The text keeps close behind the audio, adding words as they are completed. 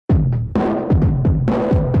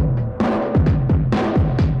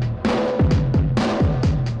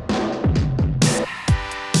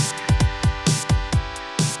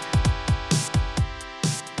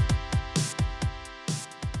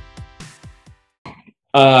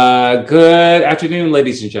Good afternoon,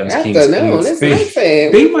 ladies and gents. Afternoon. It's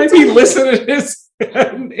nighttime. They might be listening to this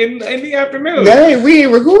in the afternoon. Hey, we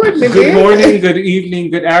ain't recording it. Good morning, good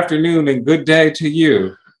evening, good afternoon, and good day to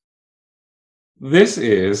you. This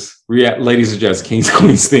is ladies and gents, kings,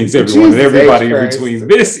 queens, things, everyone, and everybody in between.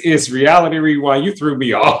 This is Reality Rewind. You threw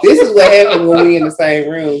me off. This is what happens when we in the same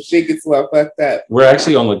room. Shit gets well fucked up. We're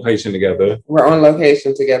actually on location together. We're on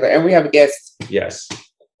location together, and we have a guest. Yes.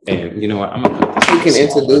 And you know what? I'm gonna put this. He can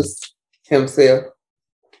introduce himself.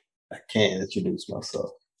 I can't introduce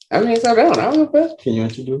myself. I mean, so down. I don't know. Can you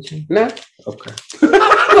introduce me? No. Okay.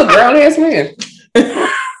 I'm a grown ass man.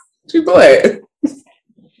 She glad.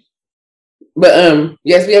 But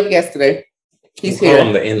yes, we have a guest today. He's here. Call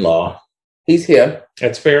him the in-law. He's here.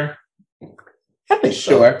 That's fair. I think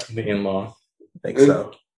sure. The in-law. I think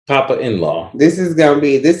so. Papa in-law. This is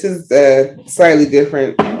a slightly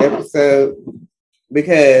different episode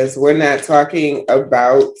because we're not talking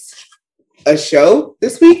about a show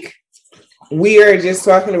this week. We are just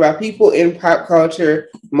talking about people in pop culture.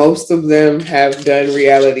 Most of them have done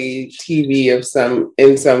reality TV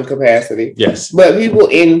in some capacity. Yes. But people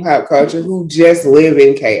in pop culture who just live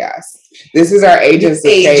in chaos. This is our Agents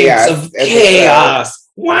of Chaos. Of chaos.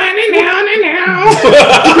 Whining down and out.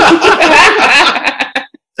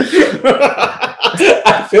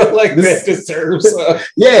 I feel like this deserves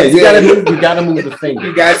yeah, you gotta move the finger.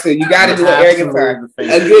 You got to do an air guitar.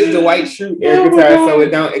 A good Dwight Schrute air guitar so it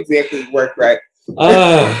don't exactly work right.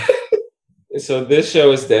 So this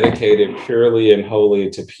show is dedicated purely and wholly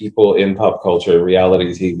to people in pop culture,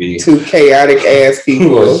 reality TV. To chaotic ass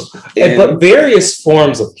people. But various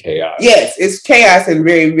forms of chaos. Yes, it's chaos in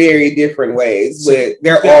very, very different ways, but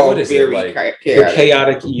they're all very chaotic. The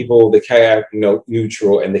chaotic evil, the chaotic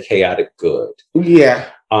neutral, and the chaotic good. Yeah.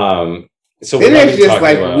 So then there's just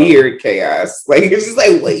like weird chaos. Like it's just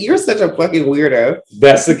like you're such a fucking weirdo.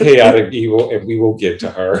 That's the chaotic evil, and we will get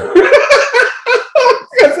to her.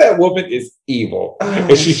 Because that woman is evil.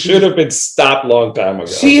 And she should have been stopped long time ago.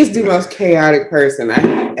 She is the most chaotic person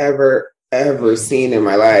I've ever seen in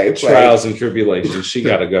my life. Trials and tribulations. She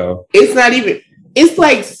gotta go. It's not even, it's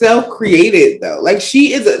like self-created though. Like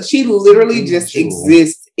she literally just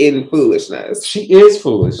exists in foolishness. She is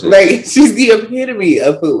foolish. Like she's the epitome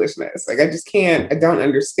of foolishness. Like I don't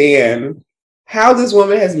understand how this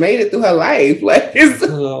woman has made it through her life. Like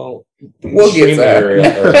we'll get to her.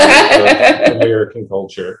 American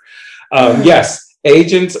culture. Yes,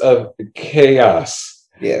 Agents of Chaos.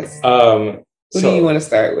 Yes. Who do you want to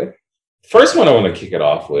start with? First one I want to kick it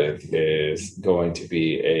off with is going to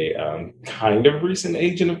be a kind of recent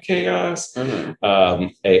agent of chaos, a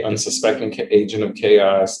unsuspecting agent of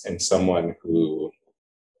chaos, and someone who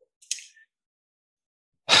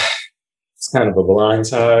it's kind of a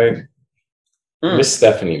blindside. Miss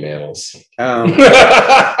Stephanie Mills. I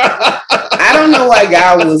don't know why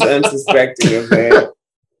God was unsuspecting of that.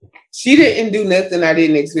 She didn't do nothing I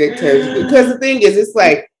didn't expect her to do. Because the thing is, it's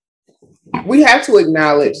like, we have to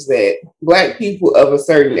acknowledge that Black people of a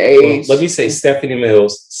certain age. Let me say Stephanie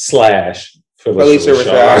Mills / Felicia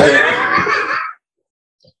Rashad.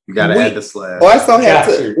 You gotta add the slash.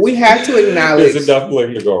 We have to acknowledge there's enough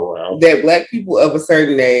bling to go around. That Black people of a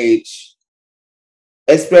certain age,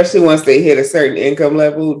 especially once they hit a certain income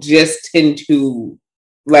level, just tend to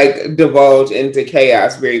like divulge into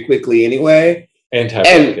chaos very quickly anyway.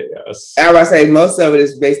 Anti-chaos. I would say most of it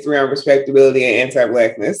is based around respectability and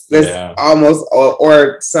anti-Blackness. That's almost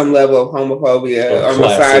or some level of homophobia or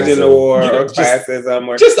misogyny or classism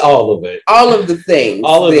or just all of it. All of the things.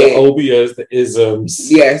 All of the obias, the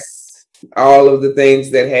isms. Yes. All of the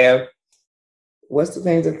things that have what's the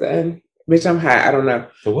things at the end? Bitch, I'm high. I don't know.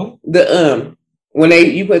 The what? The when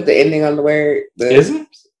you put the ending on the word, the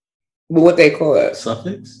isms? But what they call it?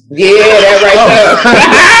 Suffix? Yeah, that right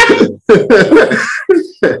there.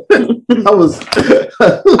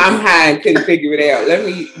 I'm high and couldn't figure it out.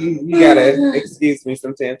 You gotta excuse me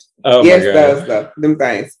sometimes. Oh yes, those stuff. Them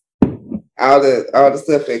things. All the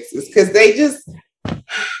suffixes. Because they just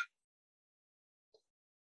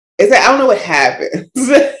it's like I don't know what happened.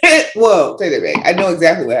 Well, take that back. I know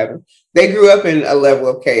exactly what happened. They grew up in a level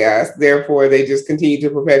of chaos, therefore they just continue to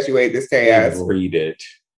perpetuate this chaos. Read it.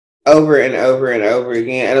 Over and over and over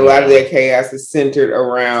again. And a lot of that chaos is centered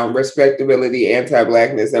around respectability,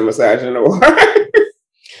 anti-Blackness, and misogyny.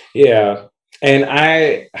 Yeah. And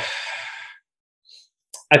I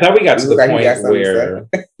thought we got to the point where...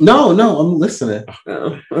 No, I'm listening.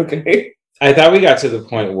 Oh, okay. I thought we got to the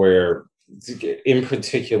point where, in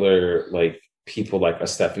particular, like people like a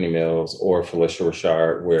Stephanie Mills or Felicia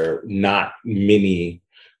Rashad, where not many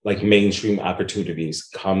like mainstream opportunities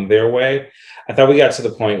come their way. I thought we got to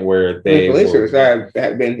the point where they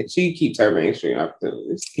she keeps her mainstream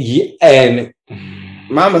opportunities. Yeah, and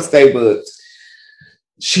Mama stay booked.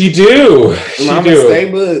 She do. Mama stay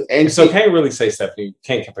booked. And so can't really say Stephanie,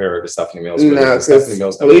 can't compare her to Stephanie Mills. No, because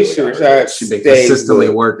Alicia Rashad, she's been consistently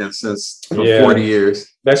working since for 40 years.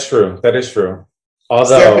 That's true. That is true.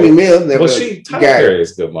 Although Stephanie Mills never Tyler Perry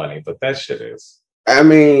is good money, but that shit is. I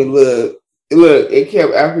mean, look, it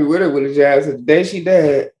kept Alfred Witter with the jobs the day she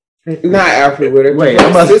died. Not Alfred Witter. Wait,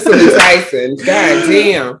 Cicely Tyson. God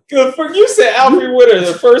damn. Good for you said Alfred Witter.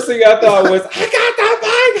 The first thing I thought was, I got that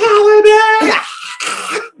bike holiday.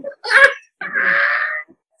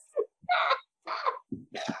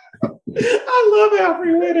 I love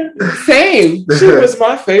Alfred Witter. Same. She was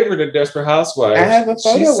my favorite in Desperate Housewives. I have a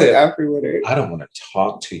photo with Alfred Witter. I don't want to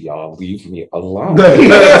talk to y'all. Leave me alone. She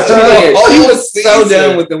was so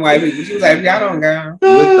done with the white people. She was like, y'all don't go. With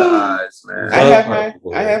the eyes, man.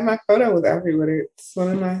 I have my photo with Alfred Witter. It's one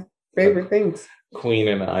of my favorite things. Queen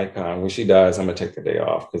and an icon. When she dies, I'm gonna take the day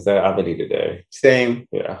off because I would need a day. Same.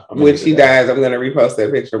 Yeah. When she dies, I'm gonna repost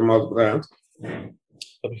that picture multiple times.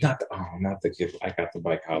 Not the gift. I got the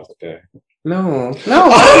bike holiday. No. I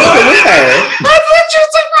thought you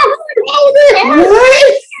said holiday.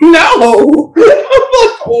 What? No. I'm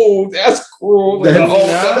like, oh, that's cruel.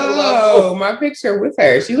 No, my picture with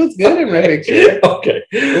her. She looks good in my picture. Okay.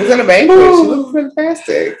 It was in a banquet. She looked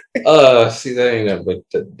fantastic. See, that ain't nothing but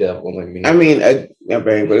the devil in me. I mean, a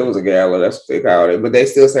banquet. It was a gala. That's what they called it. But they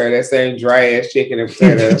still serve that same dry ass chicken and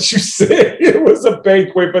potatoes. You said it was a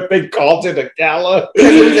banquet, but they called it a gala.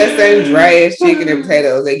 It was that same dry ass chicken and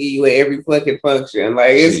potatoes they give you at every fucking function.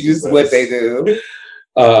 Like it's just what they do.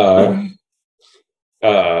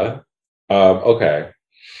 Okay.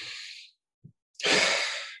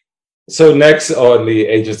 So next on the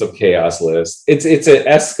Agents of Chaos list, it's an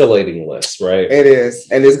escalating list, right? It is,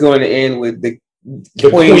 and it's going to end with the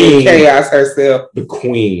queen of chaos herself. The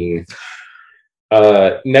queen.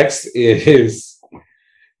 Next is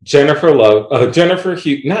Jennifer Lopez.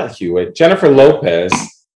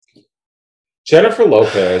 Jennifer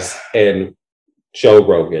Lopez and Joe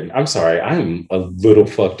Rogan. I'm sorry, I'm a little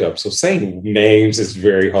fucked up. So saying names is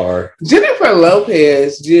very hard. Jennifer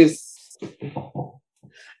Lopez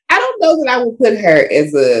I don't know that I would put her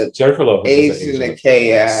as a Jennifer Lopez agent of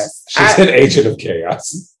chaos. She's an agent of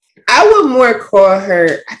chaos. I would more call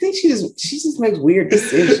her. I think she just makes weird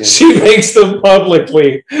decisions. She makes them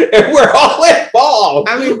publicly, and we're all involved.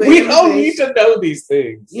 I mean, we don't need to know these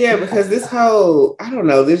things. Yeah, because this whole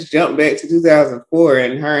this jump back to 2004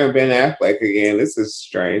 and her and Ben Affleck again. This is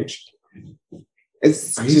strange. Are you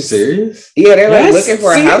serious? Yeah, they're like looking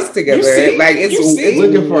for a house together. Like it's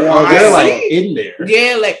looking for. They're like in there.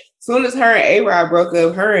 Yeah, like as soon as her and A-Rod broke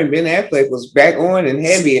up, her and Ben Affleck was back on and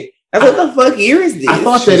heavy. I thought, what the fuck year is this? I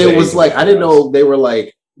thought that it was like I didn't know they were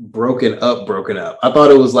like broken up. I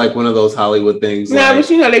thought it was like one of those Hollywood things. Nah, but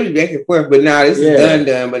they be back and forth. But nah, this is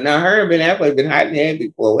done. But now her and Ben Affleck been hot and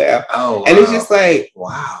heavy for a while. Oh, and it's just like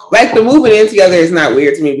wow. Like the moving in together is not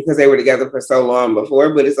weird to me because they were together for so long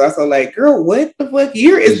before. But it's also like, girl, what the fuck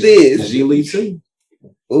year is this? Gigli too.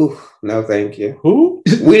 Ooh, no, thank you. Who?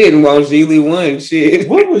 We didn't want Gigli 1 shit.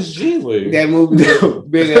 What was Gigli? That movie with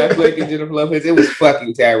Ben Affleck and Jennifer Lopez. It was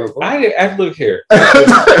fucking terrible. I look here.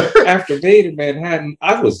 After Maid in Manhattan,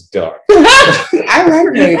 I was dark. I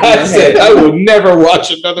like Maid in Manhattan. I said I will never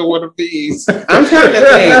watch another one of these. I'm trying to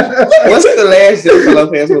think. What's the last Jennifer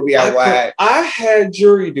Lopez movie I watched? I had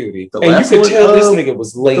Jury Duty, and you could tell this nigga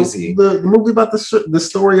was lazy. The movie about the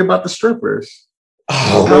story about the strippers.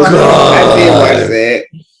 Oh God! I did watch that.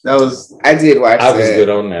 I did watch that. I was good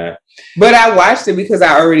on that. But I watched it because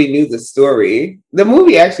I already knew the story. The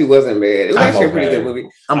movie actually wasn't bad. It was actually a pretty good movie.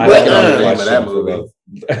 I'm blanking on the name of that movie.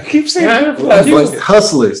 I keep saying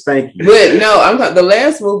Hustlers. Thank you. But no, I'm talking the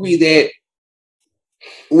last movie that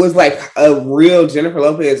was like a real Jennifer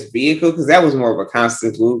Lopez vehicle because that was more of a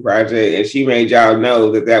Constance Wu project, and she made y'all know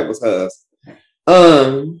that was hers.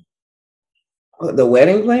 The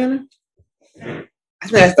Wedding Planner. I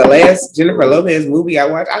think that's the last Jennifer Lopez movie I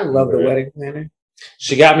watched. I love The Wedding Planner.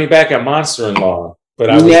 She got me back at Monster-in-Law, but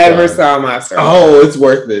I never saw Monster-in-Law. Oh, it's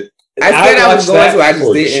worth it. I said I was going to. I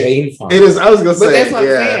just didn't. It is. I was going to say. But that's what I'm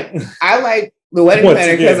saying. I like The Wedding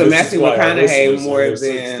Planner because of Matthew McConaughey more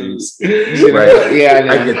than. Right. Yeah,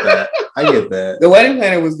 I get that. The Wedding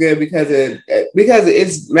Planner was good because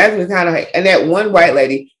it's Matthew McConaughey and that one white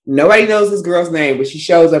lady. Nobody knows this girl's name, but she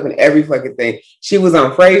shows up in every fucking thing. She was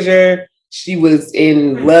on Frasier. She was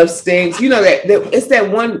in Love Stinks. You know that it's that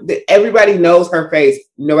one that everybody knows her face.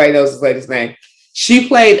 Nobody knows this lady's name. She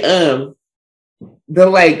played the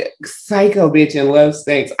like psycho bitch in Love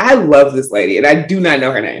Stinks. I love this lady, and I do not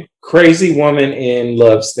know her name. Crazy woman in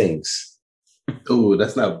Love Stinks. Ooh,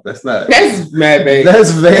 that's mad vague.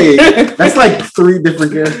 That's vague. That's like 3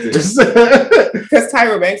 different characters. Because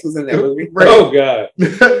Tyra Banks was in that movie. Right?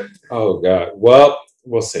 Oh God. Well,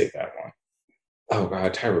 we'll save that one. Oh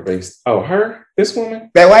God, Tyra Banks. Oh, her? This woman?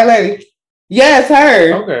 That white lady. Yes,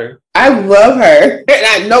 her. Okay. I love her.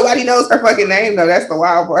 And nobody knows her fucking name though. That's the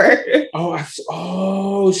wild part.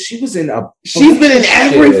 She was in a. She's been in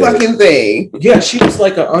every fucking thing. Yeah, she was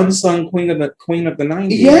like an unsung queen of the 90s.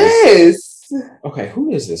 Yes. Okay,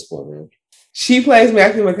 who is this woman? She plays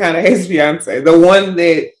Matthew McConaughey's fiance, the one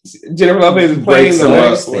that Jennifer Lopez is playing.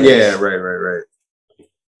 Yeah, right.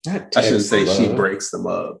 I shouldn't say she breaks them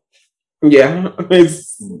up. Yeah,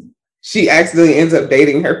 she accidentally ends up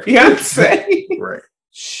dating her fiance. Right.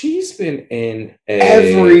 She's been in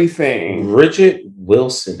everything. Bridget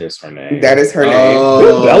Wilson is her name. That is her name.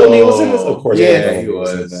 Bill Bellamy was in this? Of course. Yeah, he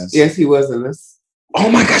was. Yes, he was in this. Oh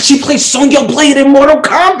my God, she played Sonya Blade in Mortal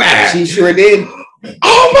Kombat. She sure did.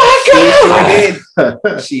 Oh my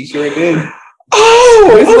God. She sure did.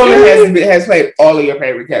 Oh, this woman has played all of your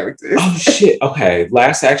favorite characters. Oh shit. Okay.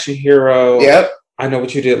 Last Action Hero. Yep. I Know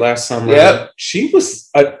What You Did Last Summer. Yep. She was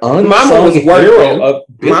an unsung Mama was hero of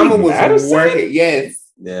Billy Mama was Madison? working. Yes.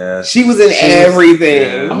 Yeah. She was in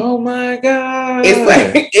everything. Yeah. Oh my God. It's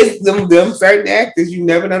like it's them certain actors, you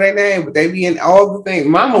never know their name, but they be in all the things.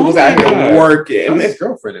 Mama was out here working. His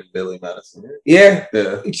girlfriend in Billy Madison. Yeah.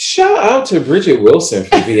 Shout out to Bridget Wilson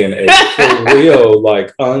for being a for real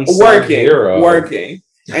like unsung hero. Working.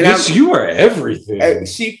 And you are everything.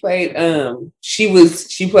 She played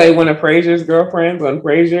she played one of Frasier's girlfriends on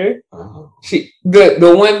Frasier. Oh. She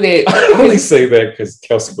the one that I only say that because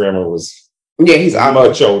Kelsey Grammer was he's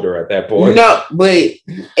much older at that point. No, but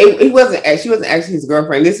it wasn't. She wasn't actually his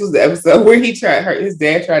girlfriend. This was the episode where his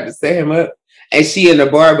dad tried to set him up, and she in the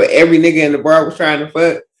bar, but every nigga in the bar was trying to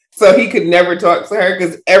fuck, so he could never talk to her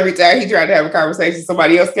because every time he tried to have a conversation,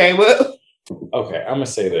 somebody else came up. Okay, I'm gonna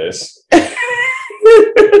say this: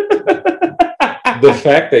 the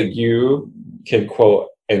fact that you can quote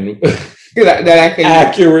and that I can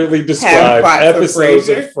accurately describe episodes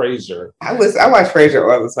of Frasier. I watch Frasier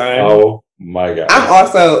all the time. Oh my God! I'm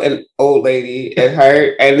also an old lady at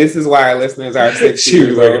heart, and this is why our listeners are 60. She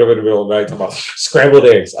was waking up in the middle of the night talking about scrambled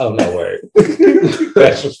eggs. Oh no way!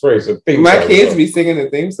 That's just Frasier. My kids be singing the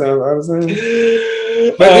theme song all the time.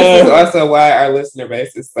 But this is also why our listener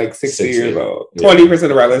base is like 60 years old. 20%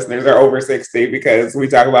 of our listeners are over 60 because we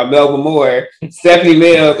talk about Melba Moore, Stephanie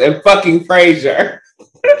Mills, and fucking Frasier.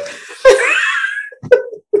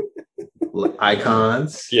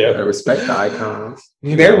 Icons. Yeah. I respect the icons.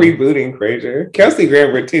 They're rebooting Frasier. Kelsey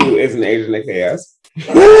Grammer, too, is an Agent of Chaos.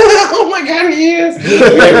 Oh my God, he is.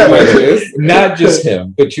 Not just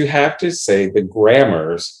him, but you have to say the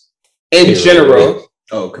Grammars in general.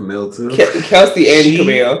 Oh, Camille too. Kelsey and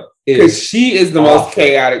Camille, because she is the most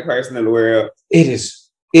chaotic person in the world.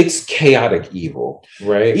 It's chaotic evil,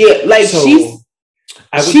 right? Yeah, like she's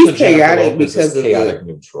chaotic because of chaotic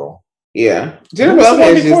neutral. Yeah, Jennifer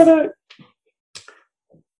Lopez before that.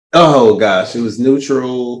 Oh gosh, it was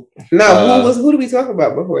neutral. No, who did we talk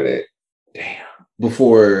about before that? Damn.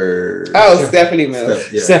 Before Stephanie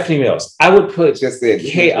Mills. Stephanie Mills. I would put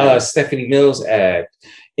Stephanie Mills at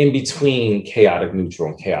in between chaotic neutral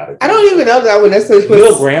and chaotic. I don't even know that I would necessarily put.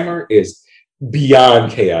 Will Grammer is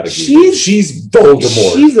beyond chaotic. She's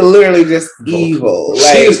Voldemort. She's literally just evil.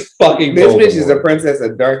 Like, she is fucking. This Voldemort. bitch is a princess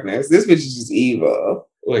of darkness. This bitch is just evil.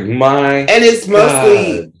 Like and it's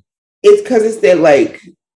mostly it's because it's that like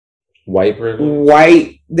white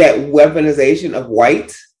that weaponization of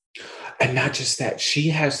white. And not just that, she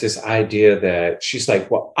has this idea that she's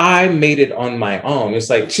like, well, I made it on my own.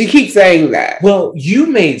 It's like she keeps saying that. Well, you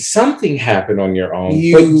made something happen on your own,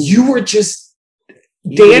 but you were just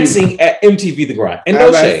dancing at MTV The Grind. And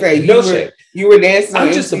no shade. You were dancing.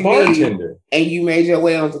 I'm just a bartender, and you made your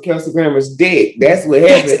way onto Kelsey Grammer's dick. That's what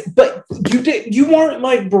happened. But you weren't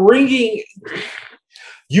like bringing.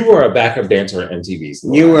 You were a backup dancer on MTV's.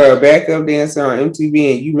 You were a backup dancer on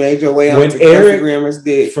MTV, and you made your way onto Kelsey Grammer's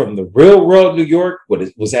dick. From the Real World New York,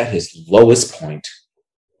 was at his lowest point.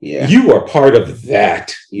 Yeah, you are part of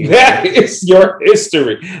that. That is your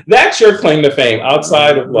history. That's your claim to fame.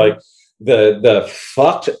 Outside of like the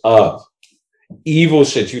fucked up evil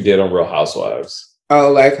shit you did on Real Housewives. Oh,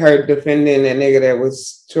 like her defending that nigga that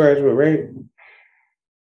was charged with rape.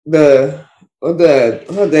 The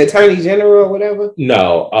attorney general or whatever.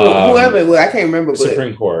 No, whoever it was, I can't remember.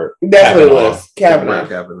 Supreme Court. That's what it was.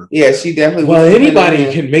 Kavanaugh. Yeah, she definitely. Well,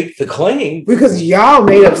 anybody can make the claim because y'all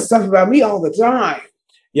made up stuff about me all the time.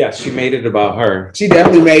 Yeah, she made it about her. She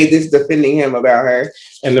definitely made this defending him about her.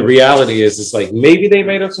 And the reality is, it's like maybe they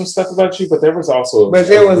made up some stuff about you, but there was also a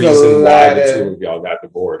reason why the two of y'all got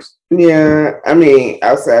divorced. Yeah, I mean,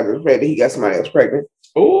 outside of the fact that he got somebody else pregnant.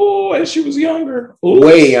 Oh, and she was younger. Ooh.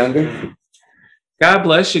 Way younger. God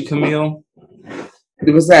bless you, Camille.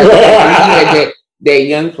 Besides, you had that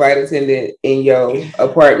young flight attendant in your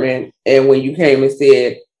apartment, and when you came and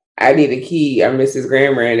said, I need a key, I'm Mrs.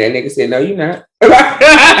 Grammer, and that nigga said, no, you're not.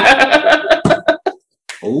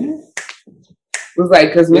 Ooh. It was like,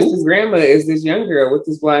 because Mrs. Grammer is this young girl with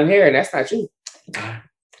this blonde hair, and that's not you.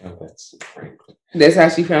 Oh, that's great. That's how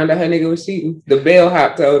she found out her nigga was cheating. The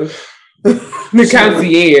bellhop told her. The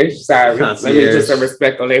concierge. Sorry. Let me just some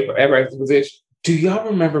respect on everybody's position. Do y'all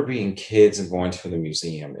remember being kids and going to the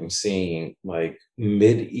museum and seeing like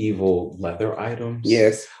medieval leather items?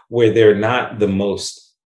 Yes. Where they're not the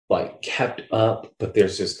most like kept up, but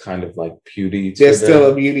there's just kind of like beauty to There's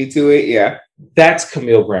still a beauty to it, yeah. That's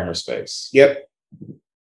Camille Grammer's face. Yep.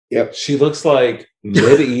 She looks like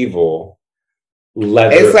medieval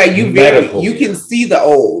leather. It's like you can see the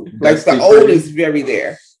old. Like the old is very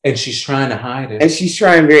there. And she's trying to hide it. And she's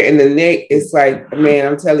trying very, and the neck, it's like, man,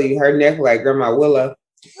 I'm telling you, her neck like Grandma Willa.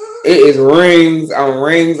 It is rings on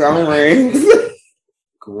rings on rings.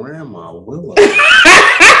 Grandma Willa.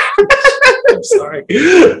 I'm sorry.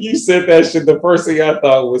 You said that shit. The first thing I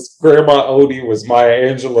thought was Grandma Odie was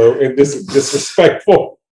Maya Angelou, and this is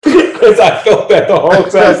disrespectful. Because I felt that the whole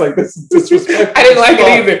time. I was like, this is disrespectful. I didn't like it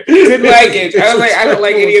either. Didn't like it. I was like, I don't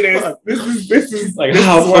like any of this. This is like,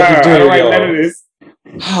 how fucking dare y'all? I don't like none of this.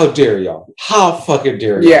 How dare y'all? How fucking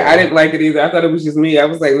dare y'all? Yeah, I didn't like it either. I thought it was just me. I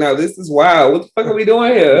was like, no, this is wild. What the fuck are we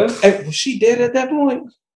doing here? And was she dead at that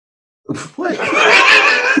point? What?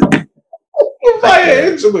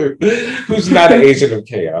 Maya Angelou, who's not an agent of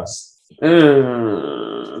chaos.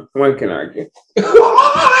 One can argue.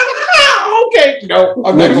 Okay, no.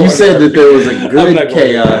 You said that there was a good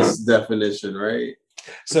chaos definition, right?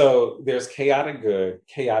 So there's chaotic good,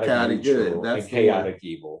 chaotic neutral, and chaotic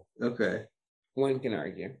evil. Okay. One can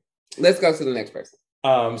argue. Let's go to the next person.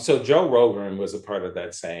 So Joe Rogan was a part of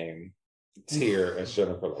that same tier as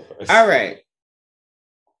Jennifer Lopez. All right.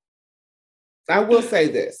 I will say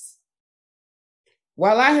this.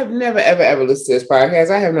 While I have never, ever listened to this podcast,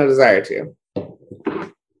 I have no desire to.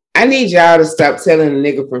 I need y'all to stop telling the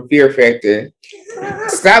nigga from Fear Factor.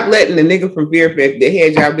 Stop letting the nigga from Fear Factor that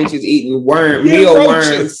had y'all bitches eating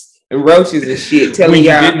mealworms and roaches and shit, telling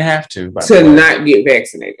y'all didn't have to not get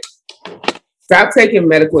vaccinated. Stop taking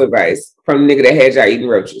medical advice from the nigga that had y'all eating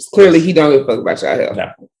roaches. Clearly, he don't give a fuck about y'all health.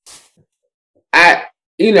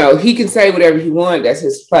 No. He can say whatever he wants. That's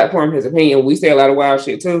his platform, his opinion. We say a lot of wild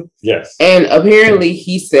shit too. Yes. And apparently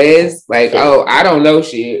he says like, oh, I don't know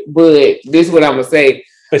shit, but this is what I'm going to say.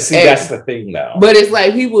 But see, that's the thing now. But it's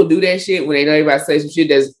like people do that shit when they know about to say some shit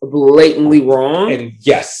that's blatantly wrong. And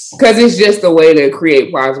yes. Because it's just a way to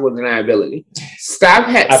create plausible deniability.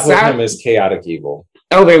 I put him as chaotic evil.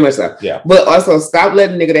 Oh, very much so. Yeah. But also stop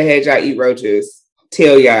letting nigga that had y'all eat roaches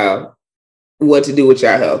tell y'all what to do with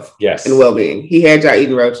y'all health. Yes. And well-being. He had y'all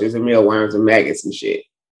eating roaches and mealworms and maggots and shit.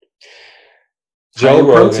 Joe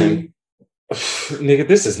Rogan. Nigga,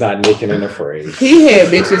 this is not naked and afraid. He had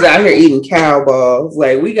bitches out here eating cow balls.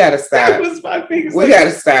 Like, we gotta stop. That was my biggest. We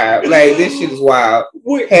gotta stop. Like, this shit is wild.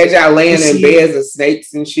 Had y'all laying in beds of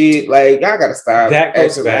snakes and shit. Like, y'all gotta stop. That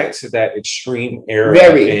goes back to that extreme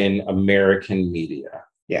era in American media.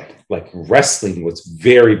 Yeah. Like, wrestling was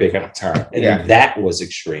very big at the time. And that was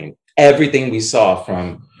extreme. Everything we saw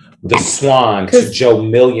from The Swan to Joe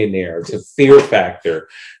Millionaire to Fear Factor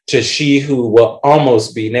to She Who Will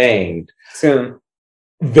Almost Be Named. Soon.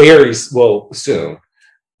 Very well, soon.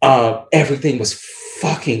 Everything was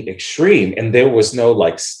fucking extreme. And there was no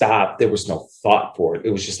like stop. There was no thought for it.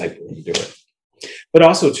 It was just like, you do it. But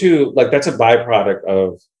also too, like that's a byproduct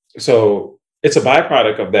of, so it's a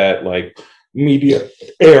byproduct of that like media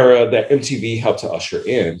era that MTV helped to usher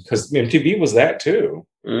in. Because MTV was that too.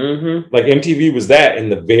 Mm-hmm. Like MTV was that in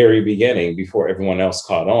the very beginning before everyone else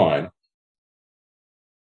caught on.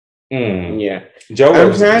 Yeah.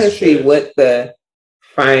 I'm trying to see what the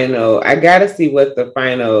final. I gotta see what the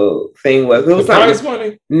final thing was. It was the prize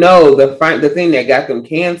money. No, the thing that got them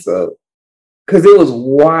canceled because it was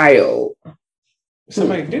wild.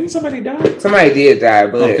 Didn't somebody die? Somebody did die,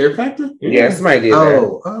 but Fear Factor. Yeah, somebody did.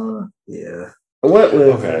 Yeah. What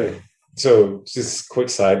was? Okay. So, just quick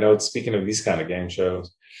side note. Speaking of these kind of game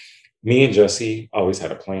shows. Me and Jesse always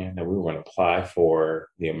had a plan that we were going to apply for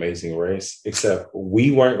The Amazing Race, except we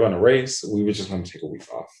weren't going to race. We were just going to take a week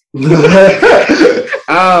off.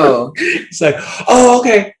 Oh. It's like, oh,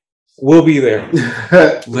 okay. We'll be there.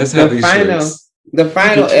 Let's have these drinks. The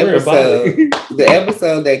final episode, the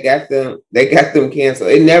episode that got them canceled.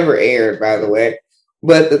 It never aired, by the way.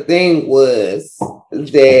 But the thing was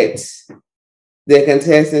that the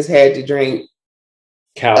contestants had to drink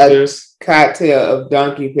a cocktail of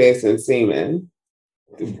donkey piss and semen.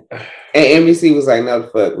 And NBC was like, no, the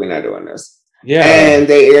fuck, we're not doing this. Yeah. And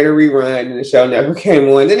they aired a rerun and the show never came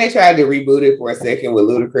on. Then they tried to reboot it for a second with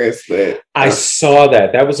Ludacris, but I saw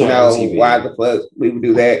that. That was on TV. Why the fuck we would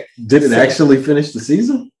do that? Did it actually finish the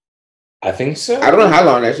season? I think so. I don't know how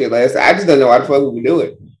long that shit lasted. I just don't know why the fuck we would do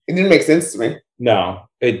it. It didn't make sense to me. No,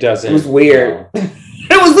 it doesn't. It was weird. No.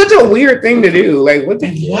 It was such a weird thing to do. Like, what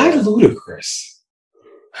the why Ludacris?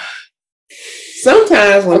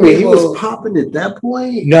 Sometimes when he was popping at that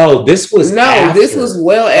point. No, this was this was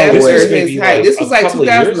well after his height. This was like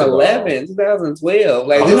 2011, 2012.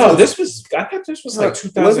 Like this was I thought this was like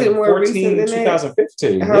 2014,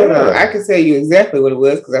 2015. Hold on, I can tell you exactly what it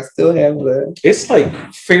was because I still have the. It's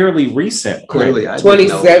like fairly recent. Clearly,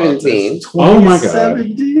 2017. Oh my god.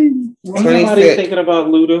 Anybody thinking about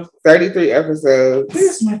Luda? 33 episodes.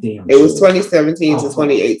 Where's my damn? It was 2017 to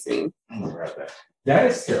 2018.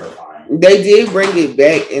 That is terrifying. They did bring it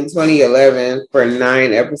back in 2011 for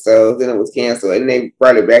 9 episodes, and it was canceled. And they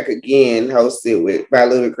brought it back again, hosted by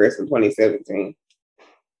Ludacris in 2017.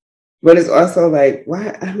 But it's also like,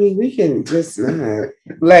 why? I mean, we can just not.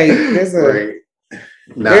 Like, there's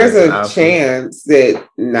a chance that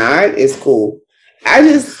not is cool.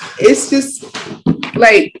 It's just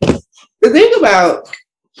like the thing about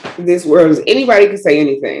this world is anybody can say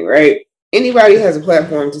anything, right? Anybody has a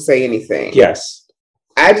platform to say anything. Yes.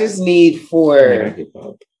 I just need for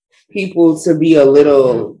people to be a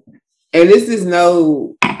little, and this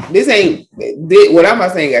ain't what I'm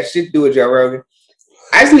not saying got shit to do with Joe Rogan.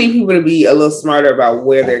 I just need people to be a little smarter about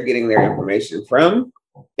where they're getting their information from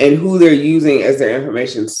and who they're using as their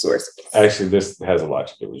information source. Actually, this has a lot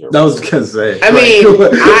to do with Joe Rogan. That was because I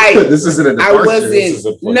mean, this isn't a departure. I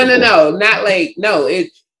wasn't. No, not like no.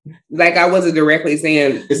 Like I wasn't directly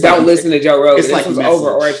saying don't listen to Joe Rogan. This was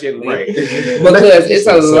overarchingly, right? Because it's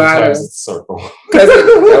a lot of circle.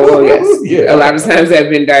 A lot of times that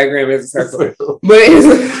Venn diagram is a circle, but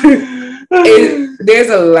there's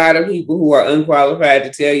a lot of people who are unqualified to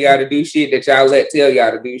tell y'all to do shit that y'all let tell y'all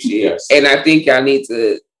to do shit, yes. And I think y'all need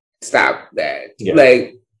to stop that,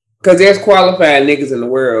 like. Because there's qualified niggas in the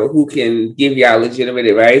world who can give y'all legitimate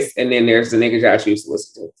advice, and then there's the niggas y'all choose to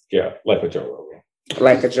listen to. Yeah, like a Joe Rogan.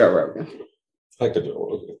 Like a Joe Rogan. Like a Joe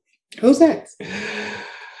Rogan. Who's that?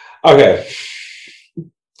 Okay.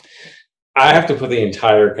 I have to put the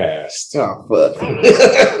entire cast. Oh, fuck.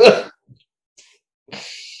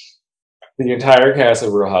 The entire cast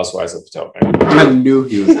of Real Housewives of Potomac. I knew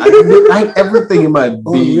he was. I had everything in my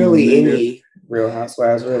being. Really, any Real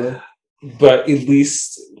Housewives, really? But at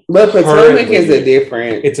least. But Potomac is a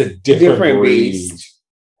different. It's a different beast.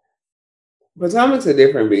 Potomac's a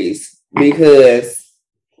different beast because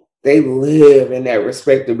they live in that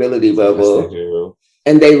respectability bubble. Yes, they do.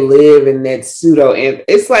 And they live in that pseudo, and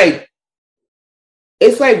it's like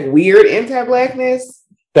weird anti-blackness.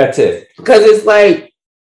 That's it. Because it's like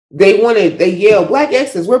they yell black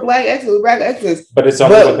exes, we're black exes, we're black exes. But it's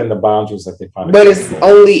only within the boundaries that they find. But it's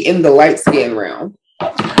only in the light skin realm.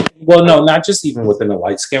 Well, no, not just even within the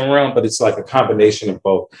light skin realm, but it's like a combination of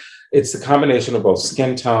both. It's the combination of both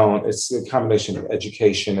skin tone. It's the combination of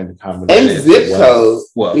education and the combination and zip code.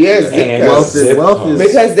 Yes, zip code.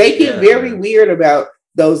 Because they get very weird about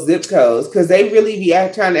those zip codes because they really be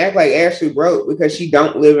trying to act like Ashley broke because she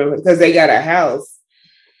don't live in because they got a house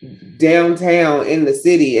downtown in the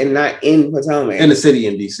city and not in Potomac. In the city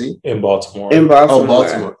in DC? In Baltimore. In Baltimore. Oh,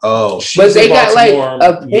 Baltimore. Oh. But they got like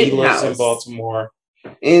a penthouse in Baltimore.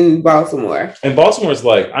 In Baltimore. And Baltimore's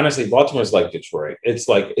like, honestly, Baltimore's like Detroit. It's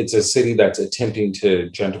like, it's a city that's attempting to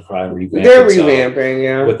gentrify and revamp. They're revamping,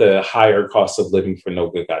 yeah. With a higher cost of living for no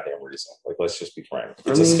good goddamn reason. Like, let's just be frank.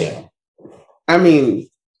 It's a scam. I mean,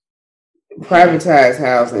 privatized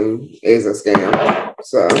housing is a scam.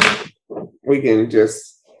 So we can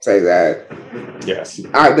just say that. Yes.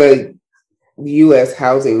 The U.S.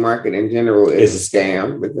 housing market in general is a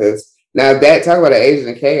scam because now that, talk about an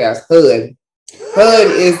agent of chaos,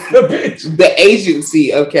 HUD is the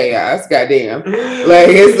agency of chaos. Goddamn. Like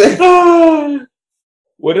it's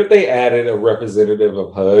what if they added a representative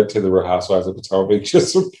of HUD to the Real Housewives of Potomac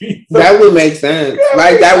just for people? That would make sense.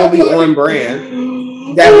 Like that would be on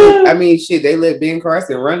brand. That would, I mean, shit. They let Ben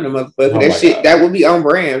Carson run the motherfucker. God. That would be on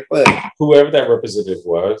brand. But whoever that representative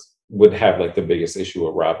was would have like the biggest issue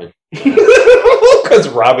with Robin, because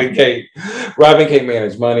Robin can't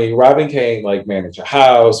manage money. Robin can't like manage a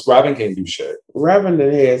house. Robin can't do shit. Robin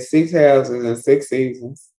had 6 houses and 6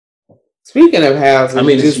 seasons. Speaking of houses, I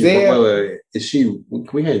mean, is she? Can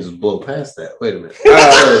we just blow past that? Wait a minute.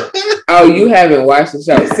 Oh, you haven't watched the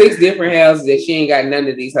show? 6 different houses that she ain't got none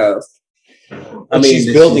of these houses. I mean,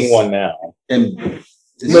 she's building one now.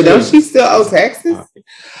 But don't she still owe taxes?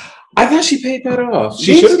 I thought she paid that off.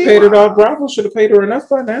 She should have paid it off. Bravo should have paid her enough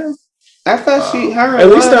by now. I thought her at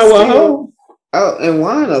least I went home. Oh, and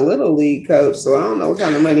Juan a little league coach, so I don't know what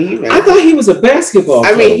kind of money he made. I thought he was a basketball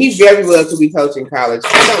coach. I mean, he very well could be coaching college.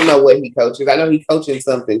 I don't know what he coaches. I know he's coaching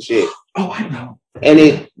something shit. Oh, I know.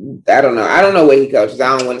 And I don't know. I don't know what he coaches.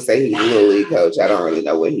 I don't want to say he's a little league coach. I don't really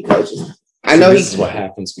know what he coaches. I know this is what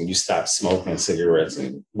happens when you stop smoking cigarettes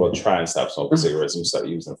and try and stop smoking cigarettes and start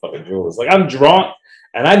using fucking jewels. Like, I'm drunk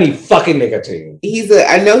and I need fucking nicotine.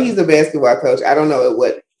 I know he's a basketball coach. I don't know at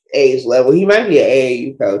what age level. He might be an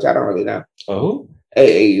AAU coach. I don't really know. Oh,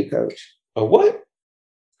 AAU coach. A what?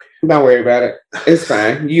 Don't worry about it. It's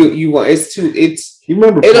fine. You want you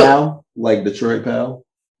remember PAL? Like Detroit PAL?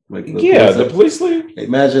 Like the police league?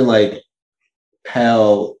 Imagine like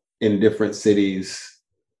PAL in different cities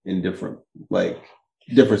in different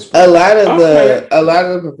sports. A lot of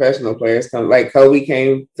the professional players come, like Kobe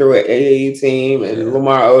came through an AAU team and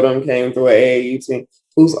Lamar Odom came through an AAU team,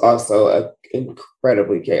 who's also an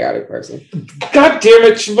incredibly chaotic person. God damn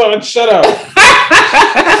it, Siobhan, shut up.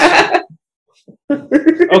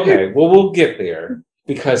 Okay, well, we'll get there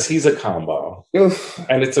because he's a combo.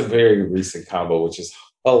 And it's a very recent combo, which is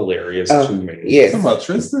hilarious to me. Yes. About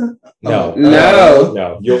Tristan? No.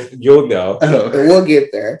 You'll know. We'll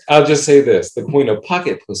get there. I'll just say this: the queen of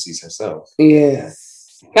pocket pussies herself.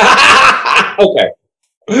 Yes. Okay.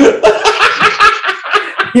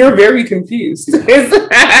 You're very confused.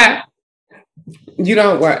 You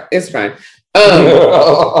don't what? It's fine.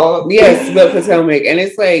 Yes, but Potomac, and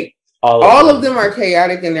it's like all of them are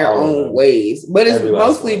chaotic in their own ways, but it's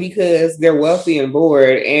mostly because they're wealthy and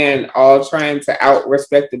bored and all trying to out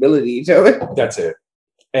respectability each other. That's it.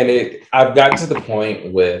 And I've gotten to the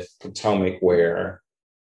point with Potomac where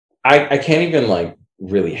I can't even like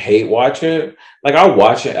really hate watch it. Like I'll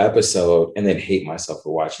watch an episode and then hate myself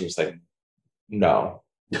for watching. It's like, no.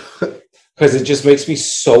 Because it just makes me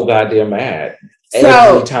so goddamn mad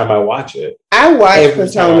every time I watch it. I watch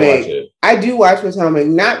Potomac. I do watch Potomac,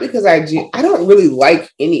 not because I don't really like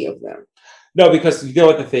any of them. No, because you know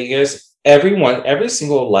what the thing is? Every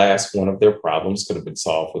single last one of their problems could have been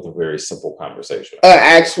solved with a very simple conversation. An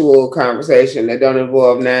actual conversation that don't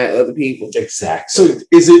involve 9 other people. Exactly. So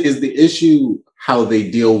is the issue how they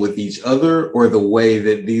deal with each other or the way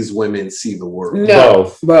that these women see the world?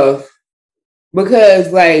 No, both.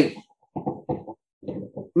 Because like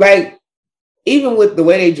even with the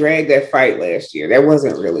way they dragged that fight last year, that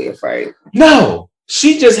wasn't really a fight. No,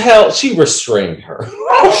 she restrained her.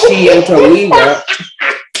 She and Toledo.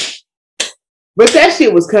 But that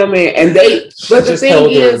shit was coming, and but the thing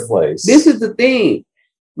is, this is the thing,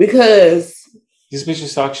 because these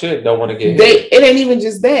bitches talk shit, don't want to get hit. It ain't even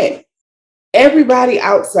just that. Everybody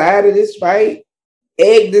outside of this fight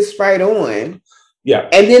egged this fight on. Yeah.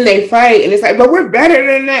 And then they fight, and it's like, but we're better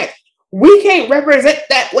than that. We can't represent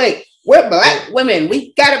that way. We're Black women.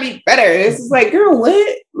 We gotta be better. It's just like, girl,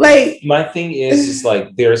 what? Like, my thing is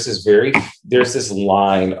like there's this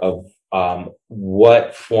line of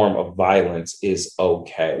what form of violence is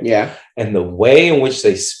okay. Yeah. And the way in which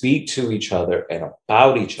they speak to each other and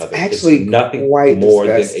about each other actually is nothing more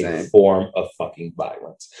than a form of fucking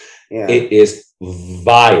violence. Yeah. It is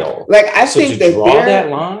vile. Like, I think to draw that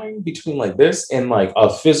line between like this and like a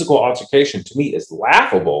physical altercation to me is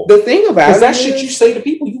laughable. The thing about it that shit you say to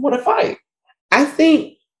people you want to fight. I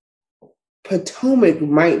think Potomac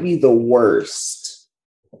might be the worst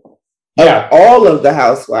of all of the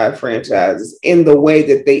Housewives franchises in the way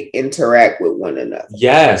that they interact with one another.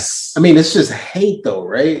 Yes. I mean, it's just hate though,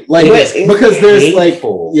 right? Like, because there's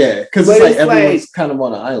hateful. because it's like everyone's kind of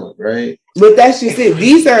on an island, right? But that's just it.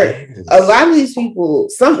 These are a lot of these people,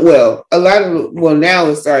 now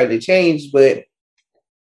it's starting to change, but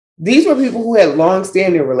these were people who had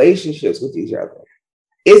long-standing relationships with each other.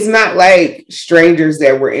 It's not like strangers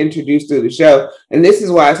that were introduced through the show. And this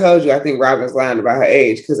is why I told you I think Robin's lying about her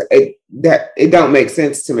age, because it don't make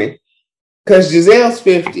sense to me. Because Giselle's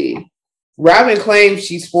 50. Robin claims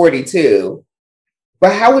she's 42.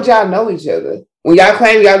 But how would y'all know each other? When y'all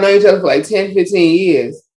claim y'all know each other for like 10, 15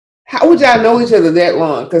 years, how would y'all know each other that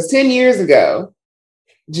long? Because 10 years ago,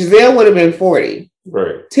 Giselle would have been 40.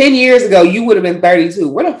 Right. 10 years ago, you would have been 32.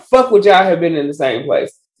 Where the fuck would y'all have been in the same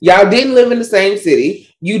place? Y'all didn't live in the same city.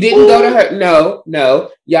 You didn't go to her. No.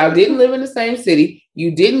 Y'all didn't live in the same city.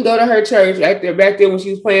 You didn't go to her church back there when she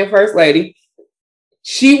was playing First Lady.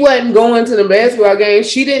 She wasn't going to the basketball game.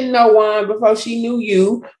 She didn't know Juan before she knew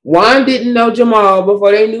you. Juan didn't know Jamal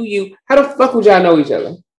before they knew you. How the fuck would y'all know each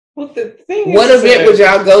other? Well, the thing what is event would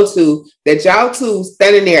y'all go to that y'all two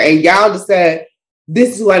standing there and y'all decide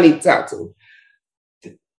this is who I need to talk to?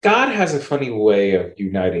 God has a funny way of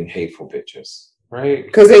uniting hateful bitches, right?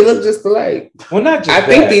 Because they look just alike. Well, not just I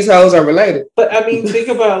think these hoes are related. But I mean, think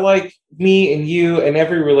about like me and you and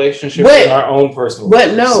every relationship in our own personal But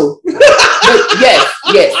lives. No. But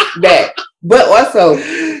yes, that. But also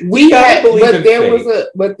we had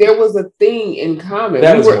but there was a thing in common.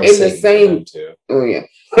 We were in the same oh yeah.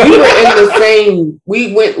 We were in the same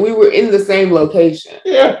we were in the same location.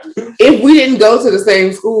 Yeah. If we didn't go to the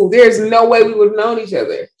same school, there's no way we would have known each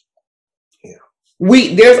other. Yeah.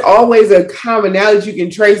 There's always a commonality you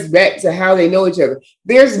can trace back to how they know each other.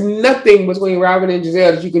 There's nothing between Robin and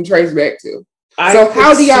Giselle that you can trace back to. So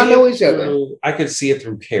how do y'all know each other? I could see it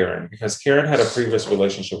through Karen because Karen had a previous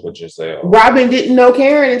relationship with Giselle. Robin didn't know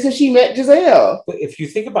Karen until she met Giselle. But if you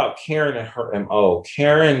think about Karen and her MO,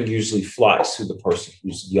 Karen usually flocks to the person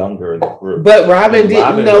who's younger in the group. But Robin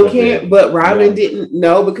didn't know Karen. But Robin didn't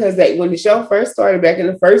know because when the show first started back in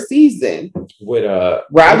the first season, with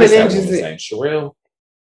Robin and Giselle, Sherelle.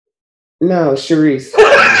 No, Sharice.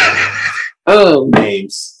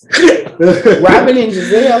 Names. Robin and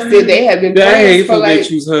Giselle said they had been that hateful bitch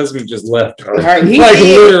whose husband just left her. He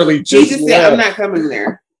literally just said, "I'm not coming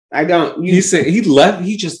there. I don't." He said he left.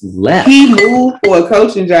 He just left. He moved for a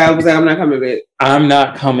coaching job. Was like, "I'm not coming back. I'm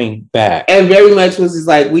not coming back." And very much was just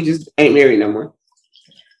like, "We just ain't married no more.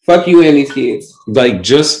 Fuck you and these kids." Like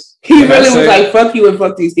just he really was like, "Fuck you and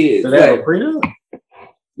fuck these kids." Did they have a prenup?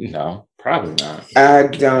 No. Probably not. I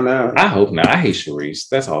don't know. I hope not. I hate Sharice.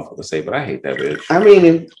 That's awful to say, but I hate that bitch. I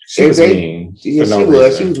mean, she was mean. Yeah, she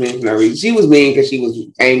was. She was mean for no reason. She was mean because she was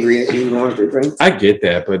angry and she was going through things. I get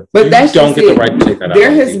that, but you don't get the right to take that out.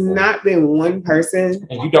 There has not been one person,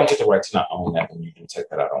 and you don't get the right to not own that when you do take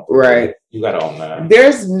that out on. Right. You got to own that.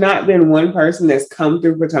 There's not been one person that's come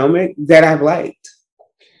through Potomac that I've liked.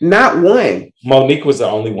 Not one. Monique was the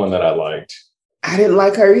only one that I liked. I didn't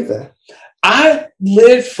like her either. I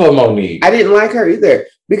lived for Monique. I didn't like her either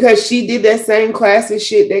because she did that same classy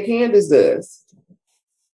shit that Candace does.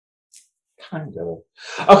 Kind of.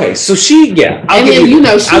 Okay, so she, yeah. And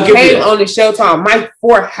then, she came on the show talking my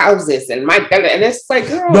 4 houses and my, and it's like,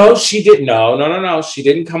 girl. No, she didn't. No. She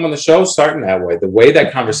didn't come on the show starting that way. The way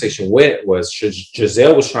that conversation went was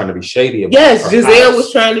Giselle was trying to be shady about her Giselle house.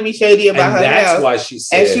 Was trying to be shady about her that's house. Why she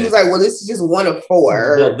said. And she was like, well, this is just one of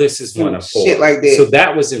 4. Well, this is one of 4. Shit like that. So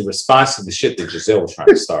that was in response to the shit that Giselle was trying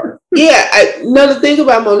to start. Yeah. The thing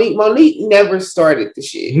about Monique never started the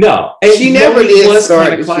shit. No. And she never did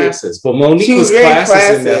start the classes. Shit. But Monique was classes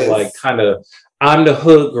in that, like, kind of, I'm the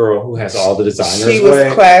hood girl who has all the designers. She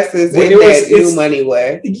was classes in that new money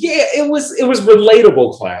way. Yeah, it was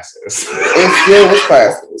relatable classes. It still was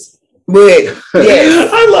classes. But yes.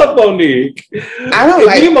 I love Monique. If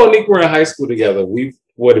me and Monique were in high school together, we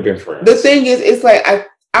would have been friends. The thing is, it's like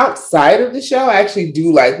outside of the show, I actually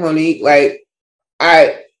do like Monique. Like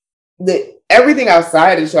everything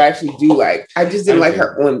outside of the show I actually do like. I just didn't like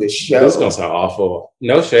her on the show. This is gonna sound awful.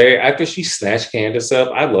 No shade. After she snatched Candace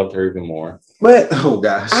up, I loved her even more. But oh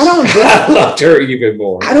gosh, I loved her even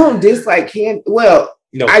more. I don't dislike Candace. Well,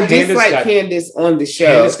 no, I dislike Candace on the show.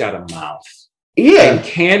 Candace got a mouth. Yeah, and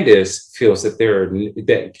Candace feels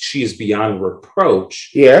that she is beyond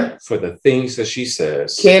reproach. Yeah, for the things that she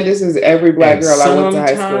says. Candace is every black girl I went to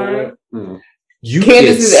high school with.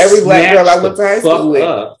 Candace is every black girl I went to high school with.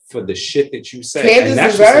 Up for the shit that you say.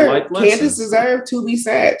 Candace deserved to be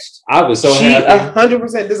snatched. I was so happy.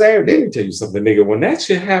 100% deserved it. Let me tell you something, nigga. When that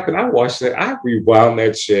shit happened, I watched it. I rewound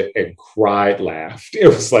that shit and cried, laughed. It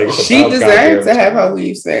was like she deserved to have her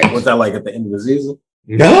weave snatched. Was that like at the end of the season?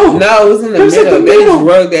 No, it was in the middle. They just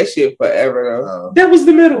rug that shit forever though. That was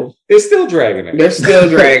the middle. They're still dragging it. They're still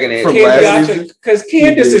dragging it because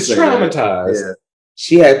Candace is traumatized. Yeah.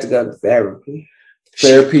 She had to go to therapy.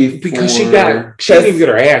 Because she didn't even get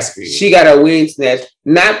her ass beat. She got her wig snatched.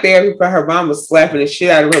 Not therapy for her mama slapping the shit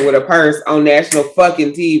out of her with a purse on national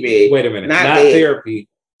fucking TV. Wait a minute. Not therapy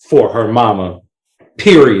for her mama.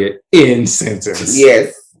 Period. In sentence.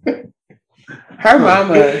 Yes. Her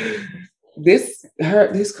mama. This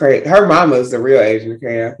crazy. Her mama is the real Asian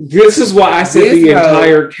Cam. This is why I said the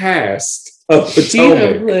entire cast of Potomac. She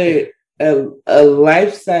done put a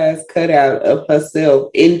life-size cutout of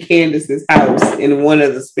herself in Candace's house in one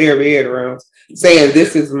of the spare bedrooms, saying,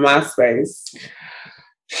 "This is my space."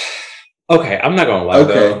 Okay, I'm not gonna lie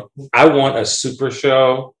though. I want a super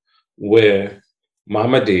show with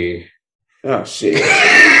Mama D. Oh shit.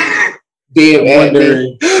 Deb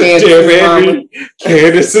Abney,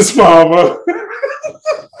 Candace's mama.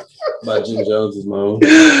 By Jim Jones's mom.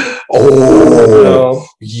 Oh,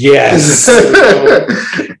 yes.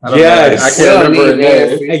 Yes. I can't remember her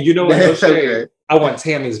name. And you know what? Okay. I want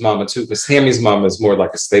Tammy's mama too, because Tammy's mama is more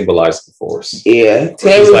like a stabilizing force. Yeah,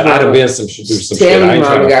 Tammy's like, I'd have been some shit. Tammy's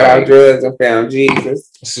mama got out drugs and found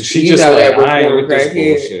Jesus. So she just like, I ain't with this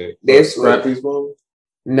bullshit. That's Scrappy's mama?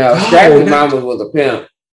 No, Scrappy's mama was a pimp,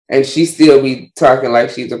 and she still be talking like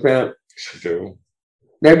she's a pimp. She do.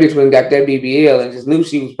 That bitch went and got that BBL and just knew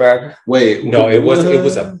she was pregnant. Wait, no, it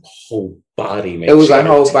was a whole body, man. It was a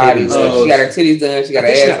whole body. So she got her titties done, she got her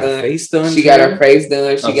ass done, she got her face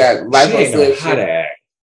done, she got liposuction.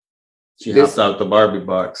 She hopped out the Barbie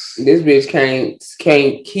box. This bitch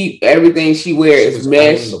can't keep everything she wears. Is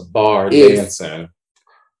mesh. On the bar dancing,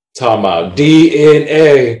 talking about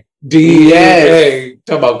DNA. Yes.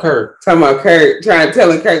 Talking about Kurt, telling Kurt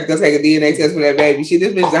to go take a DNA test for that baby.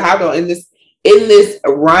 This bitch hopped on in this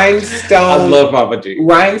rhinestone. I love Mama D.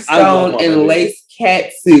 Rhinestone and lace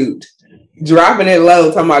cat suit, dropping it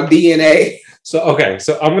low, talking about DNA. So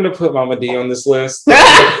I'm gonna put Mama D on this list.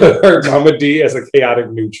 Put her Mama D as a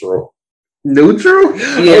chaotic neutral. Neutral?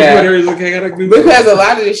 Yeah. Neutral. Because a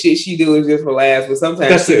lot of the shit she do is just for laughs, but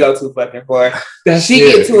sometimes she go too fucking far. She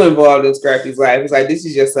get too involved in Scrappy's life. It's like, this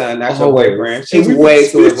is your son, not your boyfriend. She's way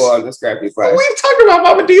too involved in Scrappy's life. We've talked about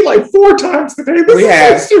Mama D like 4 times today. We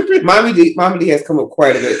have. Mama D has come up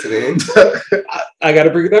quite a bit today. I gotta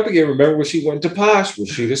bring it up again. Remember when she went to Posh,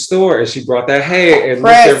 Rashida's store, and she brought that hay and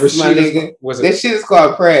Press, my nigga. That shit is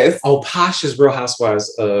called Press. Oh, Posh is Real Housewives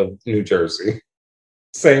of New Jersey.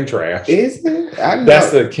 Same trash. Is it? I know.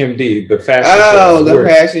 That's the Kim D, the fashion show. Oh, the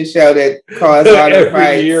fashion show that caused all the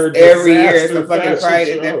fights. Every year it's a fucking fight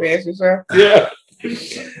at that fashion show. Yeah.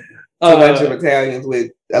 A bunch of Italians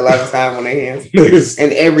with a lot of time on their hands.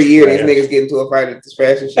 And every year these niggas get into a fight at this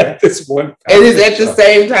fashion show. And it's at the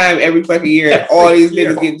same time every fucking year. All these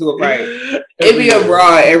niggas get into a fight. It be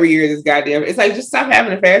abroad every year, this goddamn. It's like, just stop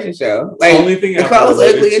having a fashion show. Like, the clothes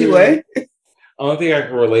ugly anyway. Only thing I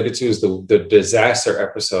can relate it to is the disaster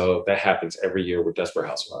episode that happens every year with Desperate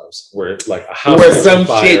Housewives, where like a house where some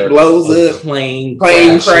shit blows up, plane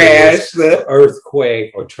crash,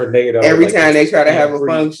 earthquake or tornado. Every time they try to have a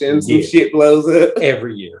function, some shit blows up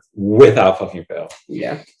every year without fucking fail.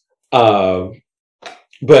 Yeah.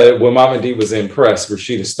 But when Mama D was in press,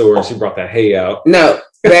 Rashida's store, and she brought that hay out. No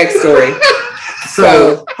backstory.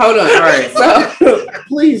 So hold on. All right. So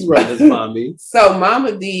please run this by me. So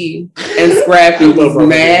Mama D and Scrappy was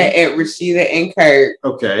mad at Rashida and Kurt.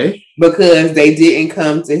 Okay. Because they didn't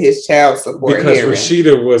come to his child support because hearing.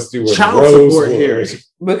 Rashida was doing child support hearing.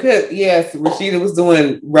 Because yes, Rashida was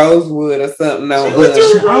doing Rosewood or something. No,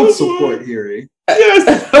 child support hearing.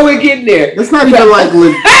 Yes, we're getting there. That's not even like.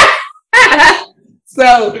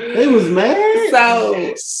 So they was mad. So.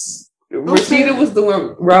 Rashida was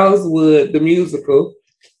doing Rosewood, the musical,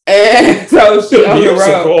 and so she on the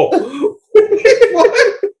road.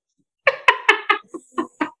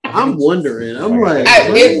 I'm wondering. I'm like,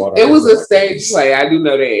 it was a stage play. I do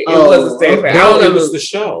know that it was a stage play. No, it was the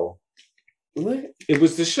show. What? It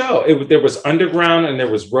was the show. There was Underground and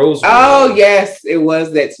there was Rosewood. Oh yes, it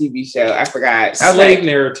was that TV show. I forgot. Slave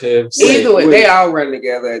narratives. Either way, they all run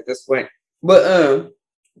together at this point. But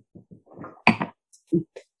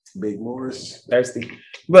Big Morris. Thirsty.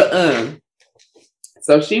 But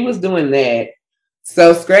so she was doing that.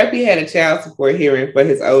 So Scrappy had a child support hearing for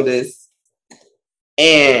his oldest.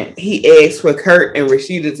 And he asked for Kurt and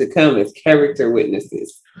Rashida to come as character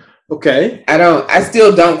witnesses. Okay. I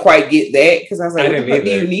still don't quite get that, because I was like, what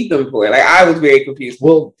do you need them for? Like, I was very confused.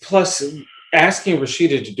 Well, plus asking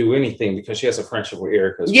Rashida to do anything because she has a friendship with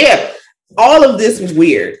Erica. Yeah. All of this was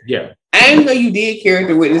weird. Yeah. I didn't know you did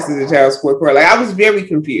character witnesses in child support court. Like, I was very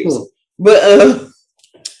confused. But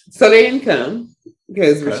so they didn't come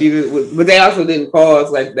because Rashida was, but they also didn't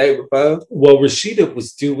pause like the day before. Well, Rashida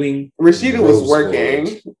was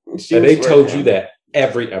working. And they told you that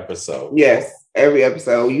every episode. Yes, every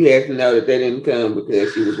episode. You had to know that they didn't come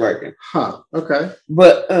because she was working. Huh. Okay.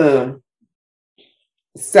 But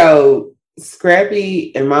so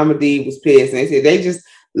Scrappy and Mama D was pissed, and they said they just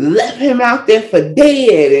left him out there for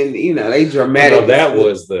dead, and they dramatic. No, that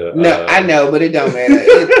was the no, I know, but it don't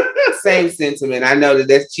matter. Same sentiment. I know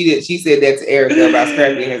that she said that to Erica about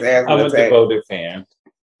Scrappy and his asthma attack. I'm a devoted fan.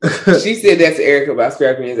 She said that to Erica about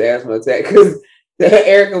Scrappy and his asthma attack, because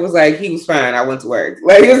Erica was like, he was fine. I went to work.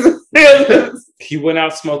 Like he went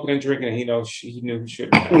out smoking and drinking, and he knew he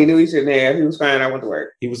shouldn't have. He knew he shouldn't have. He was fine. I went to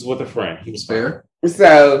work. He was with a friend. He was fair.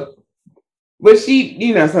 So, but she,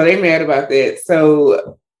 so they mad about that.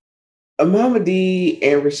 So Mama D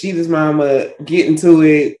and Rashida's mama get into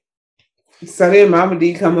it. So then Mama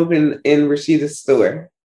D come up in Rashida's store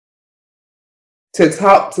to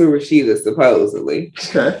talk to Rashida, supposedly.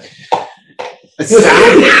 Okay.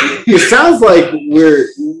 It sounds like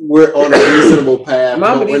we're on a reasonable path.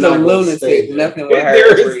 Mama D's a lunatic. Nothing with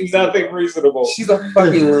her. There is nothing reasonable. She's a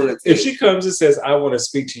fucking lunatic. If she comes and says, "I want to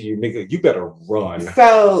speak to you, nigga," you better run.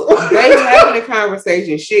 So they having a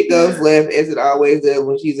conversation. Shit goes left as it always does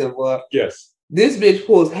when she's involved. Yes. This bitch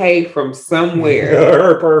pulls hay from somewhere.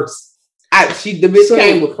 Her purse. The bitch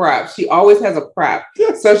came with props. She always has a prop.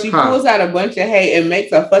 So she pulls out a bunch of hay and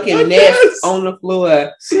makes a fucking nest on the floor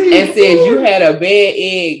and says, "You had a bad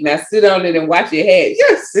egg. Now sit on it and watch it hatch."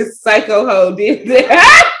 Yes. This psycho hoe did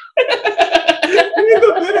that. In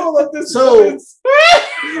the middle of this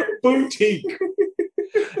boutique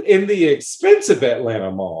in the expensive Atlanta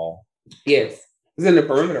mall. Yes. It's in the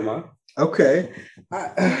perimeter mall. Okay.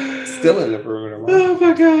 Still in the perimeter mall. Oh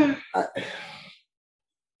my God.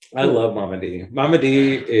 I love Mama D. Mama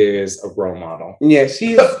D is a role model. Yeah,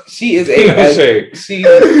 she is a no shade.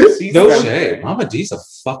 She's no shade. Mama D's a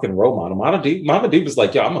fucking role model. Mama D was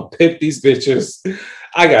like, "Yo, I'm gonna pimp these bitches.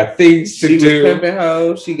 I got things to do." She was pimping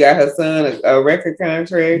hoes. She got her son a record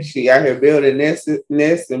contract. She out here building nests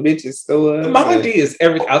and bitches stores. Mama D is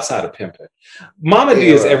everything outside of pimping. Mama D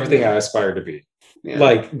is everything I aspire to be. Yeah.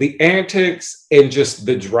 Like the antics and just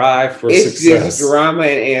the drive for success. It's just drama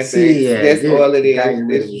and antics. That's all it is.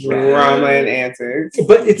 It's drama and antics.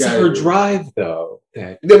 But it's her drive, though.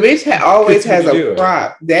 The bitch always has a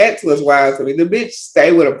prop. That's what's wild to me. The bitch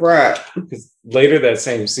stay with a prop. Because later that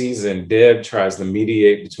same season, Deb tries to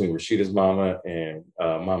mediate between Rashida's mama and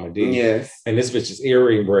Mama D. Yes. And this bitch is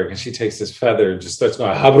earring break, and she takes this feather and just starts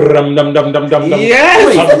going, dum dum dum dum dum.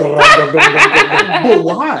 Yes. But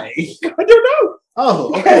why? I don't know.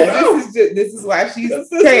 Oh, okay. This is why she's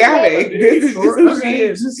chaotic. This is just who she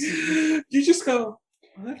is. You just go,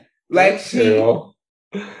 what? Like she.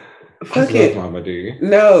 Fuck it, Mama D.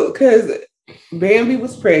 No, because Bambi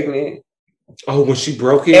was pregnant. Oh, when she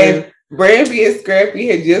broke in? And Bambi and Scrappy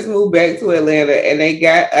had just moved back to Atlanta and they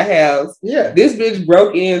got a house. Yeah. This bitch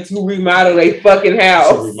broke in to remodel their fucking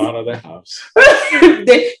house. To remodel their house.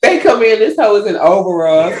 they come in, this hoe is in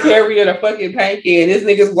overalls, carrying a fucking paint can. This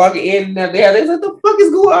nigga's walking in and out there. They like, "The fuck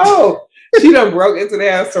is going on?" She done broke into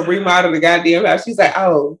the house to remodel the goddamn house. She's like,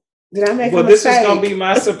 "Oh, did I make a mistake?" Well, this is going to be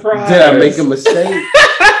my surprise. Did I make a mistake?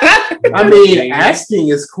 I mean, asking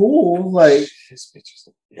is cool. Like, this bitch is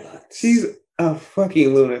nuts. She's a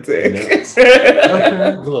fucking lunatic.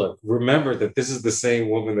 Look, remember that this is the same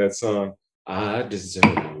woman that sung "I Deserve."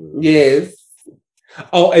 Yes.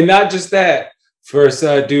 Oh, and not just that. First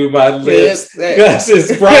I do my lips,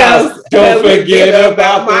 glasses, brows. Don't forget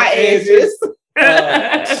about my edges.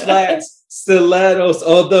 Slats, stilettos,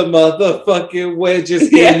 all the motherfucking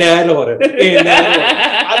wedges in that order. In that order.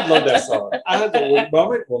 I love that song.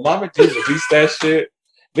 When Mama D released that shit,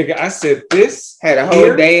 nigga, I said this had a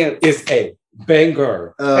whole dance. Is a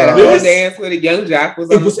banger. Had a whole dance with a Young Jock was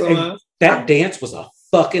on the song. That dance was a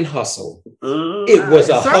fucking hustle. It was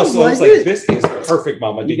a hustle. I was like, this is perfect,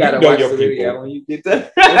 Mama D. You gotta watch the video when you get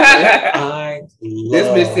there. This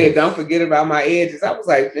bitch said, "Don't forget about my edges." I was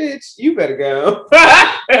like, "Bitch, you better go."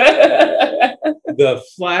 The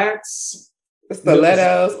flats, the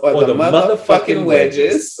stilettos, or the motherfucking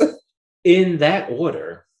wedges. In that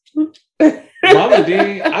order. Mama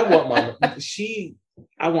D, I want Mama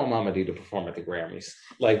D to perform at the Grammys.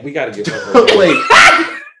 Like, we gotta give her Wait.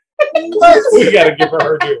 We gotta give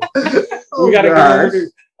her due. We gotta give her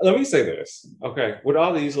due. Let me say this, okay? With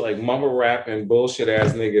all these like mumble rapping bullshit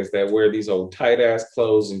ass niggas that wear these old tight ass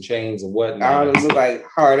clothes and chains and whatnot, all them look like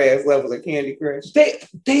hard ass levels of Candy Crush. They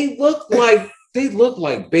look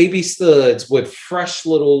like baby studs with fresh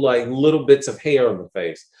little bits of hair on the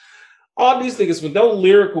face. All these niggas with no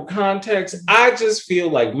lyrical context. I just feel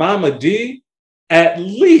like Mama D at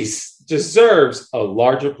least deserves a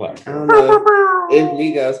larger platform. I don't know if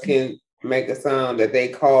Migos can make a song that they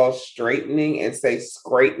call straightening and say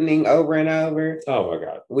straightening over and over. Oh my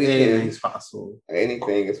God. Anything's possible.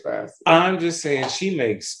 Anything is possible. I'm just saying she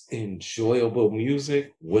makes enjoyable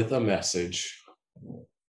music with a message.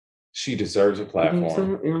 She deserves a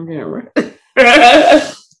platform.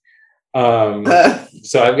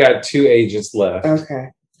 So I've got 2 agents left. Okay.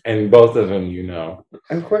 And both of them, you know.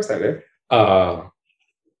 Of course I do.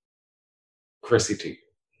 Chrissy Teigen.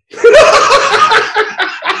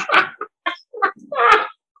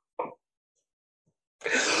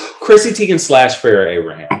 Chrissy Teigen / Farrah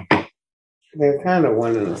Abraham. They're kind of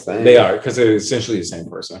one and the same. They are, because they're essentially the same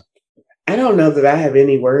person. I don't know that I have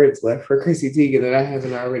any words left for Chrissy Teigen that I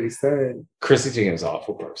haven't already said. Chrissy Teigen is an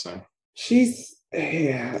awful person. She's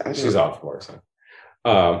off course.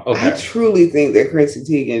 Okay. I truly think that Chrissy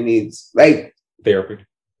Teigen needs therapy.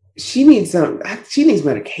 She needs she needs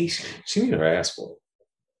medication. She needs her ass for it.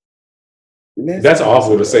 That's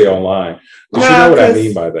awful to say online. But you know what I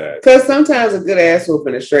mean by that. Because sometimes a good ass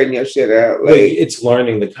whooping to straighten your shit out. It's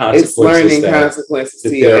learning the consequences. It's learning consequences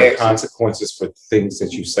to your there are consequences for things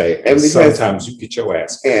that you say. And sometimes you get your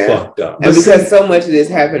ass fucked up. And because so much of this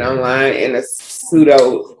happened online in a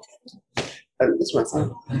pseudo... It's my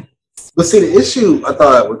son. But see, the issue I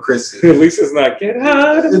thought with Chris is... At least it's not get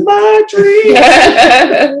out of my dream.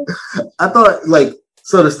 I thought,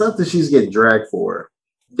 so the stuff that she's getting dragged for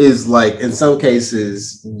is in some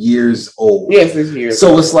cases years old. Yes, it's years.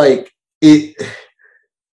 So it's if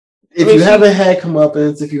you haven't had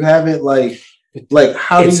comeuppance, if you haven't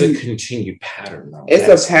how it's a continued pattern though. It's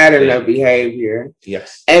a pattern of behavior.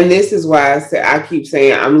 Yes. And this is why I keep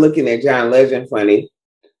saying I'm looking at John Legend funny,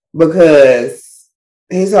 because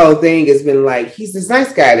his whole thing has been he's this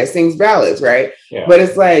nice guy that sings ballads, right? Yeah. But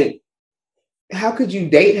it's how could you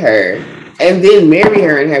date her and then marry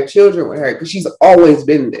her and have children with her? Because she's always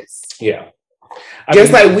been this. Yeah.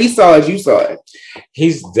 Just like we saw as you saw it.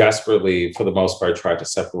 He's desperately, for the most part, tried to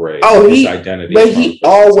separate his identity. But he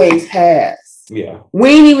always has. Yeah. We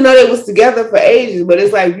didn't even know they was together for ages, but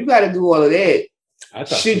it's you got to do all of that.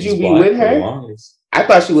 Should you be with her? I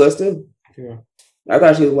thought she was too. Yeah. I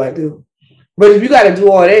thought she was white too. But if you got to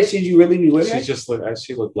do all that, should you really be with her?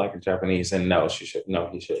 She looked like a Japanese, and no, she should. No,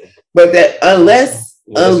 he shouldn't. But that unless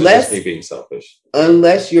me being selfish,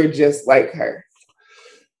 unless you're just like her.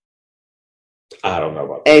 I don't know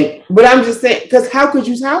about that. But I'm just saying, because how could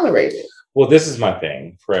you tolerate it? Well, this is my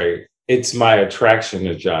thing, right? It's my attraction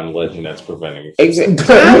to John Legend that's preventing me. Exactly.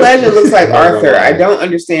 John Legend looks like Arthur. I don't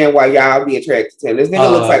understand why y'all be attracted to him. This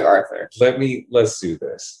nigga looks like Arthur. Let's do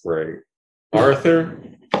this, right? Arthur,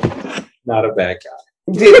 not a bad guy.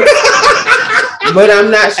 But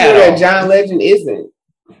I'm not sure that John Legend isn't.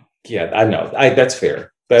 Yeah, I know. That's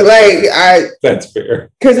fair. That's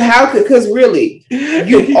fair. Because really,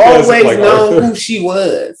 you've always known who she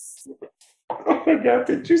was. Oh my God,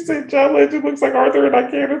 did you say John Legend looks like Arthur and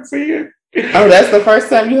I can't unsee it? Oh, that's the first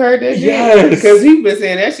time you heard that shit? Yes. Because he's been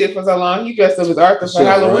saying that shit for so long. He dressed up as Arthur for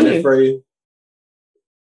Halloween.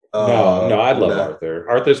 No, I love Arthur.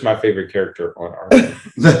 Arthur's my favorite character on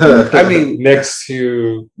Arthur. I mean, next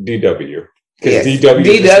to DW. Yes. DW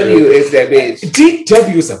is that bitch.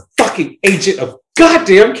 DW is a fucking agent of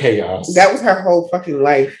goddamn chaos. That was her whole fucking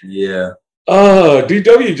life. Yeah. Oh,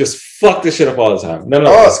 DW just fucked this shit up all the time. No,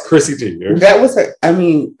 it's Chrissy Teigen. That was her. I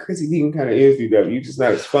mean, Chrissy Teigen kind of is DW, just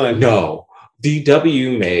not as fun. No,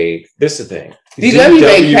 DW made this is the thing. DW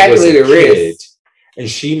made calculated risk. And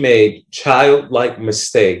she made childlike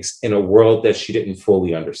mistakes in a world that she didn't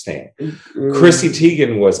fully understand. Mm-hmm. Chrissy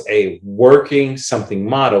Teigen was a working something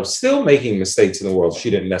model, still making mistakes in the world she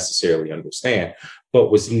didn't necessarily understand, but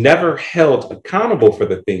was never held accountable for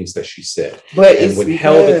the things that she said. And when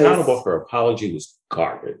held accountable, her apology was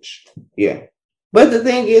garbage. Yeah. But the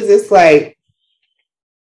thing is, it's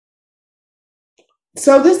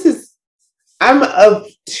so this is, I'm of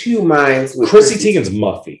two minds with Chrissy Teigen's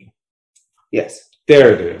Muffy. Yes.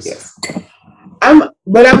 There it is. Yes. I'm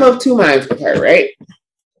of two minds with her, right?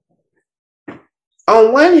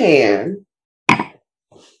 On one hand,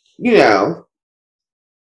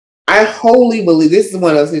 I wholly believe this is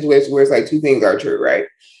one of those situations where it's two things are true, right?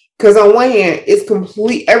 Because on one hand, it's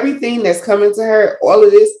everything that's coming to her, all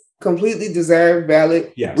of this completely deserved,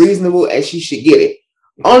 valid, reasonable, and she should get it.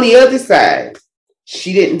 On the other side,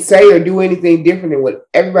 she didn't say or do anything different than what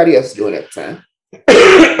everybody else is doing at the time.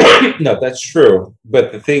 No, that's true.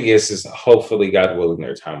 But the thing is hopefully, God willing,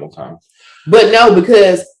 their time will come. But no,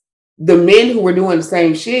 because the men who were doing the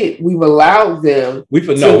same shit, we've allowed them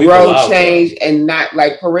to grow, change, and not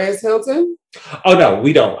like Perez Hilton. Oh no,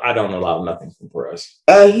 we don't. I don't allow nothing from Perez.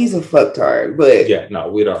 He's a fucktard, but yeah, no,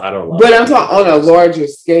 we don't. I don't. Allow but I'm talking on a larger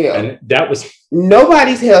scale, and that was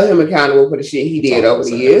nobody's held him accountable for the shit he did over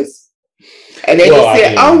the years. And they just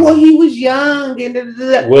said, he was young and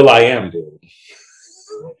Will.i.am did.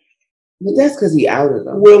 But that's because he outed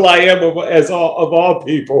them. Will.i.am of all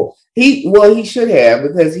people. He should have,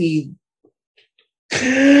 because he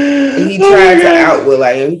tried to out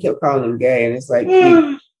Will.i.am. He kept calling him gay, and it's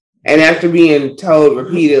and after being told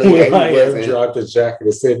repeatedly that he wasn't, dropped the jacket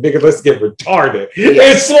and said, "Nigga, let's get retarded." Yeah.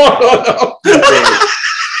 And swung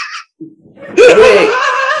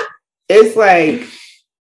it's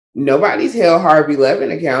nobody's held Harvey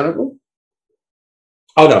Levin accountable.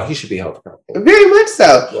 Oh no, he should be held accountable. Very much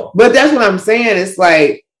so. Yeah. But that's what I'm saying. It's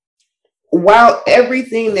while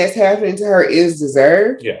everything that's happening to her is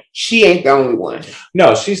deserved, she ain't the only one.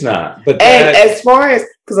 No, she's not. But as far as,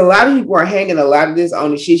 because a lot of people are hanging a lot of this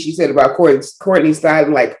on the shit she said about Courtney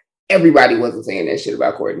Stodden, like everybody wasn't saying that shit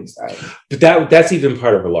about Courtney Stodden. But that's even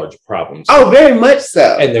part of a larger problem. Oh, very much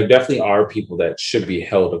so. And there definitely are people that should be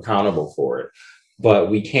held accountable for it.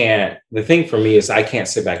 But we can't. The thing for me is I can't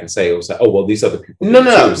sit back and say it was like, oh well, these other people. No.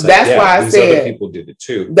 That's why I said other people did it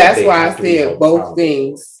too. That's why I said both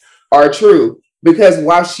things are true. Because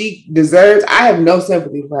while she deserves, I have no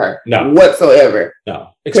sympathy for her whatsoever.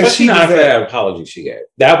 No, especially not for that apology she gave.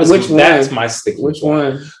 That's my sticking point. Which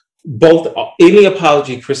one? Both any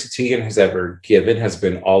apology Chrissy Teigen has ever given has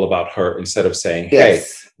been all about her instead of saying, "Hey,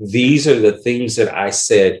 these are the things that I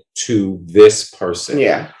said to this person."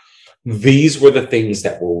 Yeah. These were the things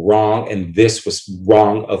that were wrong, and this was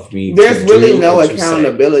wrong of me. There's really no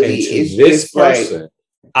accountability. It's this person,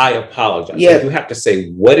 I apologize. Yeah. You have to say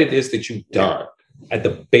what it is that you've done at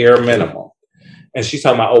the bare minimum. And she's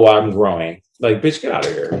talking about, oh, I'm growing. Like, bitch, get out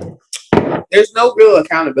of here. There's no real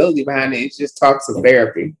accountability behind it. It's just talks of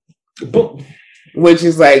therapy. But, which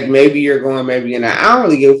is like, maybe you're going, maybe you're not. I don't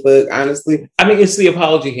really give a fuck, honestly. I mean, it's the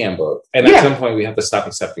apology handbook. And at some point, we have to stop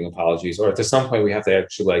accepting apologies. Or at some point, we have to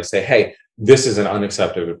actually like say, hey, this is an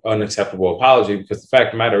unacceptable apology. Because the fact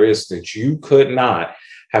of the matter is that you could not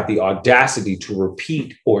have the audacity to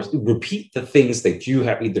repeat the things that you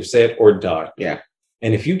have either said or done. Yeah.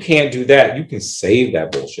 And if you can't do that, you can save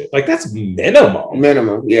that bullshit. Like, that's minimum.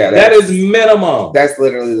 Minimum. Yeah. That is minimum. That's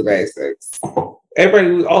literally the basics.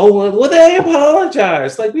 Everybody, well, they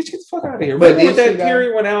apologize. Like, bitch, get the fuck out of here. But remember that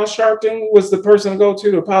period when Al Sharpton was the person to go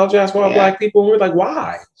to apologize for all Black people? And we're like,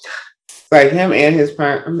 why? Like him and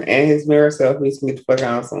his mirror self needs to get the fuck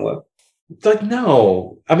out somewhere. Like,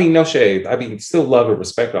 no. I mean, no shade. I mean, still love and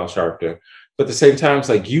respect Al Sharpton. But at the same time, it's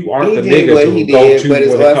like, you aren't the nigga to go to when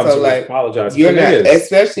it comes to like, apologize. You're not,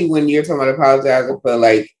 especially when you're talking about apologizing for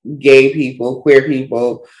like gay people, queer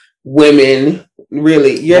people, women.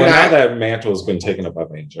 Really, you're not. Now that mantle has been taken up by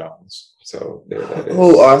Van Jones. So there that is.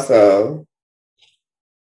 Who also?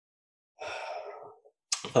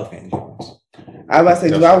 Love Van Jones. I was about to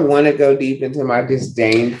say, do I want to go deep into my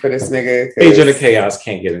disdain for this nigga? Agent of Chaos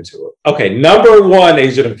can't get into it. Okay, number one,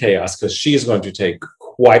 Agent of Chaos, because she's going to take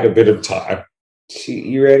quite a bit of time.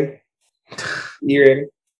 You ready? You ready?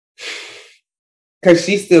 Because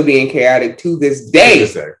she's still being chaotic to this day.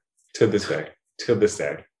 To this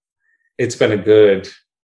day. It's been a good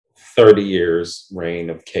 30 years reign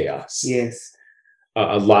of chaos. Yes.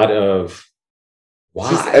 A lot of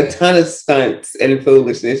why? Just a ton of stunts and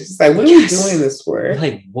foolishness. It's like, what are we doing this for?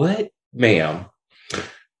 Like, what, ma'am?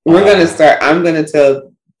 We're going to start. I'm going to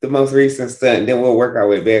tell the most recent stunt, then we'll work our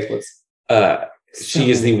way backwards.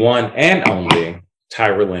 She is the one and only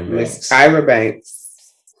Tyra Lynn Banks. Miss Tyra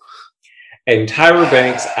Banks. And Tyra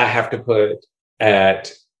Banks, I have to put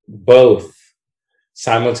at both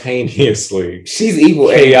simultaneously. She's evil.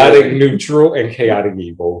 Chaotic neutral and chaotic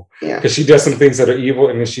evil. Yeah. Because she does some things that are evil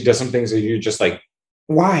and then she does some things that you're just like,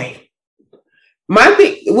 why? My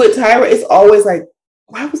thing with Tyra is always like,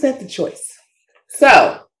 why was that the choice?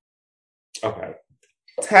 So. Okay.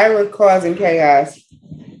 Tyra causing chaos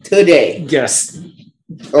today. Yes.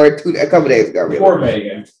 Or a couple days ago, really. Poor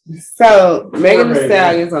Megan. So, Megan Thee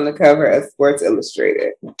Stallion's on the cover of Sports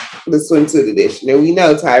Illustrated, the swimsuit edition. And we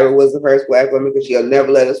know Tyra was the first Black woman because she'll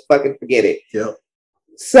never let us fucking forget it. Yep.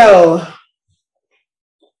 So,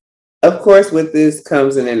 of course, with this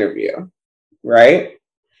comes an interview, right?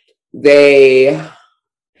 Tyra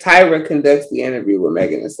conducts the interview with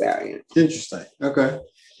Megan Thee Stallion. Interesting. Okay.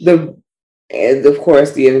 And of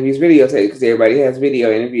course, the interview's videotaped because everybody has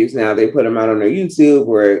video interviews now. They put them out on their YouTube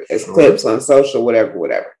or as clips on social,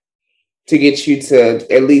 whatever, to get you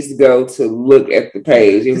to at least go to look at the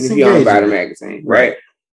page, even if you don't buy the magazine, right?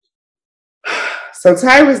 So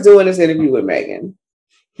Tyra's doing this interview with Megan.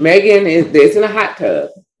 Megan is in a hot tub,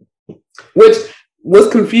 which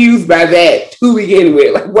was confused by that to begin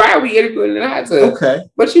with. Like, why are we interviewing in a hot tub? Okay.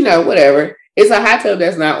 But whatever. It's a hot tub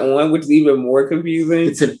that's not on, which is even more confusing.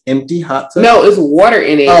 It's an empty hot tub? No, it's water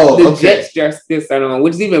in it. The jets just aren't on,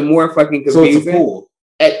 which is even more fucking confusing. So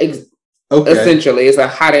it's a pool? Essentially, it's a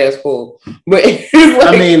hot ass pool. But it's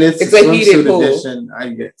like, I mean, it's a heated pool. Edition, I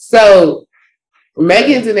get. So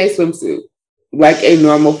Megan's in a swimsuit, like a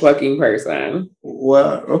normal fucking person.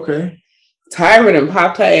 Well, okay. Tyra done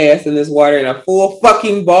popped her ass in this water in a full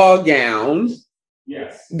fucking ball gown.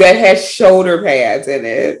 Yes. That has shoulder pads in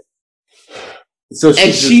it. So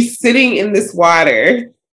she's sitting in this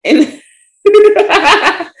water, and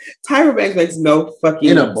Tyra Banks makes no fucking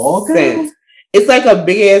in a ball gown? sense. It's like a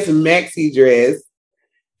big ass maxi dress,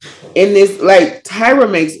 in this, like, Tyra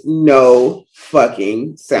makes no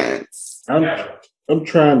fucking sense. I'm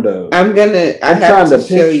trying to. I have to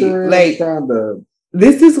show you. Like,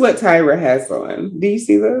 this is what Tyra has on. Do you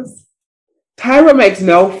see this? Tyra makes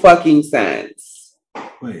no fucking sense.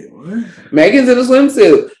 Wait, what? Megan's in a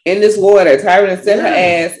swimsuit in this water. Tyra set her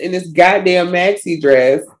ass in this goddamn maxi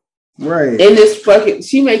dress. Right. In this fucking,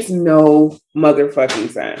 she makes no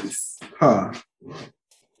motherfucking sense. Huh.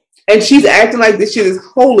 And she's acting like this shit is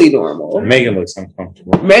wholly normal. Megan looks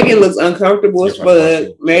uncomfortable. Megan looks uncomfortable as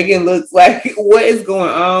fuck. Megan looks like, what is going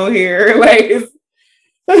on here? Like, it's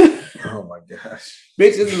oh my gosh.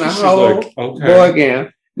 Bitches in a whole boy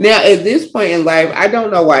gown. Now, at this point in life, I don't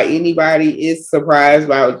know why anybody is surprised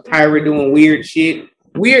by Tyra doing weird shit.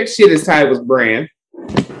 Weird shit is Tyra's brand.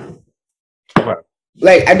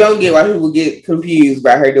 Like, I don't get why people get confused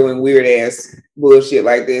by her doing weird ass bullshit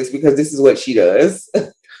like this, because this is what she does.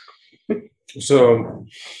 So,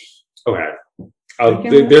 okay.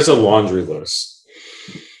 There's a laundry list.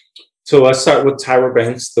 So let's start with Tyra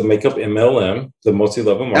Banks, the makeup MLM, the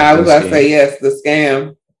multi-level marketing I was about to say, yes, the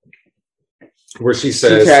scam. Where she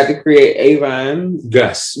says... She tried to create Avon.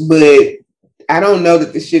 Yes. But I don't know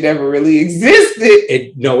that the shit ever really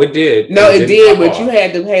existed. No, it did. No, it did, but you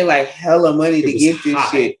had to pay like hella money to get this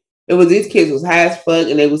shit. It was, these kids was high as fuck,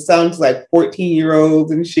 and they was selling to like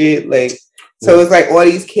 14-year-olds and shit. Like, so it's like all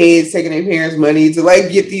these kids taking their parents' money to like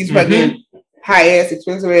get these fucking high ass,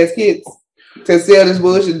 expensive ass kids to sell this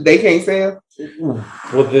bullshit they can't sell.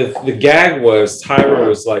 Well, the gag was Tyra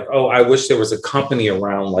was like, "Oh, I wish there was a company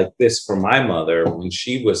around like this for my mother when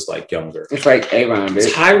she was like younger." It's like Avon,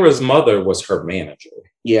 bitch. Tyra's mother was her manager.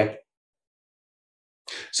 Yeah.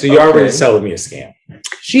 So you're already selling me a scam.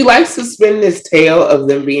 She likes to spin this tale of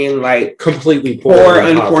them being like completely poor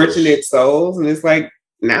unfortunate souls, and it's like,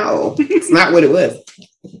 no, it's not what it was.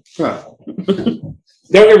 Huh. Don't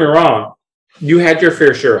get me wrong. You had your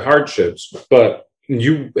fair share of hardships, but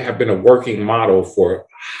you have been a working model for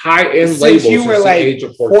high-end labels since you were like the age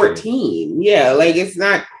of 14. Yeah, like it's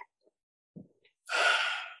not.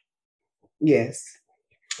 Yes.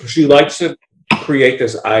 She likes to create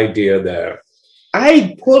this idea that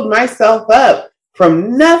I pulled myself up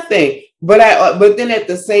from nothing, but then at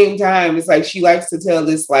the same time, it's like she likes to tell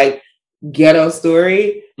this like ghetto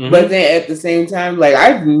story, but then at the same time, like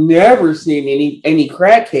I've never seen any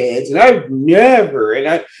crackheads, and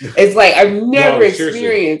it's like I've never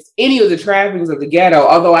experienced any of the trappings of the ghetto,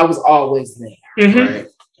 although I was always there. Right?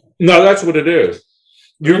 No, that's what it is.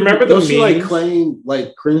 You remember the she like claim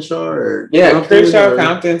like Crenshaw or Crenshaw,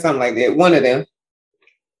 Compton, something like that. One of them.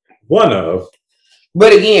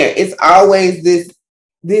 But again, it's always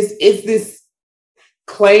this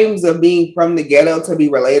claims of being from the ghetto to be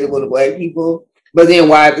relatable to Black people, but then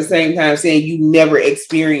why at the same time saying you never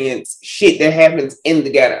experience shit that happens in the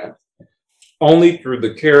ghetto? Only through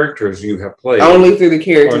the characters you have played. Only through the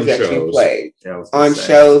characters that you played on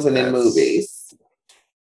shows and in movies.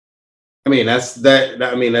 I mean, that's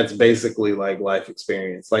basically like life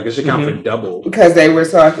experience. Like it should count for double. Because they were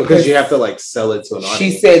talking. Because you have to like sell it to an audience.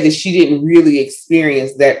 She said that she didn't really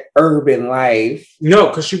experience that urban life. No,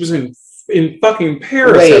 because she was in fucking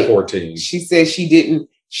Paris at 14. She said she didn't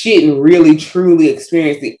really truly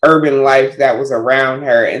experience the urban life that was around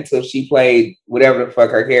her until she played whatever the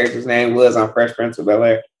fuck her character's name was on Fresh Prince of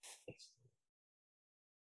Bel-Air.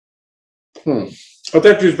 I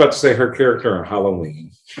thought you was about to say her character in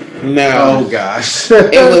Halloween. No. Oh gosh.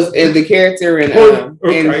 It was the character in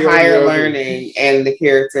Higher Learning and the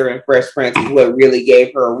character in Fresh Prince is what really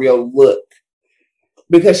gave her a real look.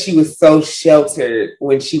 Because she was so sheltered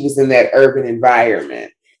when she was in that urban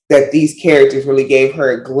environment that these characters really gave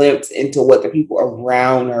her a glimpse into what the people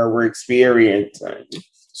around her were experiencing.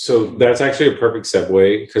 So that's actually a perfect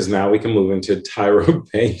segue because now we can move into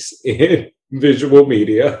Tyra Banks in visual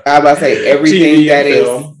media. I was about to say everything TV that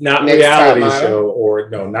film, is not reality show, or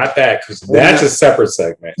no, not that because that's a separate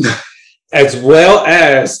segment. As well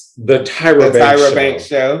as the Tyra Banks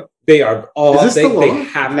show. They are all they have to be.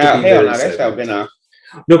 Hell no, that show been off.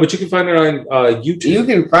 No, but you can find it on YouTube. You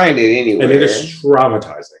can find it anywhere. And it is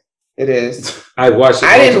traumatizing. It is. I watched it.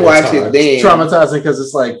 I didn't watch it then. Traumatizing because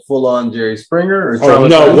it's like full on Jerry Springer? Or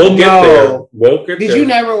no, we'll get there. We'll get Did you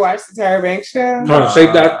never watch the Tyra Banks show? No,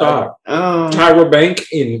 save that thought. Tyra Banks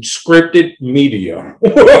in scripted media.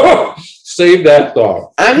 Save that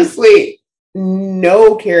thought. Honestly,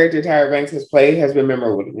 no character Tyra Banks has played has been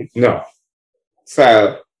memorable to me. No.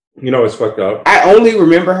 So... You know it's fucked up. I only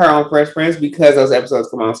remember her on Fresh Prince because those episodes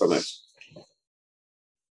come on so much.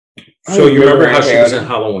 So you remember how she was in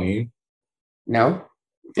Halloween? No.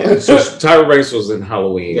 So Tyra Banks was in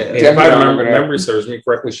Halloween. Yeah, and if I remember memory serves me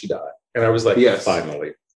correctly, she died. And I was like,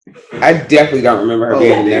 finally. I definitely don't remember her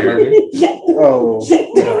being in that movie. Oh.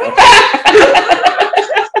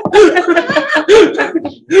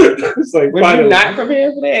 It's like, were you not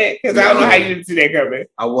prepared for that? Because I don't know how you didn't see that coming.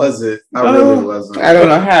 I wasn't. I really wasn't. I don't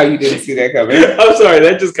know how you didn't see that coming. I'm sorry,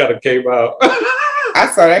 that just kind of came out. I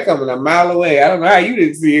saw that coming a mile away. I don't know how you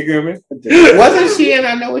didn't see it coming. Wasn't she in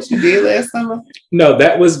I Know What You Did Last Summer? No,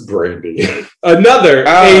 that was Brandy. Another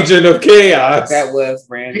agent of chaos. That was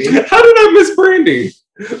Brandy. How did I miss Brandy?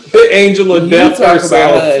 The angel of death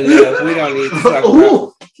herself. We don't need to talk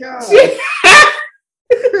about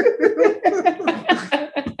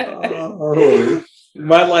Oh.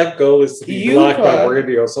 My life goal is to be blocked by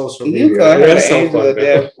Brandy on social media. You call her the angel of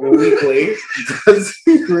death weekly.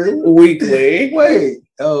 Weekly. Wait.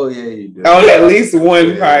 Oh, yeah, you do. On at least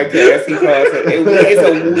one podcast, he calls it. It's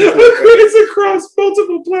a weekly. It's across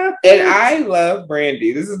multiple platforms. And I love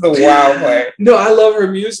Brandy. This is the wild part. No, I love her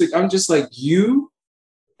music. I'm just like, you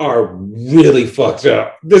are really fucked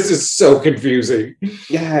up. This is so confusing.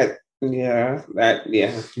 Yeah. You need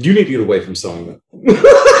to get away from Sonya.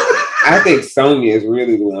 I think Sonya is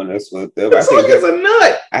really the one that's fucked up. Sonya's a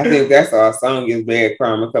nut. I think that's all Sonya's bad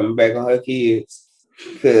karma coming back on her kids.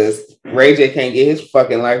 Because Ray J can't get his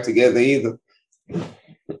fucking life together either.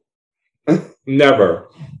 Never.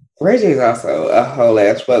 Ray J's also a whole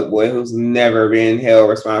ass fuckboy who's never been held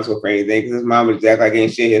responsible for anything because his mama just act like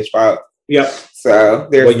ain't shit his fault. Yep. So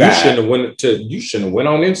there's you shouldn't have went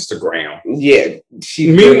on Instagram. Yeah.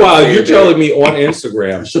 Meanwhile, you're telling me on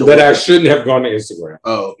Instagram that I shouldn't have gone to Instagram.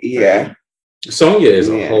 Oh, yeah. Sonya is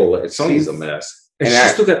a whole. Sonya's a mess. And she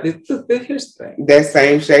still got. Here's the thing. That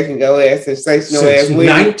same shake and go ass sensational ass.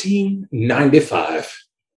 1995.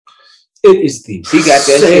 It is the. She got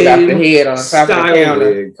that shit off the head on the top of the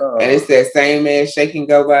counter, and it's that same ass shake and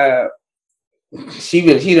go vibe. She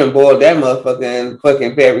done boiled that motherfucker in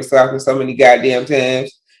fucking fabric softener so many goddamn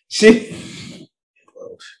times.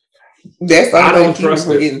 That's all I don't trust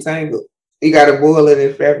her getting tangled. You gotta boil it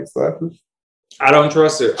in fabric softener. I don't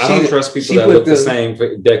trust her. I don't trust people that look the same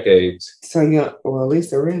for decades. So young. Well,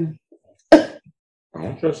 Lisa Rinna. I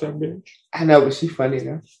don't trust that bitch. I know, but she's funny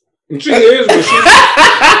though. She is, but she's.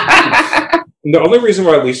 The only reason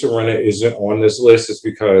why Lisa Rinna isn't on this list is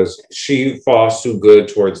because she falls too good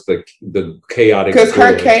towards the chaotic. Because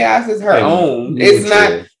her chaos is her own. It's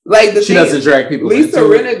not like she doesn't drag people. Lisa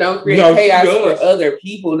Rinna don't create chaos for other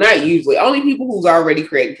people. Not usually. Only people who's already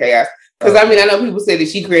created chaos. Because I know people say that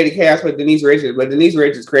she created chaos for Denise Richards, but Denise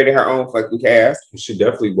Richards created her own fucking chaos. She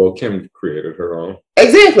definitely, Kim created her own.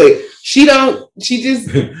 Exactly. She just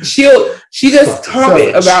talk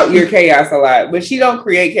about your chaos a lot, but she don't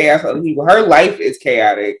create chaos for other people. Her life is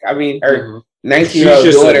chaotic. I mean, her 19-year-old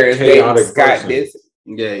daughter is dating Scott Disick.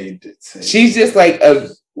 Yeah, you did say. She's just like a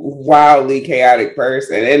wildly chaotic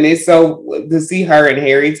person, and it's so to see her and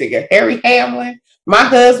Harry together. Harry Hamlin. My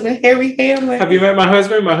husband, Harry Hamlin. Have you met my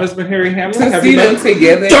husband? My husband, Harry Hamlin. To see them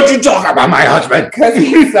together. Don't you talk about my husband? Because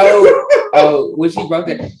he's so. When she broke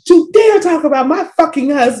that, you dare talk about my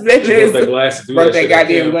fucking husband? She broke that glass. Broke that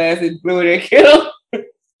goddamn glass and blew it and killed.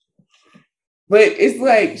 But it's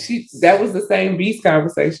like that was the same Beast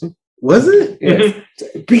conversation. Was it? Yes.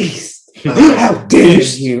 Beast. How dare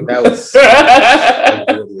you? That was a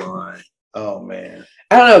good line. Oh man.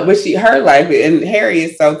 I don't know, but her life, and Harry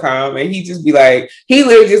is so calm, and he just be like, he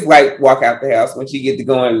literally just like walk out the house when she get to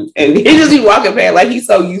going, and he just be walking past, like he's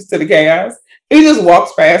so used to the chaos. He just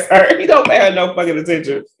walks past her. He don't pay her no fucking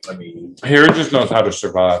attention. I mean, Harry just knows how to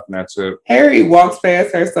survive, and that's it. Harry walks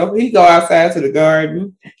past her, so he go outside to the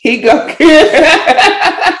garden. He go.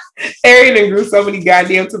 Harry done grew so many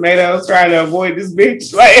goddamn tomatoes trying to avoid this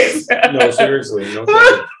bitch. Like, no, seriously, no.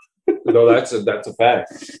 No, that's a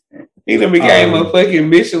fact. He done became a fucking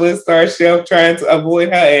Michelin star chef trying to avoid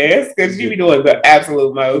her ass because she be doing the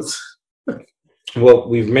absolute most. Well,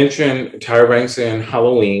 we've mentioned Tyra Banks in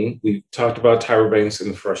Halloween. We talked about Tyra Banks in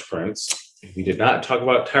The Fresh Prince. We did not talk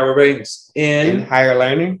about Tyra Banks in Higher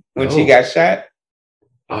Learning when she got shot.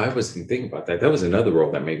 Oh, I wasn't thinking about that. That was another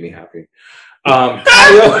role that made me happy.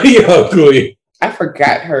 Coyote. I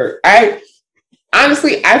forgot her.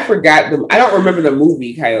 Honestly, I forgot them. I don't remember the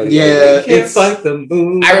movie Coyote. Yeah, it's like the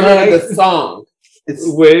movie. I remember the song.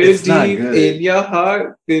 It's deep in your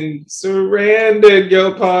heart, then surrender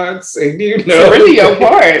your parts, and you know. Surrender your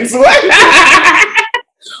parts. What?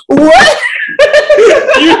 What?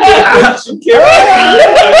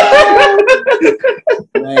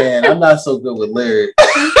 Man, I'm not so good with lyrics.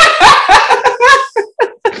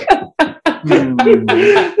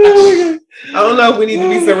 I don't know if we need to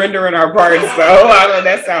be surrendering our parts, though. I know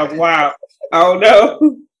that sounds wild. I don't know.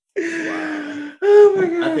 Wow. Oh my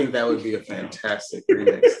God. I think that would be a fantastic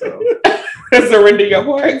remix, though. surrender your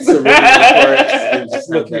parts.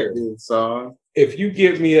 Look here. Song. If you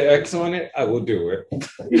give me an X on it, I will do it.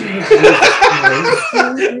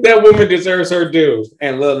 That woman deserves her due.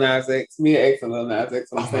 And Lil Nas X, Mia X and Lil Nas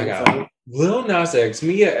X on the same song. Lil Nas X,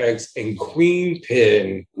 Mia X, and Queen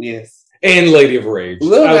Pen. Yes. And Lady of Rage.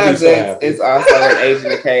 Lil Nas X is also an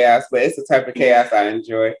agent of chaos, but it's the type of chaos I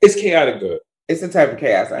enjoy. It's chaotic good. It's the type of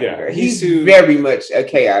chaos I enjoy. He's very much a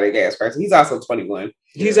chaotic ass person. He's also 21.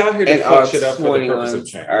 He's out here to fuck shit up for the purpose of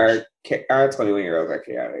change. Our 21-year-olds are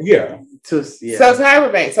chaotic. Yeah. So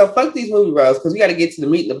Tyra Banks. So fuck these movie roles because we got to get to the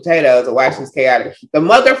meat and the potatoes of why she's chaotic. The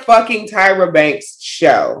motherfucking Tyra Banks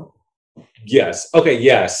show. Yes. Okay.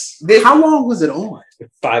 Yes. How long was it on?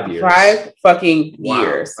 5 years. 5 fucking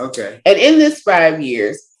years. Okay. And in this 5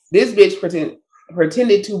 years, this bitch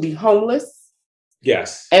pretended to be homeless.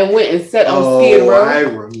 Yes. And went and sat on Skid Row. I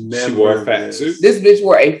remember. She wore a fat suit. This bitch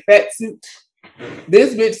wore a fat suit.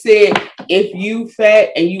 This bitch said, if you fat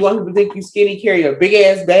and you want people to think you skinny, carry a big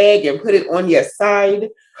ass bag and put it on your side.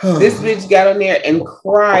 This bitch got on there and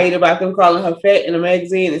cried about them calling her fat in a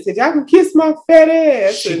magazine and said, y'all can kiss my fat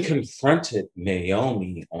ass. She confronted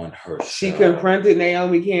Naomi on her show. She confronted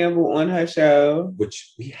Naomi Campbell on her show.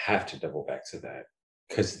 Which we have to double back to that.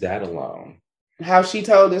 Because that alone. How she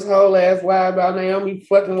told this whole ass lie about Naomi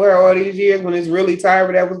fucking with her all these years when it's really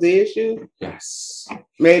Tyra that was the issue. Yes.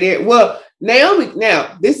 Made it. Well, Naomi,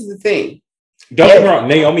 now, this is the thing. Don't get me wrong,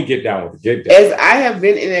 Naomi get down with it. Get down. As I have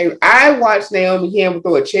been I watched Naomi Campbell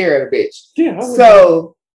throw a chair at a bitch. Yeah.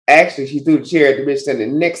 So actually, she threw the chair at the bitch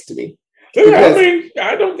standing next to me. Yeah,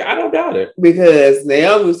 I don't doubt it. Because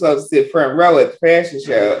Naomi was supposed to sit front row at the fashion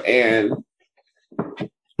show, and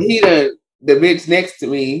the bitch next to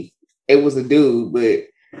me, it was a dude, but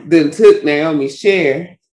then took Naomi's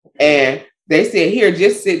chair, and they said, "Here,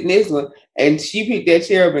 just sit in this one." And she picked that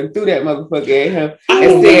chair up and threw that motherfucker at him. I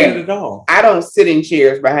don't doubt it at all. I don't sit in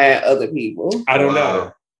chairs behind other people. I don't doubt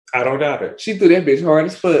it. I don't doubt it. She threw that bitch hard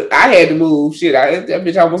as fuck. I had to move. Shit, that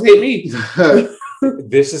bitch almost hit me.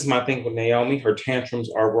 This is my thing with Naomi. Her tantrums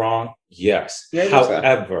are wrong. Yes.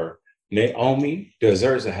 However, Naomi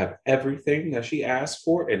deserves to have everything that she asked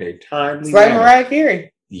for in a timely manner. Like Mariah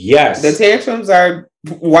Carey. Yes. The tantrums are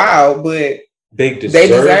wild, but they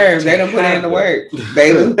deserve. They done put in the work.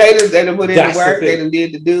 They done put in the work. They done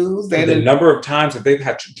did the dues. The number of times that they've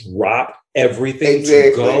had to drop everything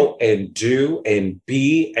to go and do and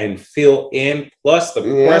be and fill in, plus the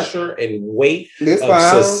pressure and weight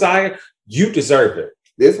of society. You deserve it.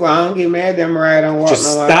 This is why I don't get mad that Mariah don't walk. Just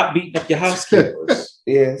stop beating up your housekeepers.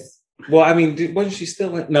 Yes. Well, I mean, wasn't she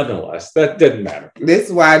still in? Nonetheless, that doesn't matter. This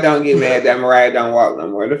is why I don't get mad that Mariah don't walk no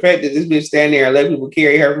more. The fact that this bitch stand there and let people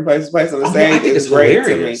carry her from place to place on the stage is great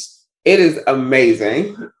to me. It is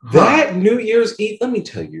amazing. That New Year's Eve, let me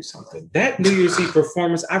tell you something. That New Year's Eve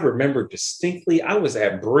performance, I remember distinctly. I was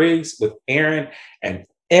at Briggs with Aaron and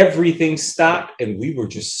everything stopped and we were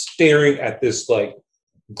just staring at this like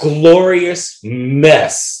glorious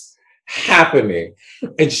mess happening.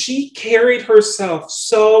 And she carried herself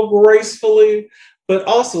so gracefully, but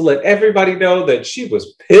also let everybody know that she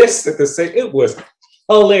was pissed at the same. It was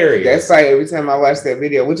hilarious. That's like every time I watch that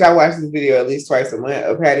video, which I watch this video at least twice a month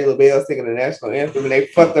of Patti LaBelle singing the national anthem and they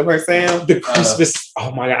fucked up her sound. The Christmas,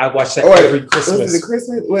 oh my God, I watched that every Christmas. Was it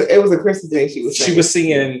Christmas? It was a Christmas thing she was singing. She was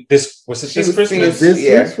singing this, was it this Christmas?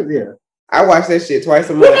 Yeah. I watched that shit twice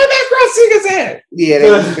a month. What that girl singing at?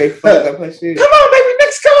 Yeah, they fucked up her shit. Come on, baby,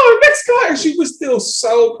 next car. And she was still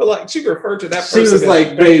so polite. She referred to that person. She was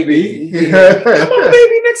like, baby. Come on,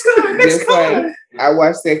 baby, next car. Like, I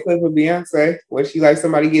watched that clip of Beyonce where she like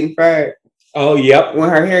somebody getting fired. Oh, yep. When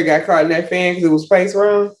her hair got caught in that fan because it was placed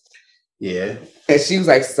wrong. Yeah. And she was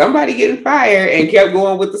like, somebody getting fired and kept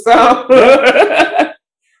going with the song.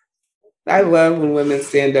 I love when women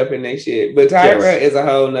stand up in their shit. But Tyra is a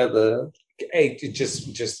whole nother. Hey,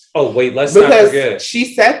 oh, wait, let's not forget.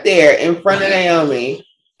 She sat there in front of Naomi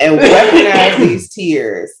and weaponized these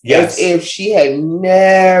tears as if she had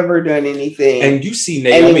never done anything. And you see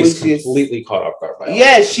Naomi's completely caught off guard by it.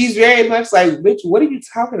 Yes, she's very much like, bitch, what are you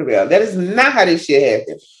talking about? That is not how this shit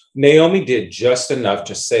happened. Naomi did just enough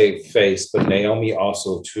to save face, but Naomi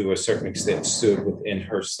also, to a certain extent, stood within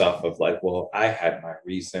her stuff of like, well, I had my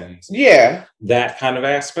reasons. Yeah. That kind of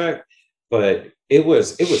aspect. But it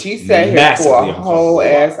was she sat here for a whole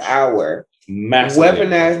ass hour.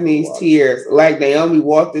 Weaponizing these tears. Like Naomi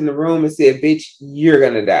walked in the room and said, bitch, you're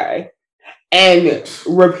gonna die. And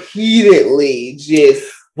repeatedly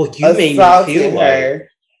just you made me feel her.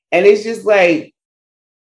 And it's just like,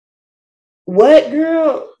 what,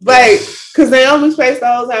 girl? Like, because Naomi's face the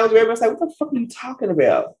whole time was very much like, what the fuck are you talking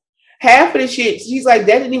about? half of the shit, she's like,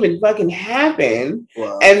 that didn't even fucking happen.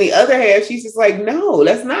 Wow. And the other half, she's just like, no,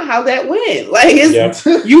 that's not how that went. Like,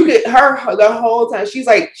 you could, the whole time, she's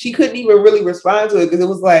like, she couldn't even really respond to it because it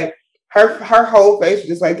was like, her whole face was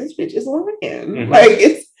just like, this bitch is lying. Mm-hmm. Like,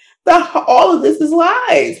 it's all of this is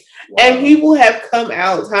lies. Wow. And people have come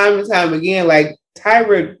out time and time again, like,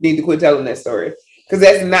 Tyra need to quit telling that story because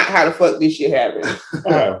that's not how the fuck this shit happened.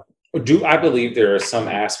 I believe there are some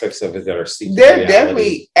aspects of it that are seeking there are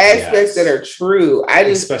definitely aspects that are true.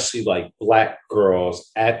 Especially like Black girls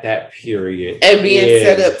at that period and being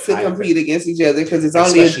set up to compete against each other because it's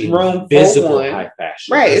only a room for one. High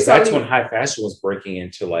fashion, right? That's when high fashion was breaking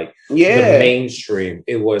into like the mainstream.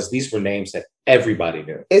 These were names that everybody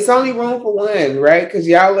knew. It's only room for one, right? Because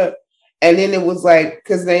y'all are, and then it was like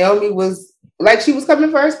because Naomi was like she was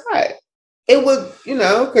coming for her spot. It was,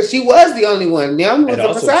 because she was the only one. Naomi was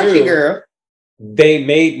a Versace girl. They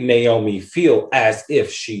made Naomi feel as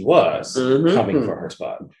if she was coming for her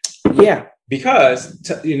spot. Yeah. Because,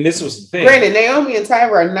 and this was the thing. Granted, Naomi and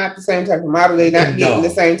Tyra are not the same type of model. They're not getting the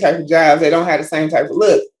same type of jobs. They don't have the same type of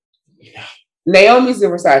look. No. Naomi's the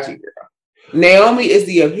Versace girl. Naomi is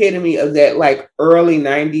the epitome of that, like, early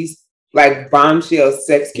 90s, like, bombshell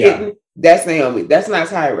sex kitten. Yeah. That's Naomi. That's not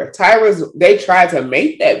Tyra. They tried to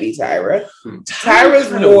make that be Tyra.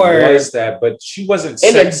 Tyra's more was that, but she wasn't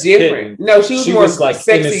in a different. No, she was more like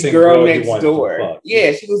sexy girl next door.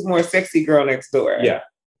 Yeah, she was more sexy girl next door. Yeah.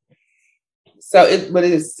 So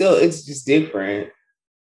it's just different.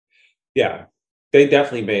 Yeah, they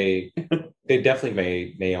definitely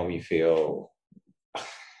made Naomi feel.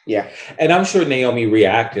 Yeah, and I'm sure Naomi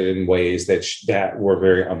reacted in ways that were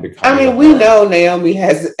very unbecoming. I mean, we know Naomi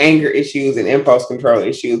has anger issues and impulse control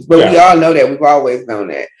issues, but we all know that. We've always known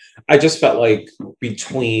that. I just felt like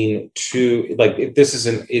between two, like if this is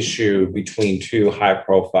an issue between two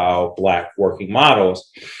high-profile Black working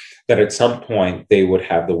models, that at some point they would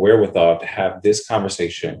have the wherewithal to have this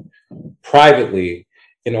conversation privately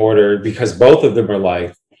because both of them are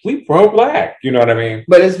like, we pro-Black, you know what I mean?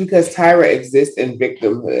 But it's because Tyra exists in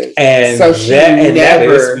victimhood. And so that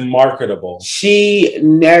is marketable. She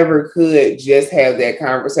never could just have that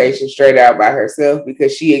conversation straight out by herself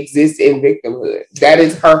because she exists in victimhood. That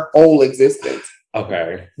is her whole existence.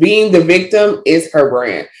 Okay. Being the victim is her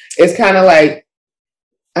brand. It's kind of like,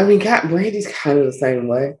 I mean, Brandy's kind of the same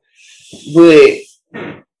way. But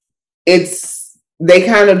they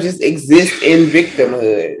kind of just exist in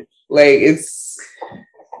victimhood. Like, it's...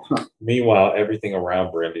 Meanwhile, everything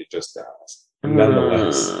around Brandy just dies.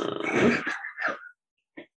 Nonetheless.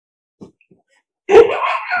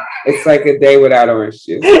 It's like a day without orange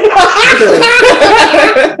juice.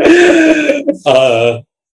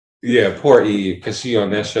 Yeah, poor Eve, because she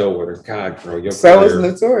on that show with her. God, girl. So is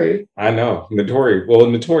Notori. I know.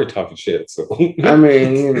 Notori talking shit. So I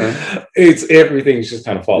mean, it's everything's just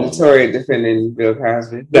kind of falling. Notori defending Bill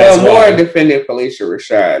Cosby. More defending Felicia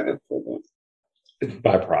Rashad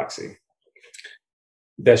by proxy.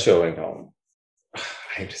 That show ain't on. I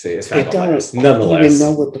hate to say it's not gonna last. Nonetheless, I don't even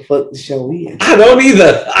know what the fuck the show is. I don't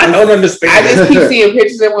either. I don't understand. I just keep seeing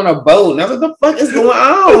pictures of them on a boat. Now what the fuck is going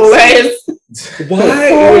on? Why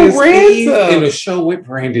is Eve in a show with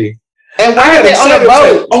Brandy? And why are they on a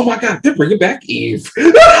boat? Oh my God, they're bringing back Eve.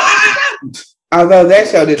 Although that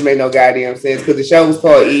show didn't make no goddamn sense because the show was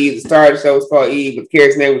called Eve. The star of the show was called Eve. The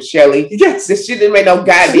character's name was Shelley. Yes. This shit didn't make no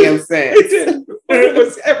goddamn sense. It didn't. It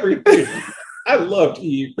was everything. I loved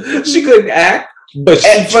Eve. She couldn't act, but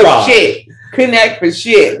she tried. Shit. Couldn't act for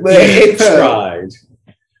shit, but it tried.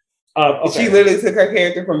 Okay. She literally took her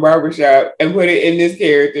character from Barbershop and put it in this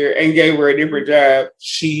character and gave her a different job.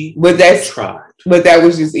 Tried. But that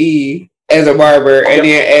was just Eve as a barber, and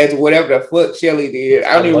then as whatever the fuck Shelley did.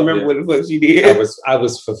 I don't even remember what the fuck she did. I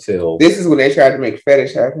was fulfilled. This is when they tried to make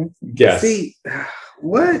fetish happen. Yes. See,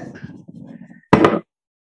 what?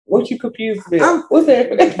 What you confused with? What's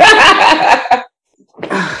that?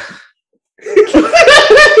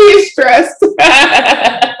 He's stressed.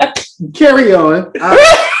 Carry on.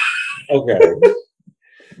 Okay.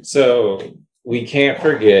 So we can't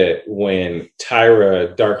forget when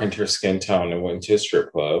Tyra darkened her skin tone and went to a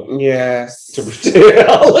strip club. Yes. To pretend.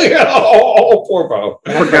 Oh, poor Bo.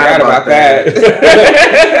 I forgot about that.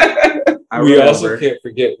 We also can't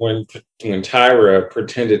forget when Tyra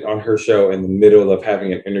pretended on her show in the middle of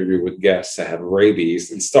having an interview with guests to have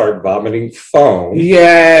rabies and start vomiting foam.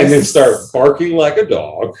 Yes. And then start barking like a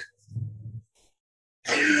dog.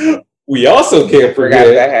 We also can't forget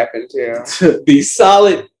that happened too. The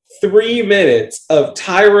solid 3 minutes of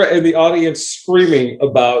Tyra and the audience screaming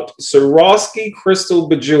about Swarovski crystal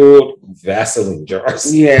bejeweled Vaseline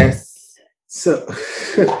jars. Yes. So,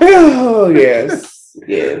 oh yes,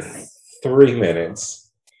 yes. 3 minutes.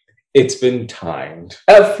 It's been timed.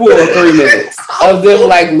 A full 3 minutes of them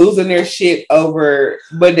like losing their shit over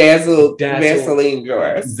bedazzled Vaseline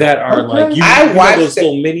jars that are like I watched those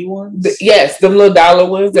little mini ones. Yes, them little dollar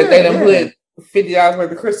ones that they done put $50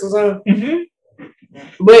 worth of crystals on. Mm-hmm.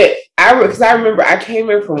 But I remember I came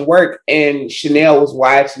in from work and Chanel was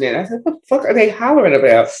watching it. I said, "What the fuck are they hollering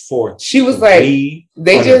about?" She was like,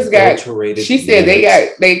 "They just got." She said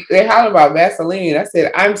they hollering about Vaseline. I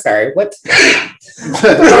said, "I'm sorry, what? What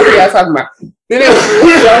the fuck are y'all talking about?" Then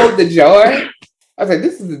they showed the jar. I was like,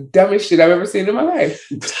 "This is the dumbest shit I've ever seen in my life."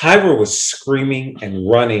 Tyra was screaming and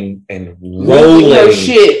running and rolling her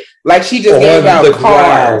shit like she just gave out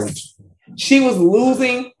cars. Ground. She was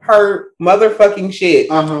losing her motherfucking shit.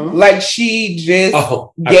 Like she just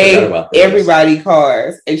gave everybody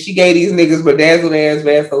cars. And she gave these niggas bedazzled ass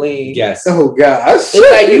Vaseline. Yes. Oh gosh.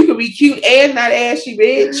 It's like you could be cute and not ashy,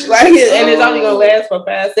 bitch. Like and it's only gonna last for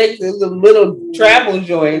 5 seconds. It's a little travel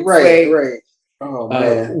joint. Right. Oh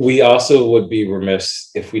man. We also would be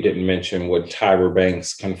remiss if we didn't mention when Tyra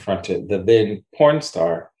Banks confronted the then porn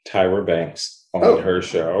star Tyra Banks on her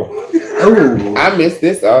show. Oh, I missed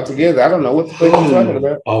this altogether. I don't know what the fuck you're talking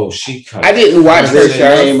about. I didn't watch her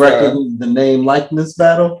show. The name likeness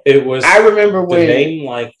battle. It was. I remember when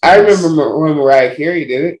when Mariah Carey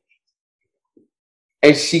did it,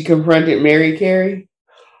 and she confronted Mary Carey.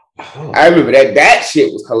 Oh. I remember that. That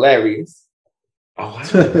shit was hilarious. Oh, I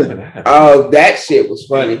remember that. Oh, that shit was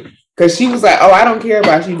funny because she was like, "Oh, I don't care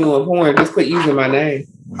about you doing porn. Just quit using my name."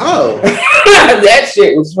 Oh, that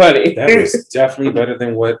shit was funny. That was definitely better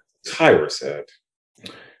than what Tyra said.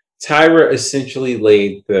 Tyra essentially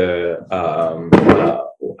laid the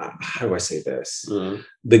how do I say this?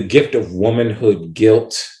 The gift of womanhood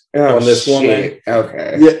guilt on this woman.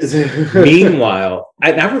 Okay. Yeah. Meanwhile,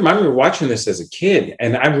 I remember watching this as a kid,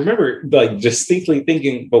 and I remember like distinctly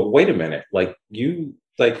thinking, "But wait a minute, like you."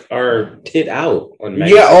 Like are tit out on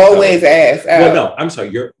always ass out. Well, no, I'm sorry.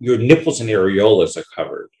 Your nipples and areolas are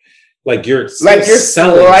covered. You're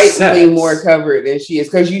slightly more covered than she is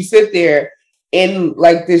because you sit there in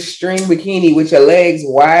like this string bikini with your legs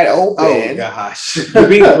wide open. Oh gosh, you're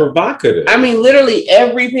being provocative. I mean, literally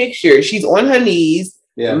every picture, she's on her knees,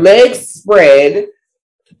 legs spread,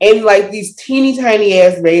 in like these teeny tiny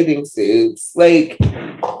ass bathing suits, like.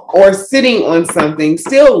 Or sitting on something,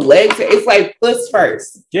 still legs. It's like puss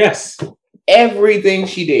first. Yes, everything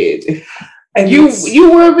she did. And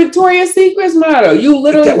you were a Victoria's Secret model. You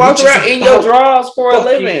literally walk around in your drawers for a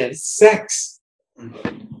living. Sex.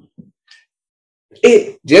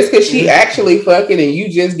 It just because she actually fucking and you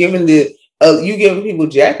just giving you giving people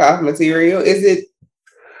jack off material. Is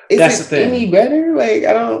That's it the thing. Any better? Like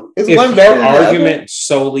I don't. Is if one better? Her argument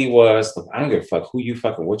solely was, look, I don't give a fuck who you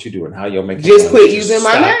fucking, what you doing, how you're making. Just quit using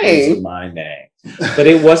my name. Using my name. But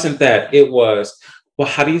it wasn't that. It was, well,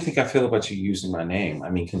 how do you think I feel about you using my name? I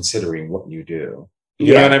mean, considering what you do.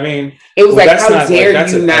 You know what I mean? It was how dare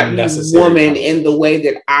you not be a woman in the way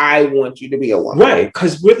that I want you to be a woman. Right.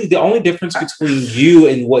 Because really the only difference between you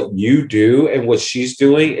and what you do and what she's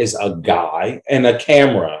doing is a guy and a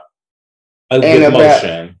camera. With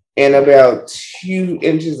motion. And about 2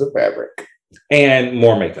 inches of fabric. And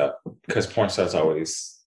more makeup. Because porn stars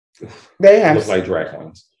always look like drag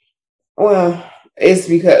queens. Well, it's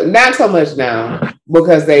because, not so much now.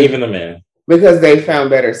 Because even the men. Because they found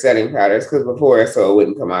better setting powders. Because before, so it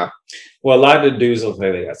wouldn't come out. Well, a lot of the dudes look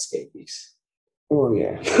like they got scabies. Oh,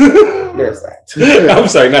 yeah. There's that. I'm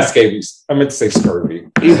sorry, not scabies. I meant to say scurvy.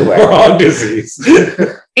 Either way. Wrong disease.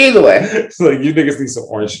 Either way. It's like, you niggas need some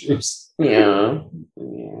orange juice. Yeah.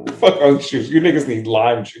 Fuck orange juice. You niggas need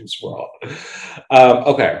lime juice, raw.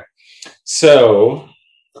 Okay. So,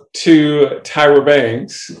 to Tyra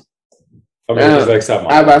Banks. America's Next Top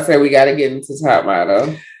Model. I was about to say, we got to get into Top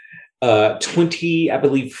Model. 20, I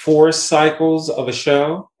believe, 4 cycles of a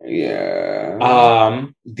show. Yeah.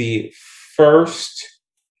 The first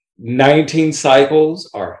 19 cycles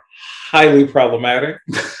are highly problematic.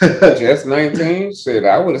 Just 19? Shit,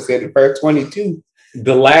 I would have said the first 22.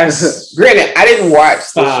 The last... Granted, I didn't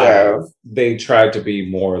watch the show. They tried to be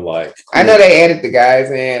more like... I know they added the guys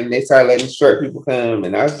in. They started letting short people come.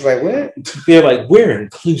 And I was just like, what? They're like, we're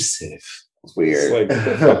inclusive. It's weird. It's like, get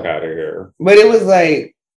the fuck out of here. But it was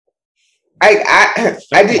like... I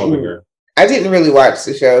didn't really watch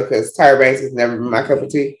the show because Tyra Banks has never been my cup of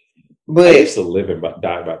tea. But I used to live and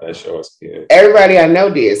die about that show as a kid. Everybody I know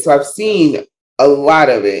did, so I've seen a lot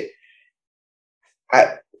of it.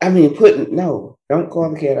 I mean, don't call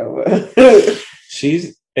the cat over.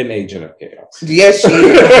 She's an agent of chaos. Yes, she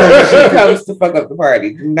is. She comes to fuck up the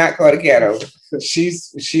party. Do not call the cat over.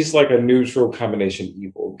 She's like a neutral combination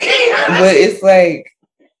evil. But it's like,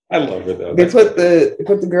 I love her though. They put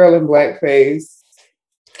the girl in blackface.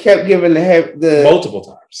 Kept giving the multiple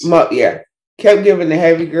times. Kept giving the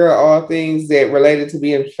heavy girl all things that related to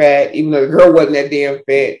being fat, even though the girl wasn't that damn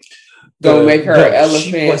fat. Don't make her an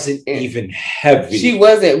elephant. She wasn't even heavy. She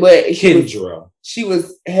wasn't, but Kendra. She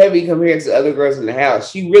was heavy compared to other girls in the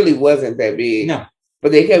house. She really wasn't that big. No.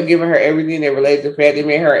 But they kept giving her everything that related to fat. They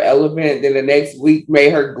made her an elephant. Then the next week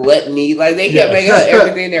made her gluttony. Like they kept making her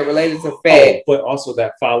everything that related to fat. Oh, but also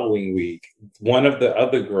that following week, one of the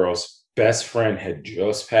other girls' best friend had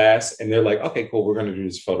just passed, and they're like, "Okay, cool, we're gonna do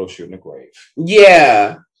this photo shoot in the grave."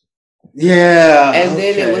 Yeah. And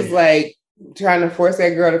then it was like trying to force that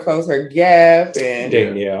girl to close her gap. And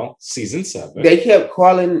Danielle, season 7. They kept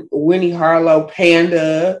calling Winnie Harlow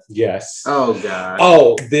Panda. Yes. Oh God.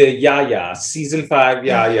 Oh, the Yaya, season 5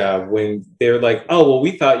 Yaya, when they're like, "Oh, well,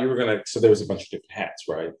 we thought you were gonna." So there was a bunch of different hats,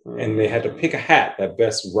 right? And they had to pick a hat that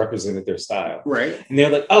best represented their style, right? And they're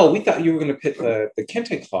like, "Oh, we thought you were gonna pick the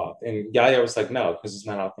kente cloth," and Yaya was like, "No, because it's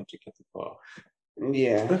not authentic kente cloth."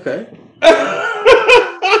 Yeah. Okay.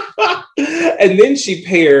 And then she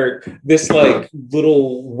paired this like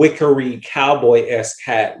little wickery cowboy-esque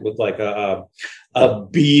hat with like a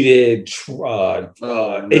beaded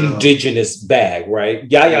indigenous bag, right?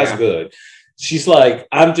 Yaya's good. She's like,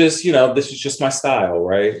 "I'm just, this is just my style,"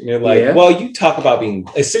 right? And you're like, well, you talk about being,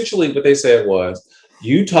 essentially what they said was,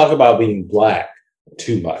 you talk about being black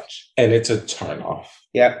too much, and it's a turnoff.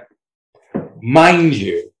 Yep. Mind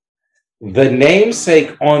you, the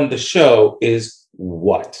namesake on the show is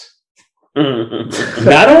what?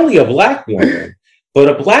 Not only a black woman, but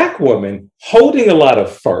a black woman holding a lot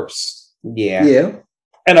of firsts. Yeah.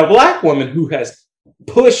 And a black woman who has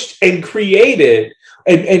pushed and created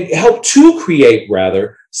and helped to create,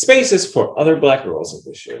 rather, spaces for other black girls in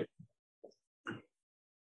this shit.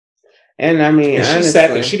 And I mean, and she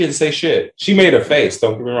sat there, she didn't say shit. She made a face,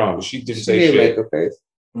 don't get me wrong, but she didn't say shit. Make a face.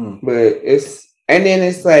 But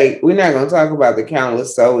it's like, we're not going to talk about the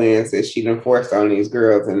countless sew-ins that she done forced on these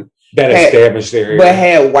girls and that has damaged their hair. But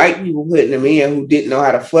had white people putting them in who didn't know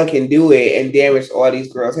how to fucking do it and damaged all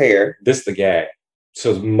these girls' hair. This is the gag.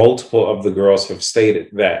 So multiple of the girls have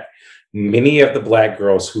stated that many of the black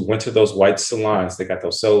girls who went to those white salons, they got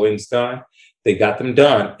those sew-ins done, they got them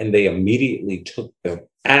done, and they immediately took them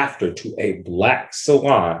after to a black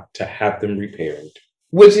salon to have them repaired.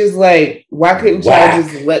 Which is like, why couldn't y'all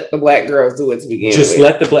just let the black girls do it to begin with? Just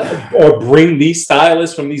let the black, or bring these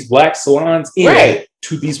stylists from these black salons in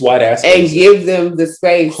to these white ass and give them the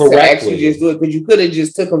space to actually just do it. Because you could have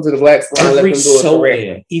just took them to the black salon and let them do it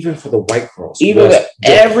correctly. Even for the white girls,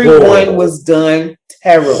 everyone was done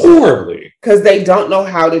terribly, horribly, because they don't know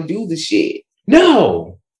how to do the shit.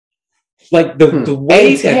 No. Like the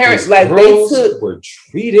way that these girls were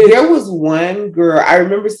treated. There was one girl, I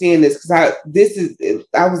remember seeing this because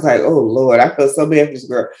I was like, oh Lord, I felt so bad for this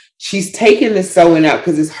girl. She's taking the sewing out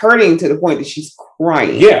because it's hurting to the point that she's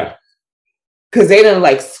crying. Yeah. Because they done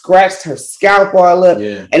like scratched her scalp all up.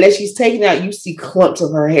 Yeah. And as she's taking out, you see clumps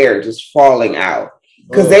of her hair just falling out.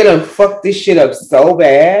 Because they done fucked this shit up so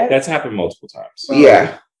bad. That's happened multiple times.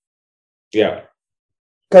 Yeah. Yeah.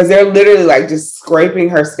 Because they're literally like just scraping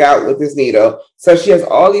her scalp with this needle. So she has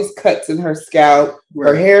all these cuts in her scalp.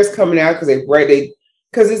 Her hair's coming out because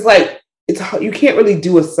because it's like, you can't really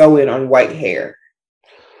do a sew-in on white hair.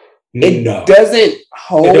 It doesn't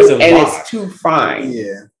hold it's too fine.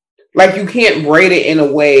 Yeah. Like you can't braid it in a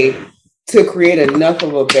way to create enough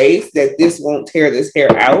of a base that this won't tear this hair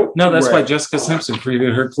out. No, that's why Jessica Simpson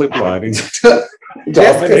created her clip lining.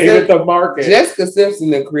 Dominated the market. Jessica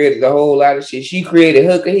Simpson created a whole lot of shit. She created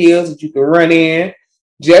hooker heels that you can run in.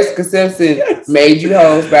 Jessica Simpson made you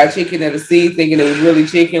hoes buy chicken at a seed thinking it was really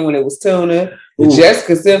chicken when it was tuna.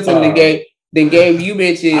 Jessica Simpson then gave you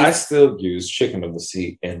bitches. I still use chicken of the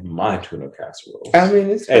sea in my tuna casserole. I mean,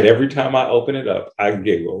 it's and every time I open it up, I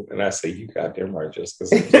giggle and I say, "You goddamn right, Jessica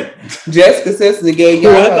Simpson." Jessica Simpson gave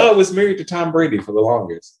y'all. Who I thought was married to Tom Brady for the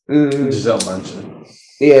longest. Gisele Bündchen.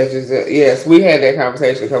 Yes, we had that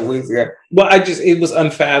conversation a couple weeks ago. Well, it was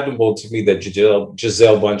unfathomable to me that Gisele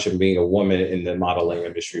Bündchen, being a woman in the modeling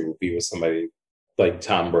industry, would be with somebody like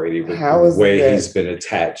Tom Brady, with the way he's been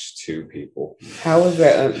attached to people. How is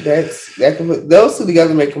that? Those two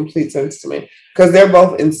together make complete sense to me because they're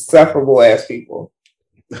both insufferable ass people.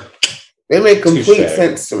 They make complete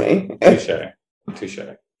sense to me. Touche.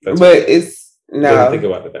 But it's no. Think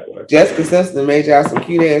about it that way. Jessica Simpson made y'all some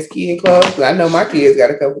cute ass kid clothes. I know my kids got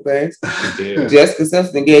a couple things. Jessica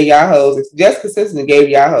Simpson gave y'all hoes. Jessica Simpson gave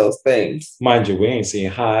y'all hoes things. Mind you, we ain't seen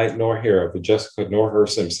hide nor hair of Jessica nor her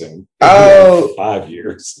Simpson. For 5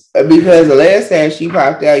 years. Because the last time she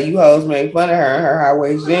popped out, you hoes made fun of her and her high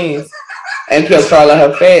waist jeans. and kept calling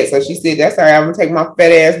her fat. So she said, "That's all right. I'm gonna take my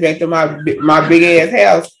fat ass back to my big ass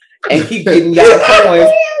house and keep getting y'all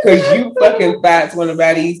coins because you fucking thoughts want to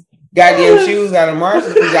buy these goddamn shoes out of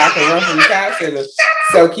Marshalls because y'all can run from the cop center.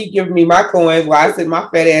 So keep giving me my coins while I sit my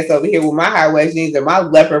fat ass over here with my high waist jeans and my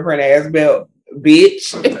leopard print ass belt,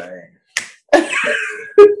 bitch."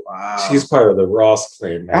 Wow. She's part of the Ross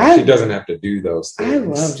clan, man. She doesn't have to do those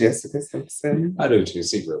things. I love Jessica Simpson. I do too,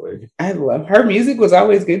 secretly. I love her music was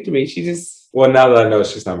always good to me. She just now that I know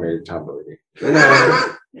she's not married to Tom Brady.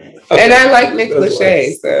 No. And I like Nick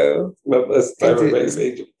Lachey, so let's Tyra Banks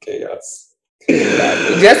Age of Chaos.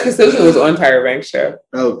 Jessica Simpson was on Tyra Banks' show.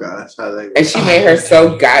 Oh gosh, and she made her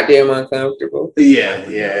so goddamn uncomfortable.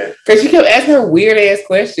 Yeah. Because she kept asking her weird ass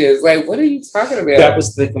questions. Like, what are you talking about? That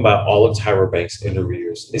was the thing about all of Tyra Banks'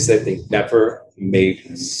 interviews is that they never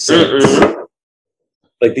made sense.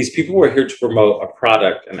 Like these people were here to promote a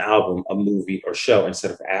product, an album, a movie, or show.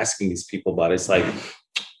 Instead of asking these people about it, it's like,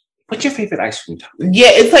 what's your favorite ice cream topping?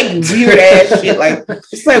 Yeah, it's like weird ass shit. Like,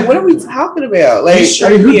 it's like, what are we talking about? Like,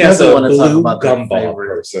 who doesn't want to talk about gumball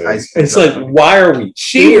person? It's like, why are we?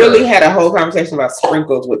 She really had a whole conversation about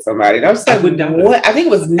sprinkles with somebody. And I was like, what? I think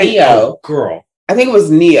it was Neo. Girl. I think it was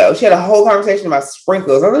Neo. She had a whole conversation about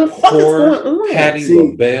sprinkles. I was like, what the fuck is going on? Patty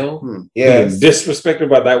LaBelle being disrespected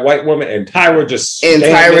by that white woman, and Tyra just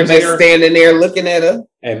standing there looking at her.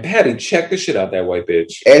 And Patty checked the shit out that white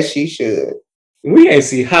bitch. As she should. We ain't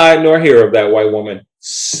see hide nor hair of that white woman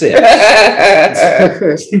since. That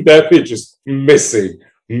bitch is missing.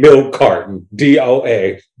 Milk carton.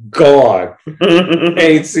 DOA. Gone.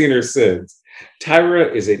 Ain't seen her since.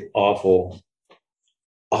 Tyra is an awful,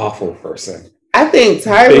 awful person. I think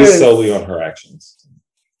Tyra based solely on her actions.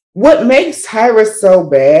 What makes Tyra so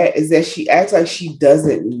bad is that she acts like she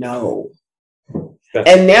doesn't know.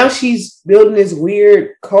 And now she's building this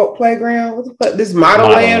weird cult playground. What the fuck? This Model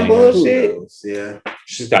Land bullshit. Yeah.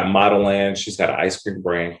 She's got Model Land. She's got an ice cream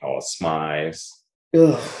brand called Smize.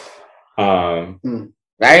 I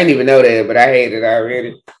didn't even know that, but I hate it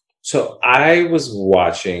already. So I was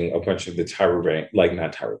watching a bunch of the Tyra Banks, like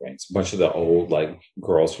not Tyra Banks, a bunch of the old like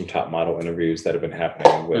girls from Top Model interviews that have been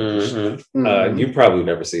happening with. You probably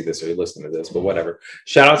never see this or you listen to this, but whatever.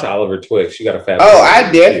 Shout out to Oliver Twix. You got a fat. Oh,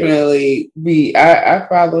 I definitely be. I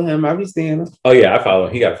follow him. I be seeing him. Oh yeah, I follow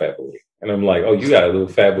him. He got a fat booty, and I'm like, oh, you got a little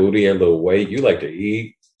fat booty and a little weight. You like to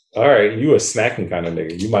eat. All right, you a snacking kind of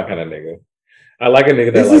nigga. You my kind of nigga. I like a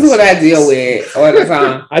nigga that This is what snacks. I deal with all the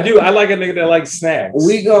time. I do. I like a nigga that likes snacks.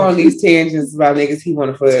 We go on these tangents about niggas he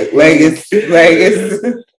want to fuck. Like it's.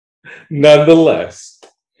 Nonetheless,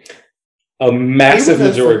 a massive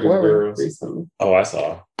majority of girls. Recently. Oh, I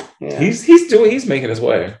saw. Yeah. He's making his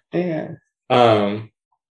way. Yeah.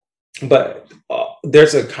 But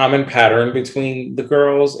there's a common pattern between the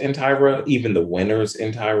girls in Tyra, even the winners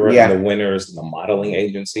in Tyra, and the winners in the modeling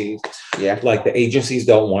agencies. Yeah. Like the agencies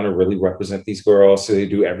don't want to really represent these girls, so they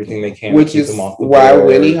do everything they can to keep them off the why boards.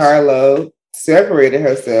 Winnie Harlow separated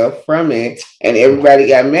herself from it, and everybody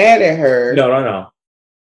got mad at her. No.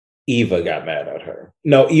 Eva got mad at her.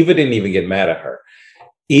 No, Eva didn't even get mad at her.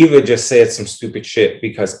 Eva just said some stupid shit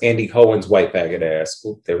because Andy Cohen's white faggot ass,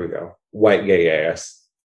 there we go, white gay ass,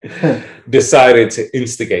 decided to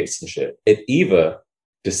instigate some shit. And Eva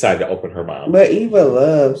decided to open her mouth. But Eva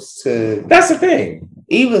loves to. That's the thing.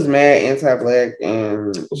 Eva's mad anti-black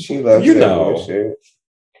and she loves shit.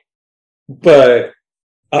 But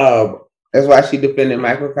that's why she defended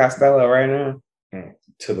Michael Costello right now.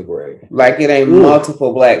 To the grave. Like it ain't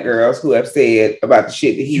multiple black girls who have said about the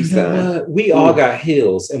shit that he's done. We all got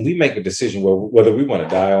hills and we make a decision whether we want to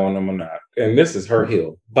die on them or not. And this is her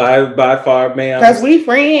hill. By far, man. Because we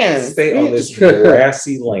friends. Stay on this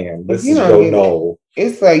grassy land. This is your knoll.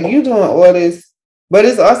 It's like you doing all this, but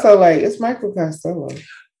it's also like it's Michael Costello.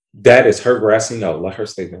 That is her grassy knoll. Let her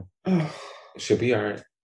stay there. She'll be all right.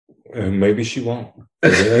 And maybe she won't.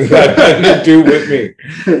 It ain't got nothing to do with me.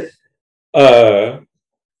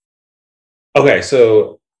 Okay,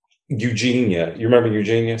 so Eugenia. You remember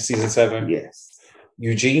Eugenia, season 7? Yes.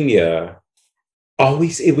 Eugenia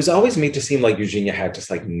it was always made to seem like Eugenia had just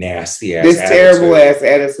like nasty ass terrible ass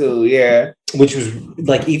attitude, yeah. Which was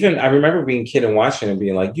like, even I remember being a kid and watching and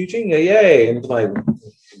being like, Eugenia, yay. And like,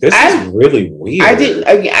 this is really weird. I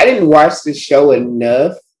didn't watch the show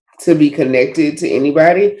enough to be connected to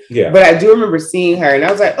anybody. Yeah. But I do remember seeing her and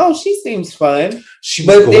I was like, oh, she seems fun.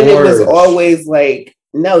 Then it was always like,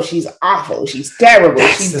 no, she's awful. She's terrible.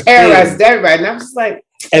 She's terrorized everybody. And I was just like,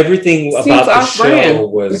 everything about the show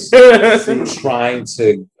was trying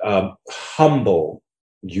to humble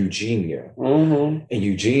Eugenia. Mm-hmm. And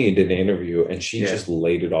Eugenia did an interview and she just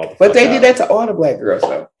laid it all. But they did that to all the black girls,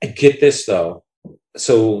 though. And get this, though.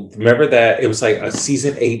 So remember that it was like a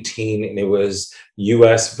season 18 and it was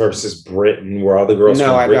US versus Britain where all the girls No,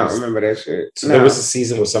 from I Britain. don't remember that shit. So there was a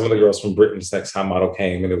season where some of the girls from Britain's Next Top Model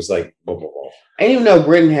came and it was like, boom, boom, boom. I didn't even know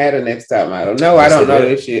Britain had a Next Top Model. No, I don't know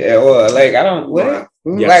this shit at all. Like, I don't, what?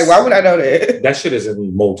 Yes. Like, why would I know that? That shit is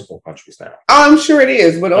in multiple countries now. I'm sure it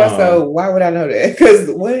is, but also, why would I know that? Because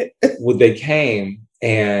what? Well, they came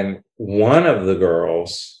and one of the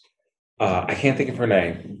girls, I can't think of her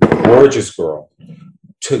name, gorgeous girl,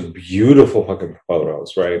 took beautiful fucking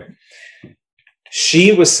photos, right?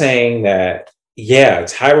 She was saying that, yeah,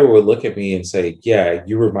 Tyra would look at me and say, yeah,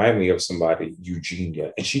 you remind me of somebody,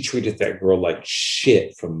 Eugenia. And she treated that girl like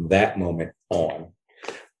shit from that moment on.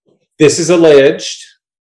 This is alleged.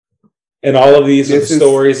 And all of these are the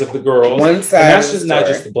stories of the girls. One side. And that's just not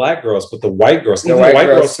just the black girls, but the white girls. Even the white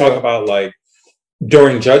girls talk about, like,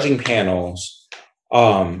 during judging panels,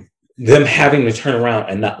 them having to turn around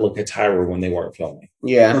and not look at Tyra when they weren't filming.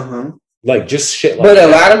 Yeah. Uh-huh. Like, just shit like that. But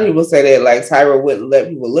a lot of people say that, like, Tyra wouldn't let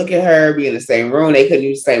people look at her, be in the same room. They couldn't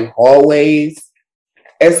use the same hallways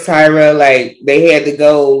as Tyra. Like, they had to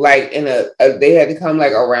go, like, they had to come,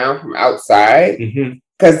 like, around from outside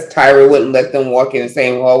because Tyra wouldn't let them walk in the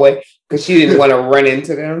same hallway because she didn't want to run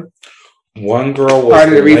into them. One girl was part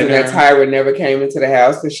of the reason that Tyra never came into the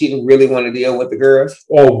house because she didn't really want to deal with the girls.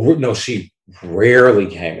 Oh, no, she rarely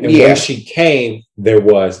came. And when she came, there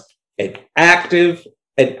was an act of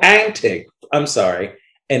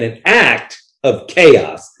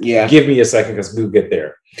chaos. Yeah. Give me a second because we'll get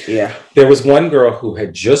there. Yeah. There was one girl who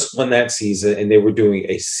had just won that season and they were doing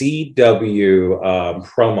a CW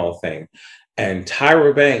promo thing. And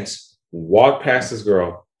Tyra Banks walked past this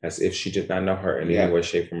girl as if she did not know her in any way,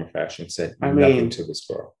 shape, form, or fashion, said nothing to this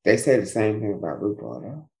girl. They say the same thing about RuPaul,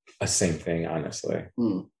 though. A same thing, honestly.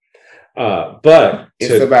 But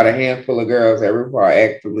it's about a handful of girls that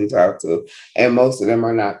RuPaul actively talk to, and most of them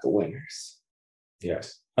are not the winners.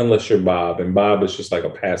 Yes. Unless you're Bob, and Bob is just like a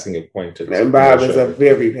passing acquaintance. And Bob is a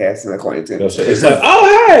very passing acquaintance. It's like,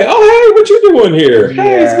 oh hey, what you doing here? Yeah.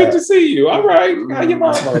 Hey, it's good to see you. All right, how your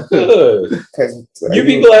mama? Good. Because you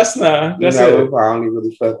be blessed now. That's it. RuPaul only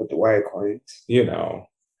really fuck with the white queens. You know,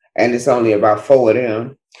 and it's only about 4 of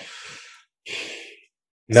them.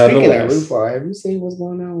 Speaking of RuPaul, have you seen what's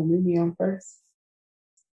going on with Mimi on First?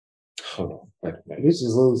 Hold on, wait a minute. Bitch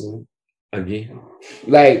is losing again.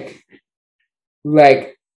 Like.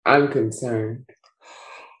 I'm concerned.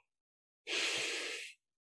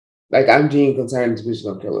 Like, I'm genuinely concerned this bitch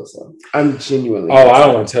gonna kill herself. I'm genuinely concerned. I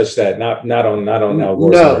don't want to touch that. Not on Al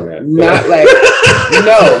Gore's internet. Not like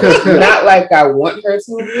not like I want her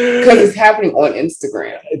to, because it's happening on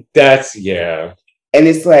Instagram. That's And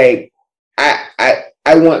it's like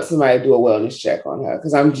I want somebody to do a wellness check on her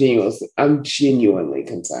because I'm genuinely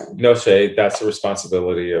concerned. No shade. That's the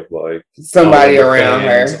responsibility of like somebody around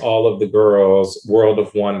fans, her, all of the girls, World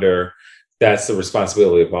of Wonder. That's the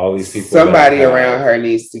responsibility of all these people. Somebody around her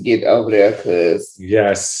needs to get over there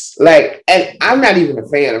because like, and I'm not even a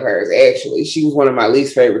fan of hers. Actually, she was one of my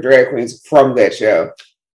least favorite drag queens from that show.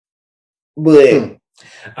 But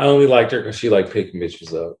I only liked her because she like picking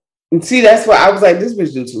bitches up. See, that's why I was like, this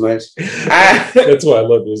bitch do too much. That's why I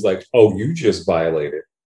loved it. It was like, oh, you just violated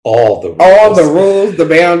all the rules, the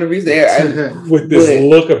boundaries there. With this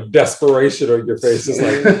look of desperation on your face. It's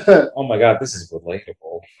like, oh my God, this is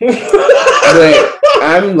relatable. But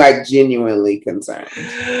I'm like genuinely concerned.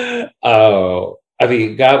 Oh, I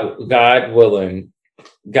mean, God willing,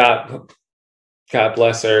 God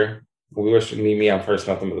bless her. We wish Mimi on First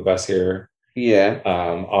nothing but the best here. Yeah.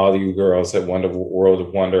 All you girls at World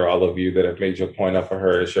of Wonder, all of you that have made your point up for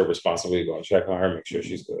her, it's your responsibility to go and check on her, make sure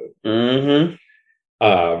she's good.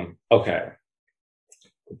 Mm-hmm. Okay.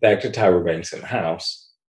 Back to Tyra Banks in the house.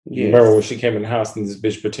 Yes. You remember when she came in the house and this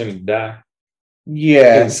bitch pretended to die?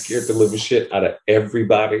 Yeah. And scared the living shit out of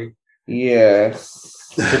everybody.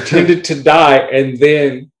 Yes. Pretended to die and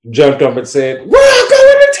then jumped up and said, we're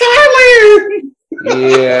going to Thailand!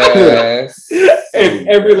 Yes. And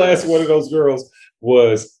every last one of those girls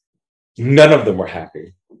none of them were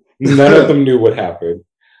happy. None of them knew what happened.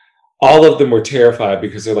 All of them were terrified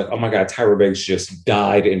because they're like, oh my God, Tyra Banks just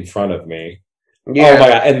died in front of me. Yeah. Oh my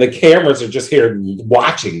God. And the cameras are just here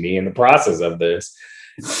watching me in the process of this.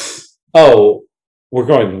 Oh, we're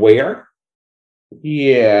going where?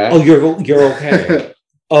 Yeah. Oh, you're okay.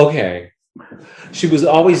 Okay. She was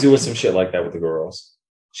always doing some shit like that with the girls.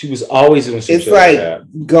 She was always doing some shit like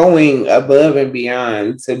that. Going above and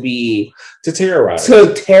beyond to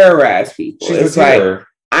terrorize people. She's a terror. Like,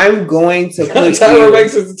 I'm going to put Tyra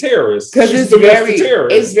Banks is a terrorist. Because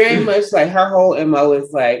it's very much like her whole MO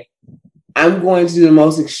is like, I'm going to do the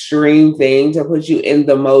most extreme thing to put you in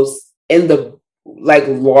the like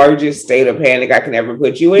largest state of panic I can ever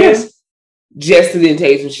put you in. Yes. Just to then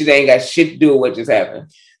tell you some shit that ain't got shit to do with what just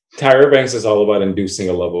happened. Tyra Banks is all about inducing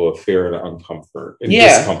a level of fear and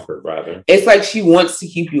discomfort, rather. It's like she wants to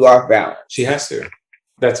keep you off balance. She has to.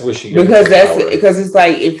 That's what she because it's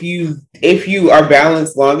like if you are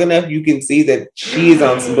balanced long enough, you can see that she's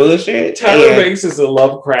on some bullshit. Tyra Banks is a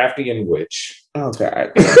Lovecraftian witch. Oh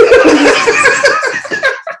God.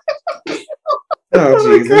 Oh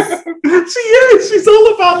Jesus. She is. She's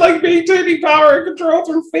all about like maintaining power and control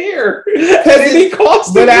through fear.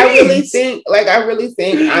 But I really think,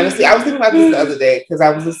 honestly, I was thinking about this the other day because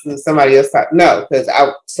I was listening to somebody else talk. No, because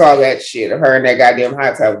I saw that shit of her in that goddamn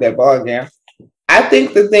hot tub with that ball gown. I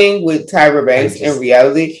think the thing with Tyra Banks in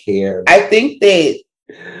reality, I think that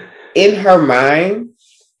in her mind,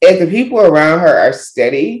 if the people around her are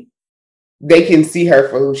steady, they can see her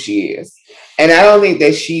for who she is. And I don't think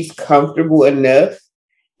that she's comfortable enough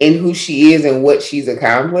in who she is and what she's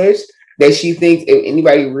accomplished that she thinks if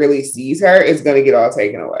anybody really sees her, it's going to get all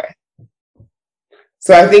taken away.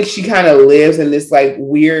 So I think she kind of lives in this like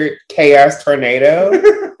weird chaos tornado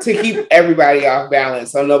to keep everybody off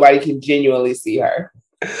balance so nobody can genuinely see her.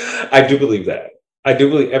 I do believe that. I do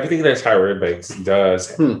believe everything that Tyra Banks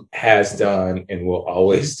does, has done, and will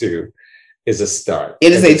always do is a stunt.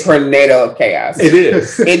 It is a tornado of chaos. It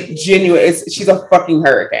is. She's a fucking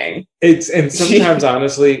hurricane. And sometimes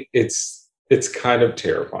honestly, it's kind of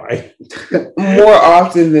terrifying. More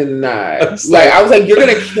often than not. I was like, you're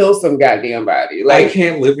gonna kill some goddamn body. Like, I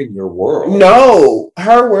can't live in your world. No,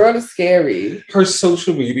 her world is scary. Her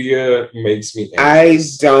social media makes me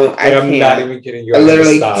anxious. I'm not even kidding you. I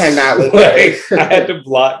literally cannot look at it. I had to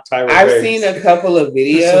block Tyra I've Banks. seen a couple of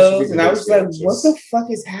videos and I was like, what the fuck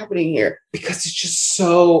is happening here? Because it's just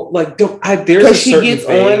so like there's because she gets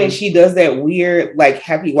on and she does that weird like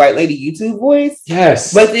happy white lady YouTube voice.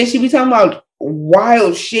 Yes. But then she be talking about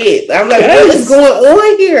wild shit. I'm like, what is going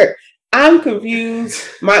on here? I'm confused.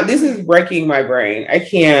 This is breaking my brain. I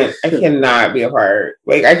cannot be a part.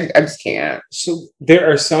 Like I just can't. So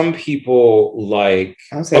there are some people like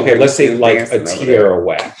let's say like a Tierra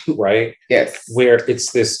Whack, right? Yes. Where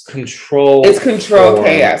it's this control. It's controlled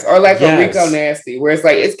chaos. Or like a Rico Nasty, where it's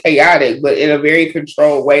like it's chaotic, but in a very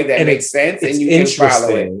controlled way that makes sense and you can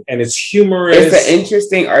follow it. And it's humorous. It's an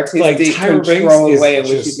interesting, artistic, controlled way in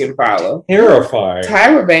which you can follow. Terrifying.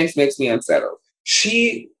 Tyra Banks makes me unsettled.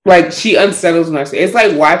 She unsettles my shit. It's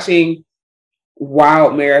like watching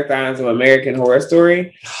wild marathons of American Horror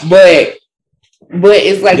Story, but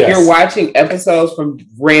it's like you're watching episodes from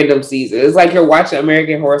random seasons. It's like you're watching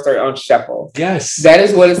American Horror Story on shuffle. Yes, that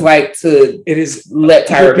is what it's like to. It is let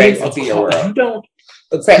Tyra Banks into your world.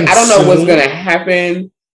 It's like I don't know what's gonna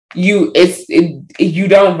happen. You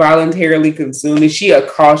don't voluntarily consume it. She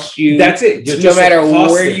accosts you. That's it. No matter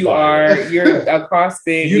where you are, you're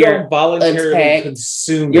accosted. You don't voluntarily attacked.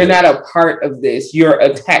 Consume. You're not a part of this. You're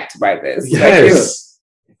attacked by this. Yes.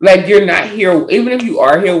 Like you're not here. Even if you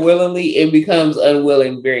are here willingly, it becomes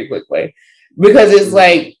unwilling very quickly because it's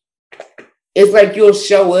like you'll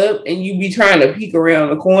show up and you be trying to peek around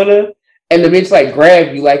the corner and the bitch like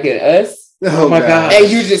grab you like in Us. Oh my God.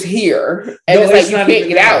 And you're just here. And it's like you can't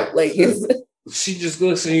get out. Like she just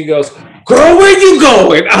looks and he goes, girl, where you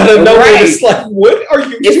going? Out of nowhere. It's like, what are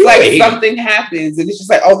you doing? It's like something happens and it's just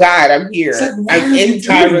like, oh God, I'm here. Like, I'm in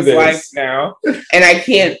Tyra's life now. And I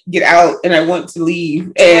can't get out and I want to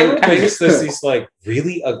leave. And I just does these like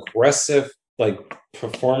really aggressive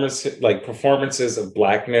performances of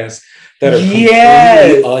blackness that are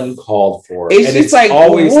completely uncalled for. It's just like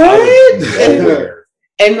always what?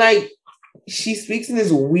 And like she speaks in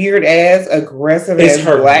this weird ass aggressive it's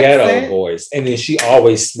her black ghetto accent. Voice, and then she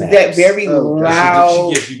always snaps. That very loud.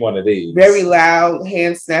 She gives you one of these. Very loud,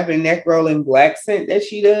 hand snapping, neck rolling black scent that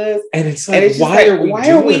she does. And it's like, why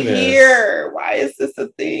are we here? Why is this a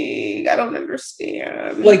thing? I don't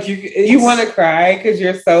understand. Like you want to cry because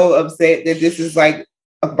you're so upset that this is like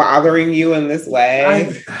bothering you in this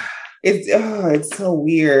way. It's so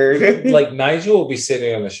weird. Like Nigel will be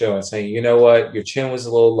sitting on the show and saying, you know what, your chin was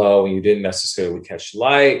a little low and you didn't necessarily catch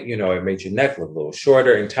light. You know, it made your neck look a little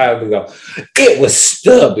shorter. And Tyler will go, it was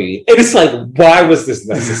stubby. And it's like, why was this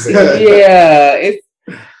necessary? Yeah,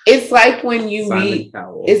 it's like when you meet.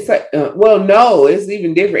 It's like, no, it's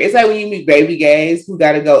even different. It's like when you meet baby gays who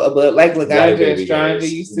got to go above, like Laganja and Stranga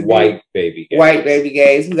used to be. White baby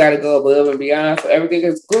gays who got to go above and beyond. So everything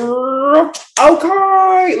is girl,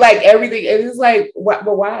 okay, like everything. And it's like, what?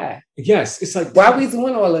 But why? Yes, it's like, why are we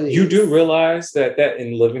doing all of this? You do realize that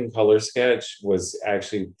in Living Color sketch was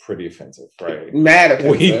actually pretty offensive, right? Mad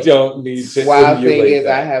offensive. We don't need to. Wild thing is,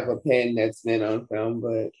 I have a pen that's men on film,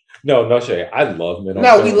 but no shade. I love men on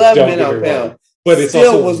film. No, we love men on film. but it's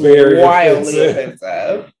also was very wildly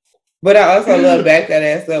offensive. But I also love Back That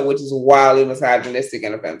Ass Up, which is wildly misogynistic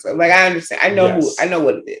and offensive. Like I understand, I know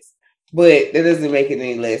what it is, but that doesn't make it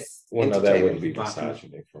any less. Well, no, that wouldn't be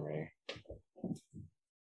misogynistic for me.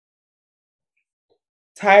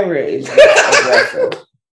 Tyra is aggressive.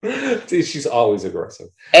 She's always aggressive,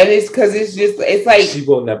 and it's because it's like she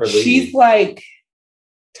will never leave. She's like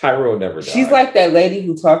Tyra will never die. She's like that lady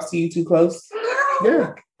who talks to you too close.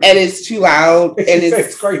 Yeah. And it's too loud. And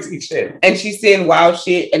it's crazy shit. And she's saying wild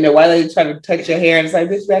shit. And the white lady trying to touch your hair. And it's like,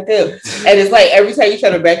 bitch, back up. And it's like every time you try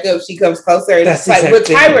to back up, she comes closer. And it's like, but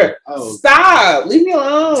Tyra, stop. Leave me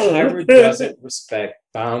alone. Tyra doesn't respect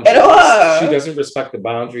boundaries. At all. She doesn't respect the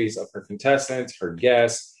boundaries of her contestants, her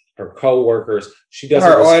guests, her co-workers. She doesn't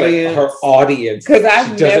her respect her audience. Because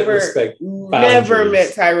I've never met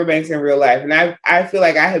Tyra Banks in real life. And I feel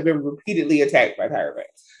like I have been repeatedly attacked by Tyra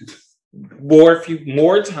Banks.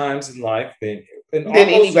 More times in life than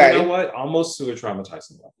anybody. You know what? Almost to a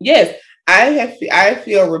traumatizing level. Yes. I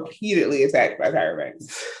feel repeatedly attacked by Tyra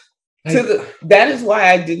Banks. That is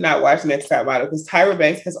why I did not watch Next Top Model, because Tyra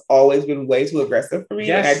Banks has always been way too aggressive for me.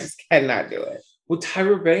 Yes. And I just cannot do it. Well,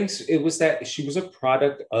 Tyra Banks, it was that she was a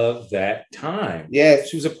product of that time. Yes.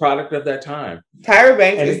 She was a product of that time. Tyra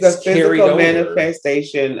Banks is the physical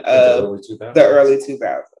manifestation of the early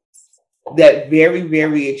 2000s. That very,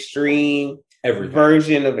 very extreme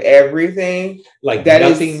version of everything. Like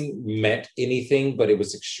nothing meant anything, but it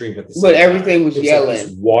was extreme at the same time. But everything was yelling.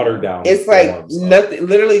 Like watered down. It's like nothing,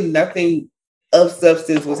 literally nothing of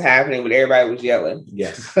substance was happening, but everybody was yelling.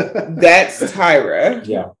 Yes. That's Tyra.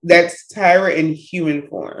 Yeah. That's Tyra in human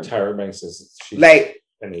form. Tyra Banks is like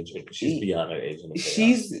an agent. She's beyond an agent.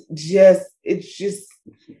 She's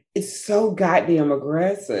it's so goddamn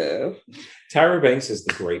aggressive. Tyra Banks is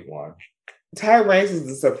the great one. Tyra Banks is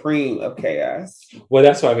the supreme of chaos. Well,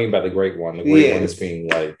 that's what I mean by the great one. The great one is being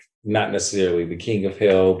like not necessarily the king of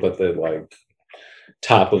hell, but the like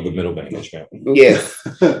top of the middle management. Yes.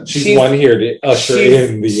 she's one here to usher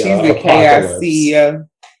in the she's the chaos CEO.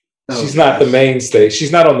 She's not the main stage.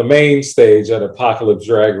 She's not on the main stage at Apocalypse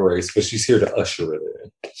Drag Race, but she's here to usher it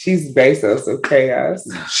in. She's Bezos of chaos.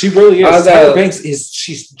 She really is. Tyra Banks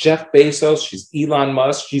she's Jeff Bezos. She's Elon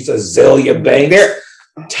Musk. She's Azalea Banks.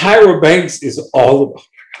 Tyra Banks is all of.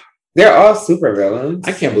 They're all super villains.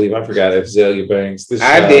 I can't believe I forgot Azalea Banks.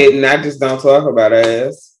 I didn't. I just don't talk about her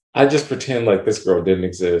ass. I just pretend like this girl didn't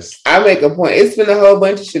exist. I make a point. It's been a whole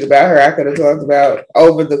bunch of shit about her I could have talked about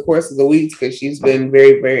over the course of the weeks because she's been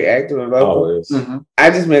very, very active and vocal. Always. Mm-hmm. I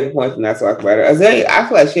just make a point to not talk about her. Azalea, I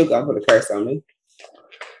feel like she'll come put a curse on me.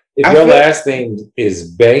 If your last name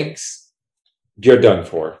is Banks, you're done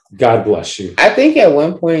for. God bless you. I think at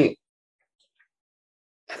one point,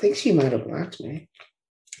 I think she might have blocked me.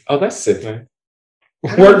 Oh, that's sickening.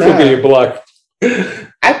 Work for being blocked.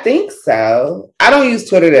 I think so. I don't use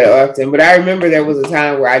Twitter that often, but I remember there was a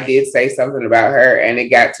time where I did say something about her and it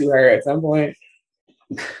got to her at some point.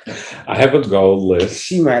 I have a goal list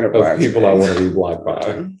she might have of people I want to be blocked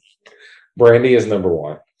by. Brandy is number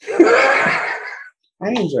one. I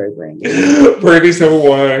enjoy Brandy. Brandy's number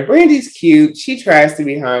one. Brandy's cute. She tries to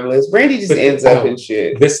be harmless. Brandy just ends up in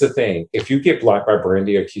shit. This is the thing. If you get blocked by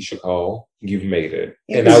Brandy or Keisha Cole, you've made it.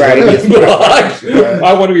 And I want to be blocked.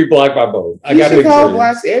 I want to be blocked by both. Keisha Cole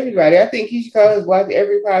blocks everybody. I think Keisha Cole has blocked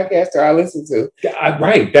every podcaster I listen to.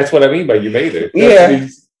 Right. That's what I mean by you made it.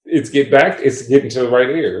 It's getting to the right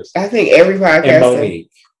ears. I think every podcaster. And Monique.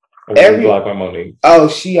 Blocked by Monique. Oh,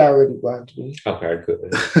 she already blocked me. Okay,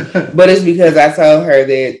 good. But it's because I told her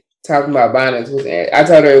that talking about bonnets was. I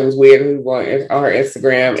told her it was weird who was on her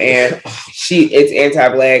Instagram, and it's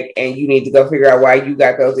anti-black, and you need to go figure out why you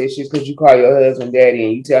got those issues because you call your husband daddy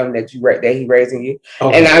and you tell him that he raising you.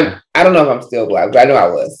 Okay. And I don't know if I'm still blocked, but I know I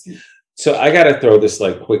was. So I got to throw this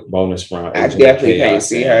like quick bonus round. I definitely can't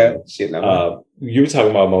see her. Shit, no. You were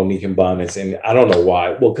talking about Monique and bonnets, and I don't know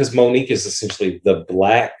why. Well, because Monique is essentially the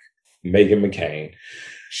black Meghan McCain.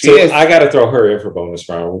 I got to throw her in for bonus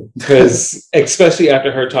round because especially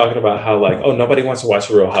after her talking about how like, oh, nobody wants to watch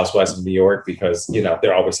Real Housewives of New York because, you know,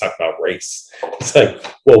 they're always talking about race. It's like,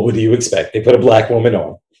 well, what do you expect? They put a black woman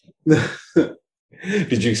on.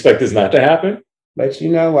 Did you expect this not to happen? But you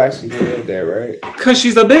know why she did that, right? Because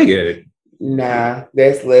she's a bigot. Nah,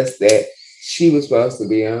 that's list that she was supposed to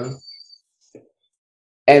be on.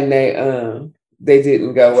 And they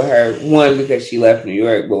didn't go with her. One, because she left New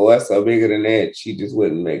York, but also bigger than that, she just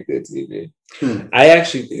wouldn't make good TV.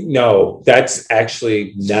 No, that's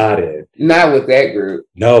actually not it. Not with that group.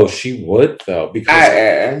 No, she would though, because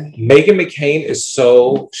Meghan McCain is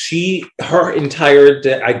her entire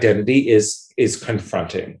identity is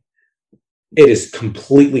confronting. It is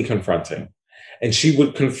completely confronting. And she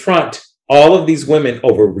would confront all of these women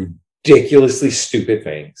over ridiculously stupid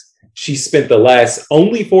things. She spent the last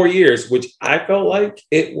only 4 years, which I felt like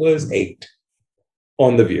it was 8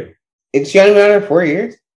 on The View. It's only been on 4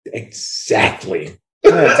 years? Exactly.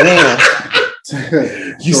 God damn.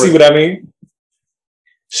 You see what I mean?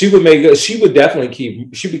 She would definitely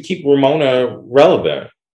keep Ramona relevant.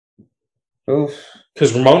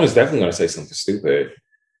 Because Ramona's definitely going to say something stupid.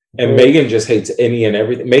 And Megan just hates any and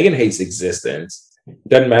everything. Megan hates existence.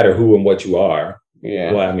 Doesn't matter who and what you are.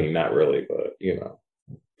 Yeah. Well, I mean, not really, but you know.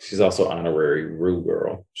 She's also honorary Rue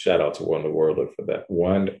girl. Shout out to Wonder World for that.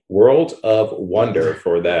 World of Wonder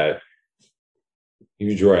for that.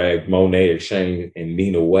 You drag Monet Exchange and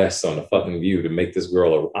Nina West on the fucking View to make this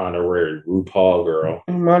girl an honorary RuPaul girl.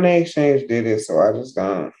 Monet Exchange did it, so I just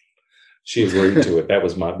don't. She agreed to it. That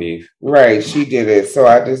was my beef. Right, she did it. So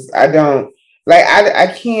I don't like. I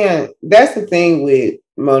can't. That's the thing with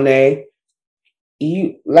Monet.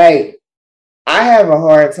 I have a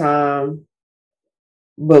hard time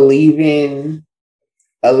believing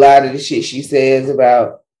a lot of the shit she says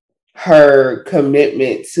about her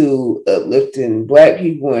commitment to uplifting Black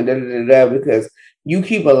people and because you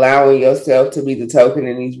keep allowing yourself to be the token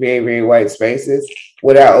in these very, very white spaces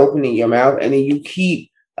without opening your mouth. And then you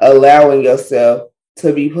keep allowing yourself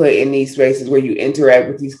to be put in these spaces where you interact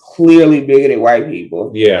with these clearly bigoted white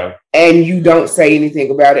people. Yeah. And you don't say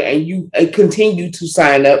anything about it and you continue to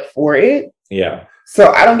sign up for it. Yeah.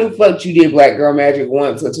 So I don't give a fuck you did Black Girl Magic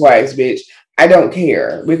once or twice, bitch. I don't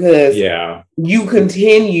care because you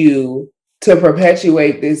continue to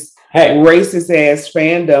perpetuate this racist ass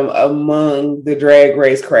fandom among the drag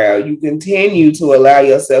race crowd. You continue to allow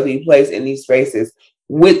yourself to be placed in these spaces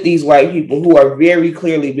with these white people who are very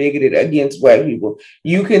clearly bigoted against Black people.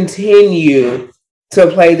 You continue to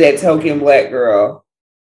play that token Black girl,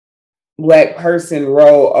 Black person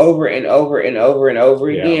role over and over and over and over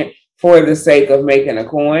again for the sake of making a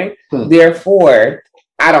coin. Therefore,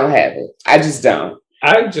 I don't have it. I just don't.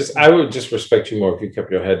 I would just respect you more if you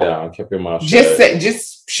kept your head down, kept your mouth shut.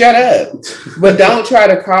 Just shut up. But don't try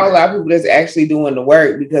to call out people that's actually doing the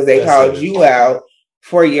work because they called you out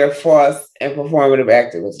for your false and performative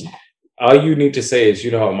activism. All you need to say is,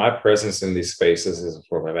 my presence in these spaces is a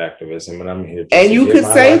form of activism, and I'm here. And you could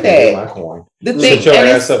say that. The thing,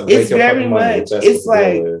 it's very much. It's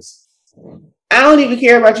like I don't even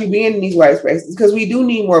care about you being in these white spaces because we do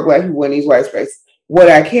need more Black people in these white spaces. What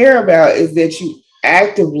I care about is that you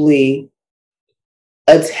actively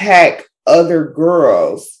attack other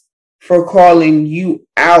girls for calling you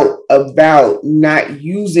out about not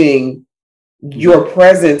using your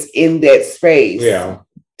presence in that space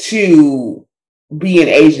to be an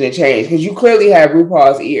agent of change. Because you clearly have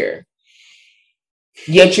RuPaul's ear.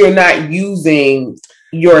 Yet you're not using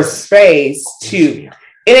your space to...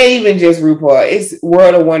 It ain't even just RuPaul. It's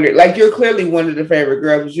World of Wonder. Like, you're clearly one of the favorite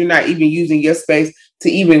girls, but you're not even using your space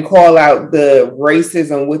to even call out the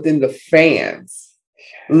racism within the fans,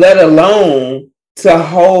 let alone to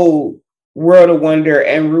hold World of Wonder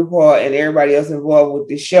and RuPaul and everybody else involved with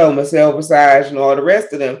the show, Marcel Visage and all the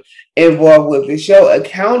rest of them involved with the show,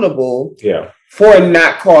 accountable for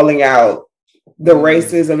not calling out the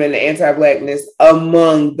racism and the anti-Blackness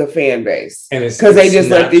among the fan base. Because they just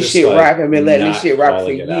let this shit rock and been letting this shit rock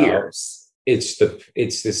for years. It's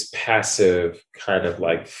this passive kind of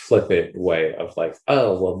like flippant way of like,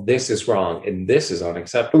 oh, well, this is wrong and this is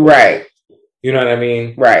unacceptable. Right. You know what I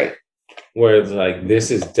mean? Right. Where it's like, this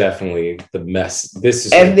is definitely the mess. This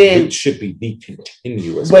is, and then, it should be the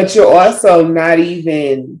continuous. But you're also not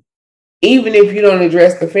even if you don't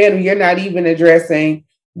address the fandom, you're not even addressing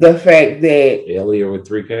the fact that Elia with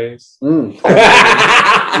 3 Ks. I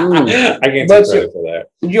can't take credit for that.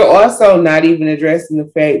 You're also not even addressing the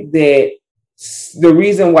fact that the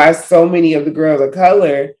reason why so many of the girls of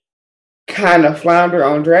color kind of flounder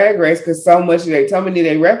on Drag Race because so many of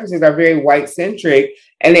their references are very white centric,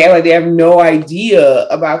 and they have no idea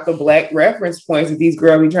about the Black reference points that these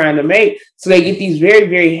girls be trying to make. So they get these very,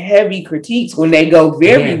 very heavy critiques when they go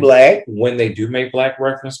very Black. When they do make Black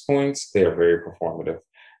reference points, they are very performative.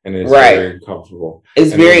 And it's very uncomfortable.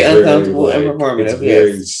 It's very uncomfortable and performative. It's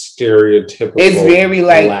very stereotypical. It's very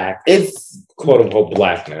like Black, it's quote unquote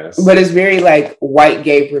Blackness, but it's very like white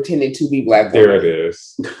gay pretending to be Black. There it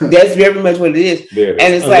is. That's very much what it is. There it is.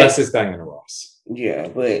 And it's unless it's Diana Ross. Yeah,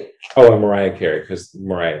 but and Mariah Carey, because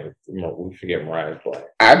we forget Mariah's Black.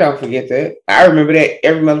 I don't forget that. I remember that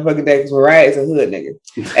every motherfucking day because Mariah is a hood nigga,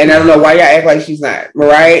 and I don't know why y'all act like she's not.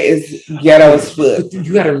 Mariah is ghetto as fuck.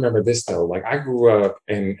 You got to remember this though. Like I grew up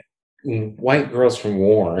in White Girls from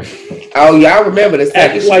Warren. Oh, y'all remember the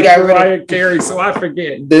second she got Mariah Carey, so I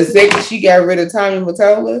forget. The second she got rid of Tommy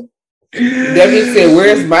Mottola, Debbie said,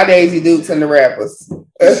 "Where's my Daisy Dukes and the rappers?"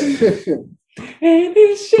 And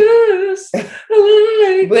it's just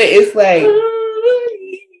like, but it's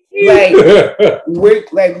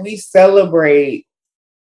we celebrate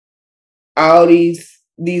all these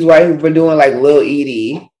white people been doing like Lil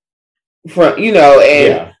Edie from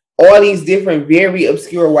and all these different very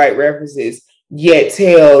obscure white references, yet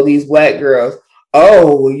tell these black girls,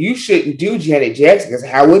 oh, you shouldn't do Janet Jackson because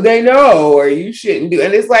how would they know? Or you shouldn't do,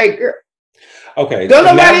 and it's like, girl, okay, don't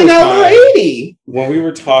nobody know Lil Edie. When we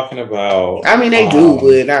were talking about, I mean, they do,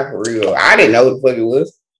 but not for real. I didn't know what the fuck it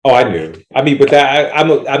was. Oh, I knew. I mean, but I'm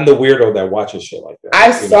the weirdo that watches shit like that. I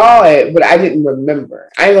saw it, but I didn't remember.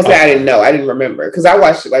 I ain't gonna say I didn't know. I didn't remember because I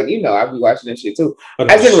watched it. Like I be watching this shit too.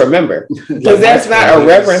 I didn't remember because that's not a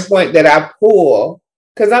reference point that I pull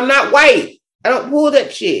because I'm not white. I don't pull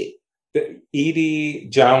that shit. Edie,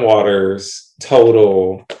 John Waters,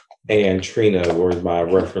 Total, and Trina were my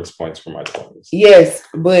reference points for my 20s. Yes,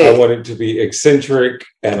 but I wanted to be eccentric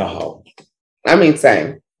and a hoe. I mean,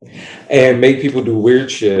 same. And make people do weird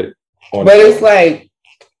shit. But it's like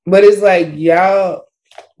y'all,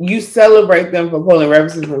 you celebrate them for pulling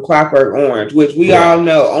references from Clockwork Orange, which we all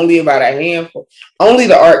know only about a handful. Only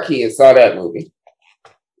the art kids saw that movie.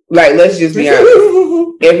 Like, let's just be honest.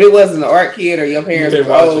 If it wasn't an art kid or your parents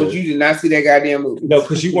were old, you did not see that goddamn movie. No,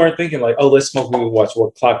 because you weren't thinking like, oh, let's smoke weed and watch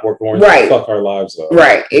what Clockwork Orange fuck our lives up.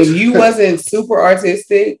 Right. If you wasn't super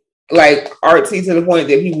artistic, like artsy to the point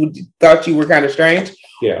that people thought you were kind of strange,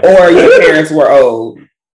 or your parents were old,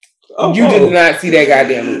 you did not see that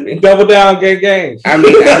goddamn movie. Double down, gang. I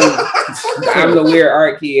mean, I'm the weird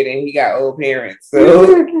art kid, and he got old parents.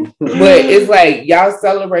 So, but it's like y'all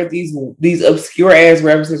celebrate these obscure ass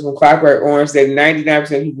references from Clockwork Orange that 99%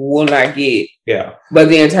 of people will not get. Yeah, but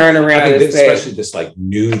then turn around and say, especially this like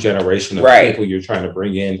new generation of people you're trying to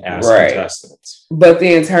bring in as contestants. But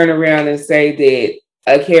then turn around and say that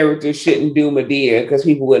a character shouldn't do Medea because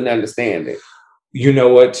people wouldn't understand it. You know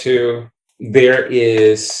what? Too, there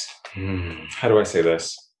is. How do I say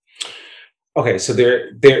this? Okay, so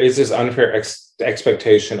there is this unfair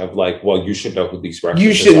expectation of like, well, you should know who these references are.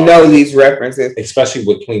 You should know these references. Especially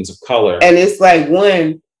with Queens of Color. And it's like,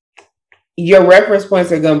 one, your reference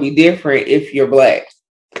points are going to be different if you're Black.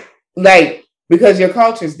 Like, because your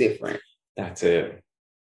culture's different. That's it.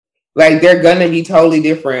 Like, they're going to be totally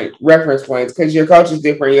different reference points because your culture's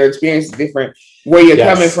different, your experience is different, where you're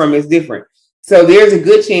coming from is different. So there's a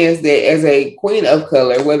good chance that as a queen of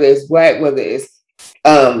color, whether it's Black, whether it's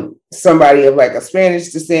somebody of like a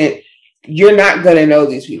Spanish descent, you're not gonna know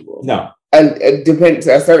these people. No, depending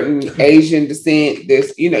to a certain Asian descent,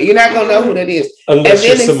 you're not gonna know who that is. Unless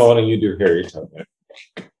you're Simone and you do Harriet Tubman.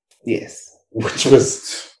 Yes, which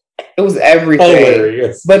was everything.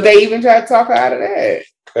 Hilarious. But they even tried to talk her out of that.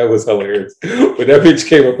 That was hilarious. When that bitch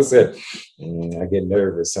came up and said, I get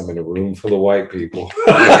nervous. I'm in a room full of white people.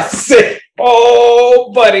 I said,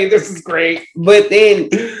 oh, buddy, this is great. But then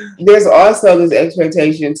there's also this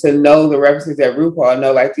expectation to know the references that RuPaul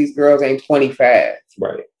know, like these girls ain't 25.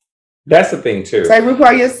 Right. That's the thing, too. It's like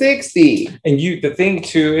RuPaul, you're 60. And the thing,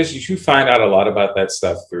 too, is you find out a lot about that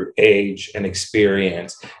stuff through age and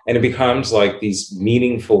experience. And it becomes like these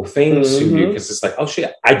meaningful things to you because it's like, oh,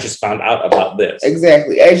 shit, I just found out about this.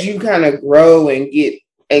 Exactly. As you kind of grow and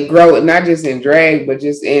grow, not just in drag, but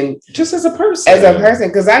just as a person.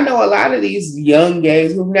 Because I know a lot of these young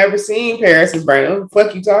gays who've never seen Paris is Burning. What the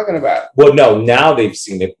fuck you talking about? Well, no, now they've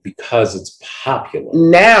seen it because it's popular.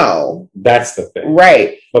 Now. That's the thing.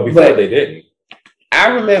 Right. But before they didn't. I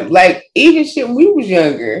remember, like, even shit when we was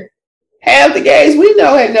younger, half the gays we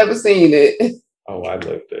know had never seen it. Oh, I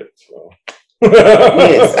lived it. So.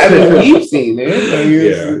 Yes. I mean, you've seen it.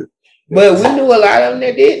 So but we knew a lot of them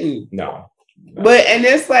that didn't. No. But, and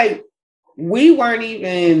it's like, we weren't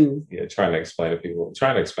even... trying to explain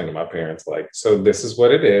to my parents, like, so this is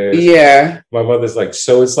what it is. Yeah. My mother's like,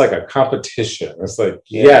 so it's like a competition. It's like,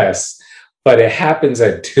 yes, but it happens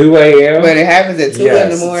at 2 a.m. But it happens at 2 in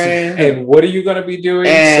the morning. And what are you going to be doing?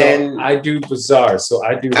 And so I do bizarre. So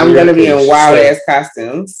I do... I'm going to be in wild-ass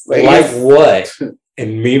costumes. Like what?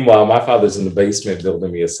 And meanwhile, my father's in the basement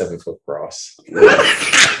building me a 7-foot cross.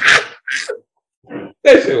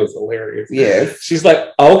 That shit was hilarious. Yes. She's like,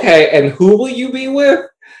 okay, and who will you be with?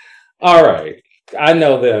 All right. I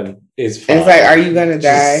know them. It's fine. It's like, are you going to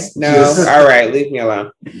die? No. All right. Leave me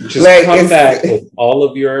alone. Just like, come back with all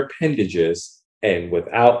of your appendages and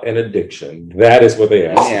without an addiction. That is what they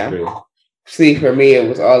asked you to do. See, for me, it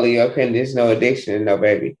was all of your appendage, no addiction, no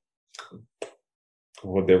baby.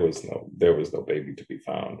 Well, there was no baby to be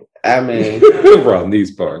found. I mean, around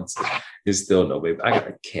these parts, there's still no baby. I got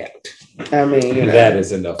a cat. I mean, that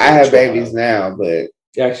is enough. I have babies now, but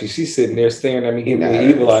Actually, she's sitting there staring at me, giving me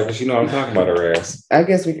evil eye because I'm talking about her ass. I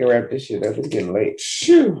guess we can wrap this shit up. It's getting late.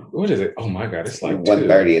 Shoot. What is it? Oh my God. It's like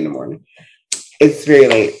 1:30 in the morning. It's very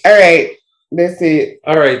late. All right. That's it.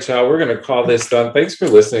 All right, y'all. We're going to call this done. Thanks for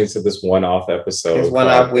listening to this one-off episode. It's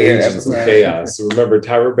one-off weird episode. Of Chaos. Remember,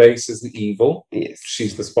 Tyra Banks is the evil. Yes.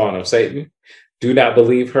 She's the spawn of Satan. Do not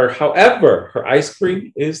believe her. However, her ice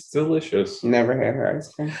cream is delicious. Never had her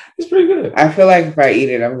ice cream. It's pretty good. I feel like if I eat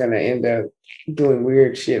it, I'm going to end up doing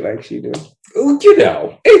weird shit like she do.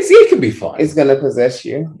 It can be fun. It's going to possess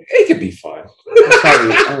you. It can be fun.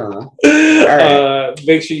 I don't know. All right.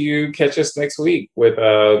 Make sure you catch us next week with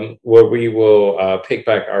where we will pick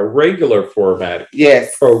back our regular format.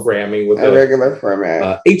 Yes. Programming with a regular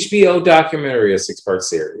format. HBO documentary, a 6-part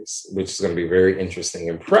series, which is going to be very interesting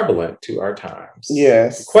and prevalent to our times.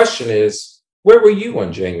 Yes. The question is, where were you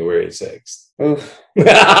on January 6th? Oof.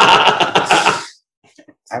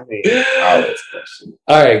 I mean, always question.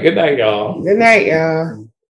 All right. Good night, y'all. Good night, y'all.